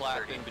where you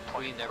clap in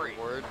between every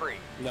word?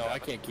 No, I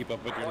can't keep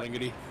up with your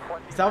lingity.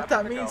 Is that what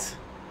that means?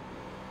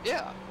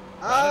 Yeah.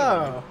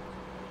 Oh.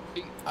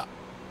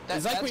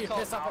 It's like when you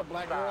piss off a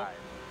black girl.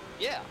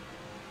 Yeah.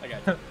 I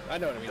got you. I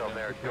know what I mean. Still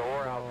there.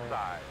 Door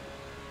outside.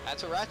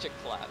 That's a ratchet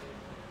clap.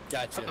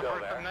 Gotcha. Still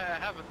there.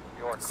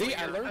 You're See,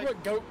 I clear. learned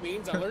what goat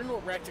means. I learned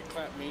what ratchet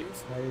clap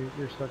means. Yeah,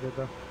 you're still good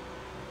though.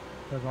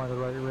 As long as the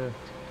right way.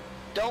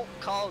 Don't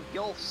call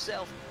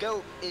yourself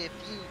GOAT if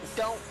you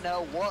don't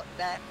know what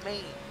that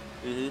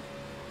means.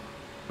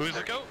 Who's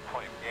the goat?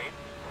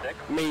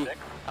 Me.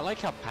 I like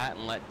how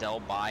Patton let Dell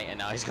by and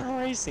now he's gonna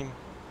race him.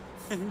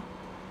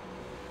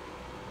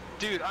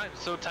 Dude, I'm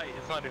so tight,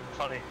 it's not even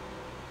funny.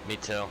 Me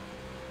too.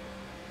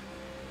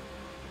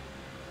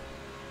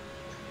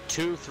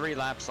 2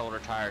 3-lap older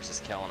tires is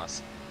killing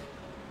us.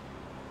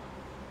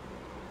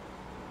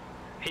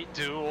 Hey,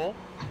 Duel.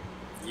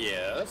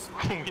 Yes.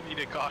 We need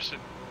a caution.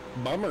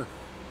 Bummer.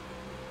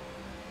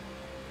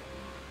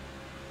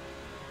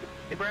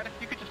 Hey, Brad, if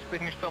you could just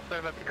spin yourself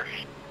there, that'd be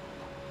great.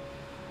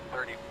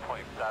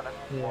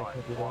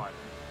 30.711.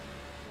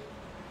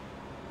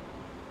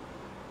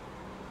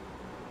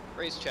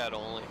 Race chat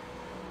only.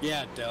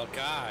 Yeah, Del.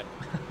 God.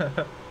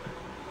 But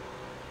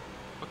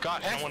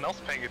God, no one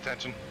else paying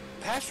attention.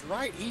 Pass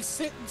right. He's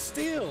sitting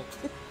still.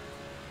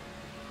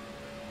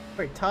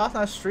 Wait, Todd's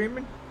not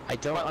streaming? I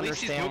don't Well, at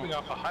least he's understand. moving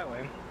off a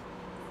highway.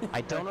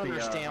 I don't That's the,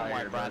 understand why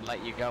higher Brad bid.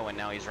 let you go and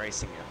now he's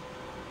racing you.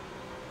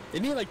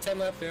 Isn't he like 10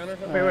 laps down or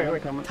something?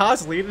 Wait.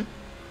 Todd's leaving?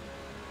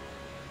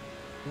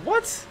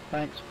 What?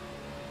 Thanks.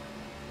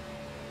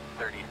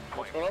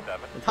 30.7.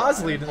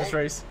 Todd's leading this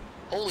race.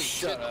 Holy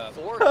Shut shit, up.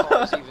 4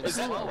 cars even Is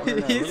that, slower.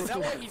 is that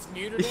why he's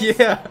new to this?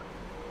 Yeah.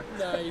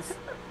 Nice.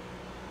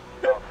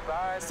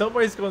 Outside.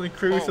 Somebody's going to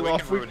cruise Oh, to we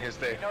off can week. ruin his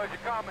day. He knows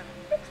you're coming.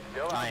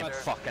 Still I out am there.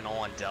 fucking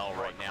on Dell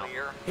right now.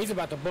 Clear. He's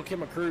about to book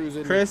him a cruise.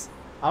 Isn't Chris,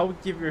 I will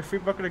give you a free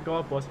bucket of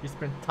golf balls if you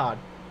spin Todd.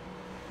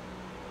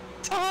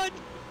 Todd!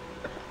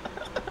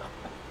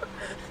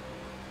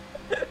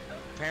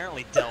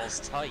 apparently Dell's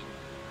tight.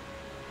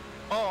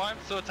 Oh, I'm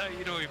so tight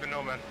you don't even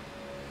know, man.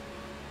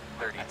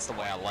 That's the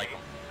way I like them.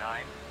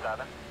 9,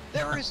 7.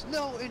 There is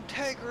no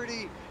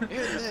integrity in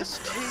this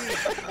team.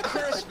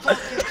 Chris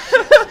fucking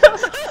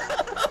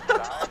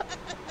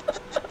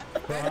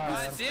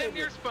I damn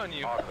near spun you.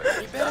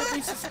 You better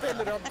be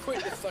suspended or I'm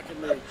quitting this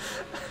fucking league.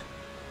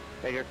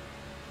 Hey,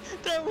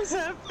 That was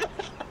happening.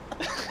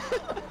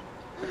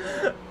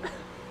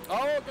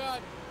 Oh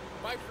god,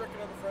 Mike's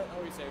wrecking on the front.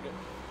 Oh, he saved it.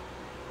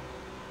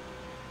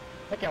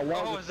 I can't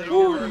walk. Oh, is it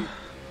over?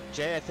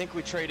 Jay, I think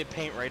we traded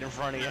paint right in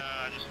front of you.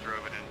 I just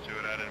drove it into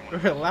it. I didn't want We're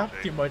to gonna laugh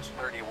too much.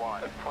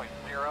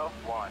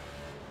 31.01.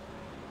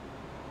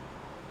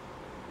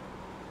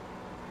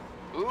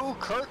 Ooh,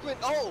 Kirkman.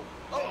 Oh,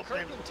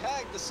 Kirkman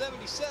tagged the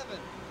 77.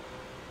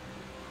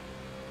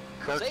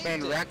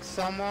 Kirkman wrecked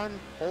someone?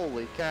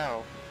 Holy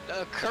cow.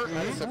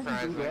 Kirkman. That's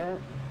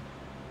surprising.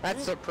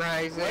 That's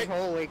surprising. Wait,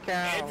 Holy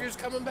cow. Andrew's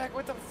coming back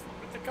with the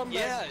comeback.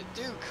 Yeah,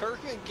 dude,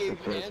 Kirkman gave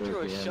Andrew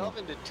a shove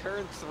into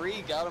turn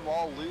 3, got him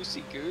all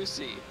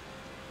loosey-goosey.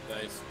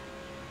 Nice.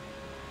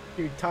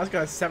 Dude, Todd's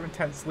got a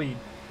 7/10 lead.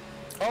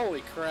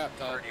 Holy crap,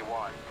 Todd.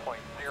 31.04.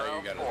 Oh,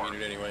 you got it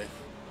muted anyway.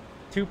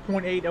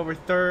 2.8 over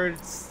third,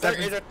 Is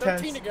it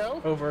 13 to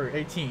go? over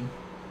 18.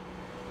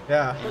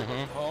 Yeah.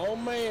 Oh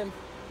man.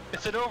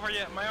 Is it over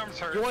yet? My arms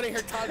hurt. You want to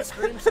hear Todd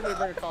scream? Somebody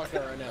bring a caution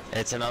out right now.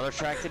 It's another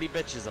track that he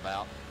bitches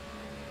about.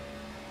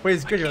 But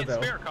it's I good can't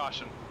though. spare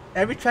caution.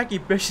 Every track he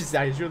bitches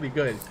at is really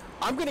good.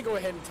 I'm gonna go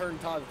ahead and turn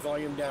Todd's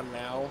volume down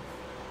now.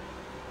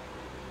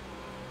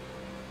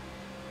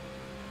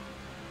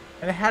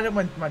 And I had him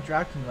when my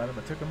draft team let him,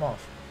 I took him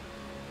off.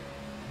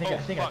 I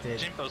think fuck, I did.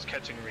 Jimbo's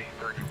catching me.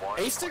 31.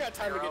 He still got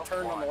time to get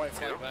turned on the white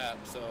flag map,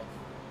 so.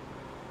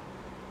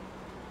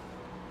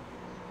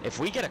 If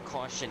we get a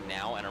caution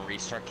now and a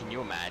restart, can you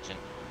imagine?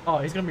 Oh,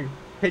 he's gonna be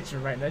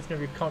pitching right now. He's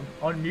gonna be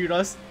unmute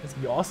us. It's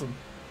gonna be awesome.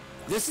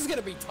 This is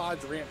gonna be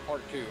Todd's rant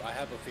part 2. I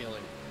have a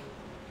feeling.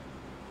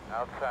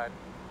 Outside.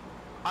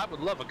 I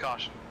would love a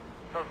caution.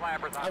 Those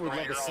lappers on I would love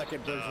right a are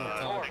second version of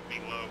Todd.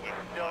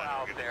 still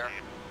out there.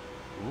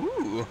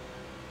 Ooh.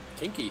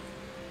 Kinky.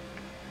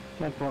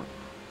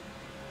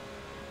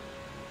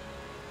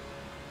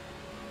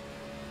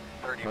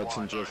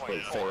 Hudson just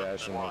put Faye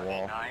Ash in the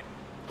wall.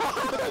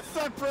 That's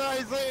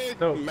surprising!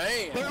 So,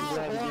 Man. They're all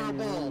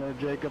horrible.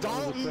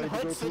 Dalton,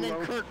 Hudson,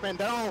 and Kirkman,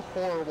 they're all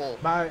horrible.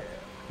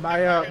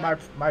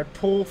 my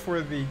pool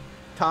for the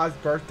Todd's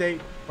birthday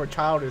for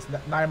child is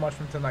 9 months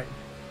from tonight.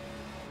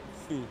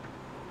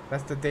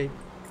 That's the date.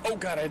 Oh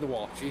god, I hit the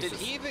wall. Jesus. Did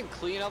he even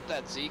clean up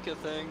that Zika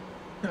thing?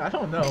 I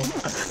don't know. I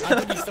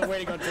think he's still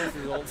waiting on test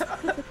results.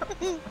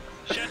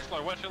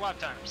 Chancellor, what's your lap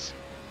times?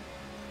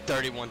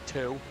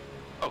 31.2.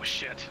 Oh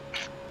shit.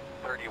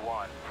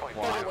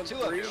 31.1.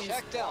 Two of you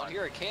checked out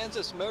here at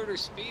Kansas Motor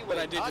Speedway. But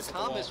I did Todd just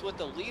Thomas with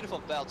the lead of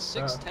about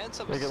 6/10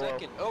 of a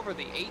second over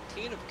the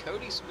 18 of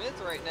Cody Smith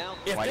right now.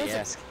 Why do you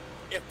ask?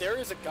 If there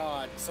is a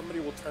god, somebody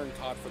will turn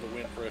Todd for the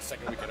win for a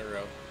second week in a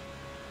row.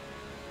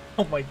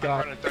 Oh my I'm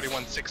god. running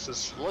 31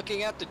 sixes.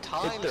 Looking at the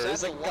times there at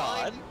is the a line,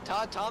 God.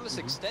 Todd Thomas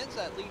extends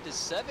that lead to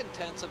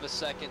 7/10 of a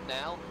second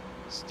now.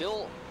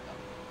 Still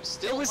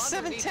It was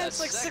underneath 7/10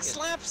 like that 6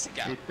 second. laps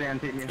ago. He's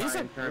standing me He's high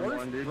a in turn worst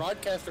 1, dude.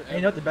 broadcaster And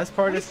you know what the best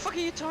part What the is? fuck are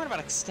you talking about?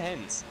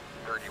 Extends.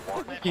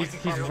 31.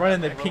 He's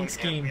running the pink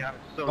scheme,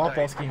 golf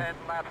ball scheme. 10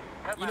 laps.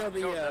 10 You know laps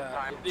goes this the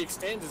time.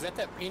 extends, is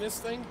that penis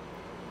thing?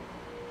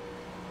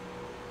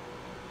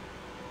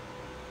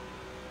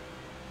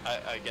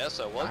 I guess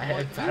at one I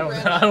point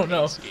don't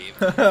know.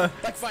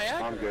 Like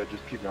Viagra. I'm good,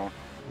 just keep going.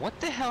 What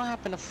the hell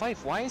happened to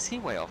Fife? Why is he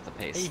way off the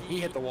pace? He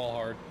hit the wall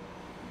hard.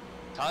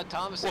 Todd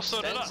Thomas Well,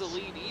 so did extends the us.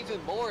 lead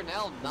even more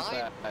now,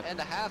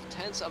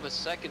 9.5 of a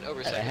second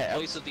over second half.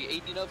 place of the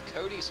 18 of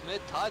Cody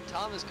Smith. Todd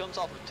Thomas comes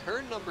off of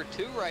turn number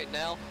 2 right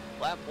now.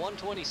 Lap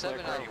 127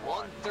 out of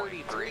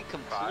 133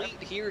 complete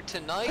here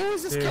tonight. Who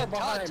is this Dude. guy Can Todd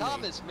behind me?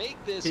 Thomas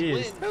make this He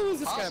win is. Who is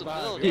this guy behind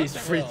possibility? me? He's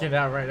What the hell? freaking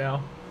out right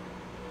now.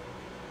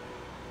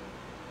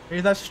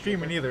 He's not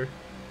streaming either.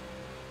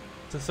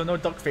 So no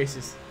duck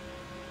faces.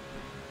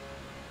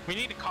 We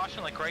need a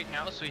caution like right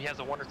now so he has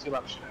a 1 or 2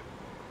 lap shot.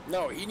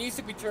 No, he needs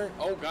to be turned.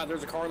 Oh god,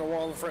 there's a car on the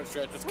wall in the front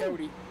stretch. It's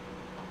Cody.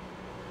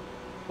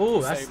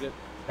 Ooh, Saved it.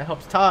 that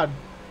helps Todd.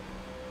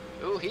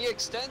 Ooh, he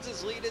extends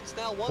his lead. It's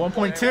now 1.2.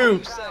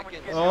 1.2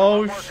 seconds.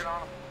 Oh,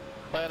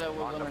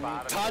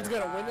 Todd's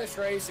gonna win this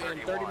race and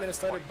 30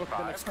 minutes later book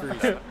the next cruise.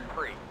 3.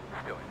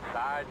 Still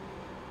inside.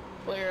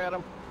 Clear at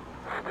him.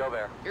 Still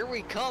there. Here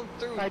we come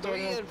through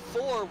 3 and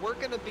 4. We're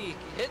going to be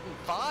hitting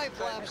 5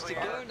 laps to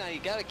go. Now you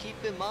got to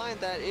keep in mind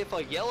that if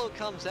a yellow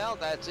comes out,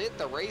 that's it.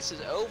 The race is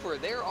over.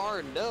 There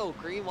are no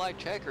green light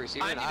checkers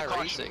here in I need a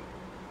caution. iRacing.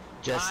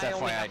 Just I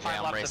only FYI, have Jay, 5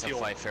 I'm laps of racing fuel.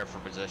 Fife fair for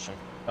position.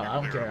 I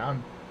don't care.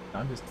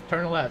 I'm just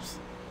turning laps.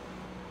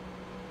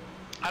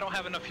 I don't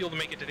have enough fuel to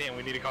make it today and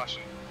we need a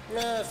caution.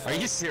 Nah, Are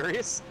you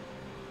serious?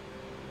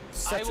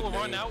 I will a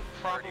run noob. out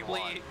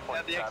probably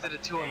at the exit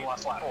of 2 on the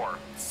last lap.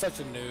 Such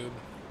a noob.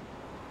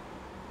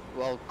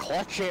 Well,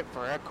 clutch it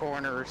for a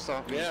corner or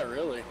something. Yeah,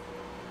 really.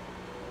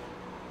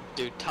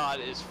 Dude,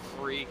 Todd is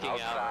freaking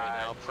out right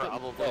now,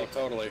 probably. Oh,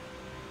 totally.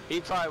 He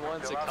probably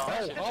wants a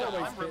caution.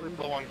 I'm really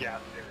low on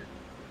gas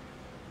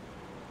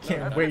here.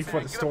 Can't wait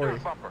for the story.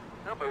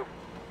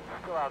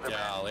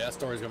 Golly, that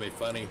story's gonna be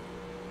funny.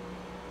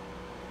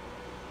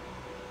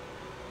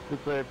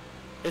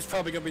 It's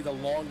probably gonna be the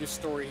longest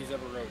story he's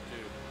ever wrote,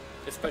 too.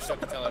 Especially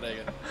after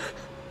Talladega.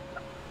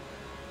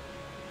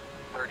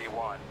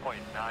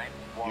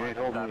 31.91. You ain't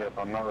holding me up.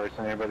 I'm not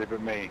racing anybody but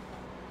me.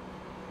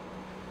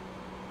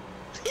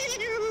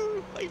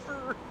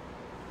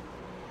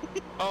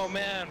 Oh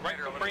man, right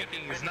for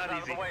braking is not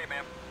easy.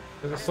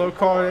 There's a slow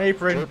car on the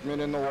apron.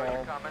 Jerkman in the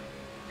wall.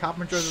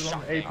 Carpenter's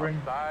on the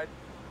apron.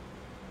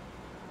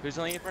 Who's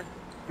on the apron?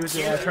 He was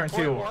in turn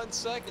 2. 1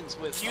 seconds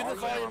with Cue the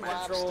 4 volume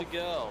laps control. to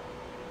go.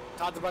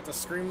 Todd's about to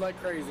scream like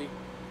crazy.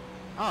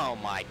 Oh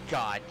my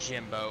God,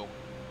 Jimbo.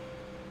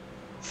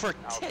 For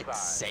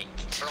tit's sake.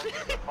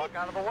 Fuck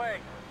out of the way.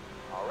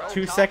 All right.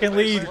 2-second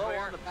lead.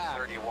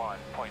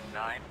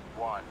 31.915.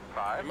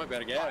 I might be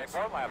out of gas.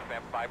 5 more laps,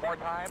 man. 5 more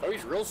times. Oh,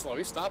 he's real slow.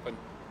 He's stopping.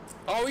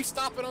 Oh, he's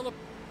stopping on the...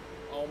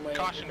 Oh, man.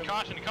 Caution,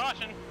 caution,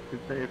 caution. Good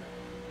save.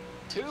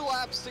 2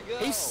 laps to go.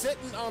 He's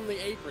sitting on the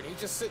apron.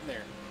 He's just sitting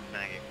there.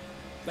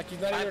 Like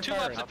he's not I even have 2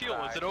 retiring. laps of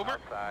fuel. Is it over?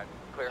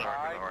 Clear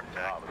high.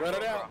 Run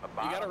it out.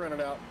 You gotta run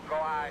it out. Go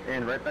high.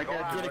 And right back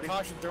at you. Get a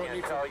caution, throw it Can't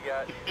neutral. tell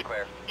yet.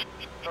 Clear.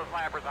 Those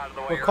lappers out of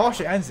the way. Well,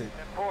 caution ends it.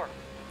 4.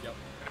 Yep.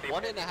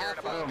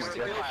 1.5 laps to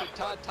go for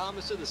Todd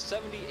Thomas of the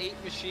 78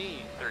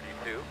 machine.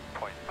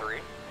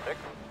 32.36.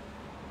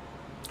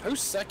 Who's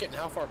second and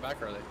how far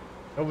back are they?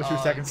 Over 2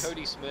 seconds.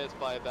 Cody Smith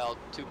by about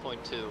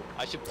 2.2.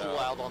 I should pull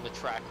out on the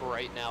track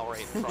right now, right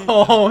in front.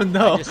 Oh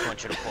no. I just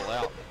want you to pull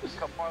out.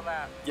 Couple more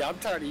laps. Yeah, I'm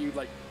tired of you,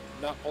 like,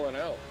 not pulling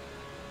out.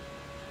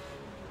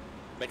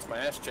 Makes my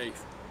ass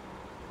chafe.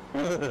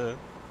 I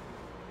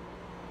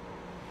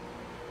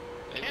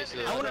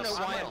want to know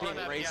why I'm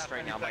being raced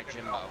right now by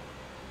Jimbo.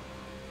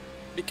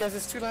 Because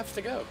it's 2 laps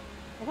to go.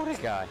 What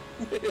a guy.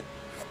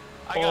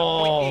 I got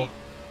Oh.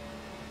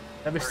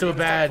 That'd be so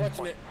bad.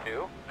 Clutching it.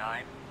 2.95.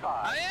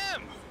 I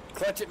am.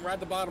 Clutch it and ride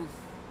the bottom.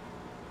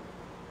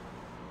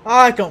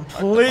 I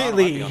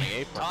completely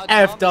Todd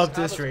effed Thomas up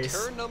this out of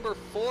race. Turn number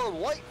 4,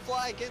 white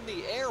flag in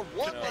the air,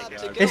 1 lap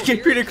to go. His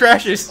computer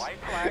crashes. White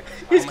flag.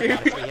 His Oh my God,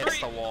 if computer. he hits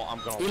the wall, I'm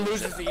gonna He lose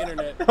loses it. the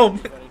internet. Oh,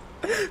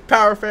 man.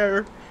 Power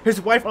failure. His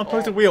wife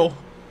unplugged the wheel.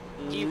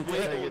 He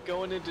wiggled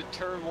going into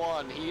turn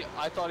 1.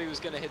 I thought he was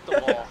gonna hit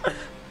the wall.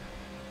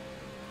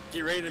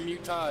 Get ready to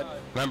mute Todd.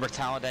 Remember,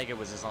 Talladega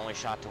was his only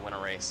shot to win a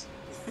race.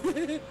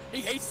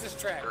 He hates this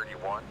track.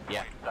 31.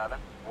 Yeah.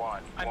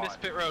 7.1. I missed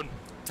pit road.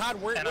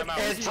 Todd, where And I'm out.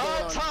 is And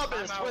Todd on?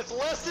 Thomas with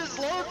lessons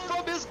learned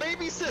from his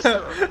baby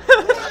sister.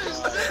 What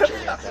is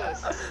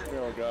this?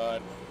 Oh,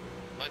 God.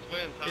 Let's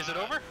win, Todd. Is it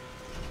over?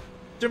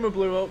 Jimbo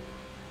blew up.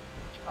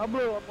 I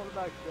blew up on the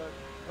back stretch.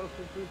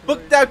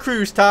 Book that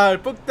cruise,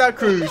 Todd. Book that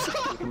cruise.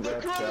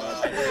 Congrats,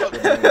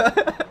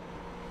 Todd.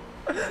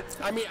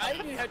 I mean, I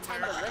didn't even have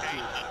time to wreck you.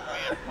 We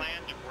have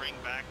planned to bring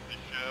back the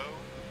show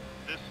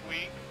this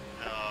week.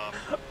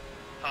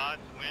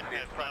 Todd's win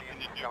has nothing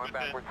to do with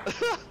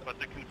it, but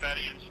the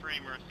confetti and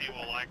streamers he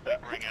will likely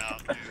bring out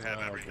to have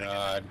everything. Oh,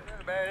 God.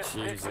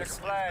 Jesus.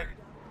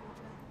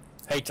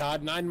 Hey,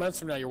 Todd, 9 months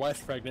from now, your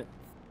wife's pregnant.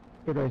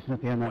 Good racing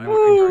at the end.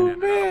 Ooh,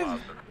 man.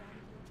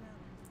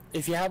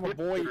 If you have a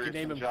boy, you can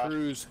name him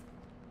Cruz.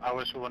 I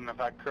wish we wouldn't have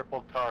had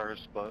crippled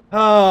cars, but...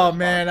 Oh,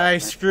 man. I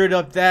screwed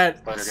up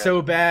that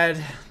so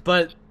bad.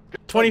 But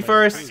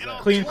 21st,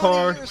 clean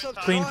car,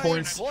 clean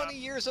points. 20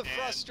 years of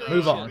frustration.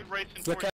 Move on. Look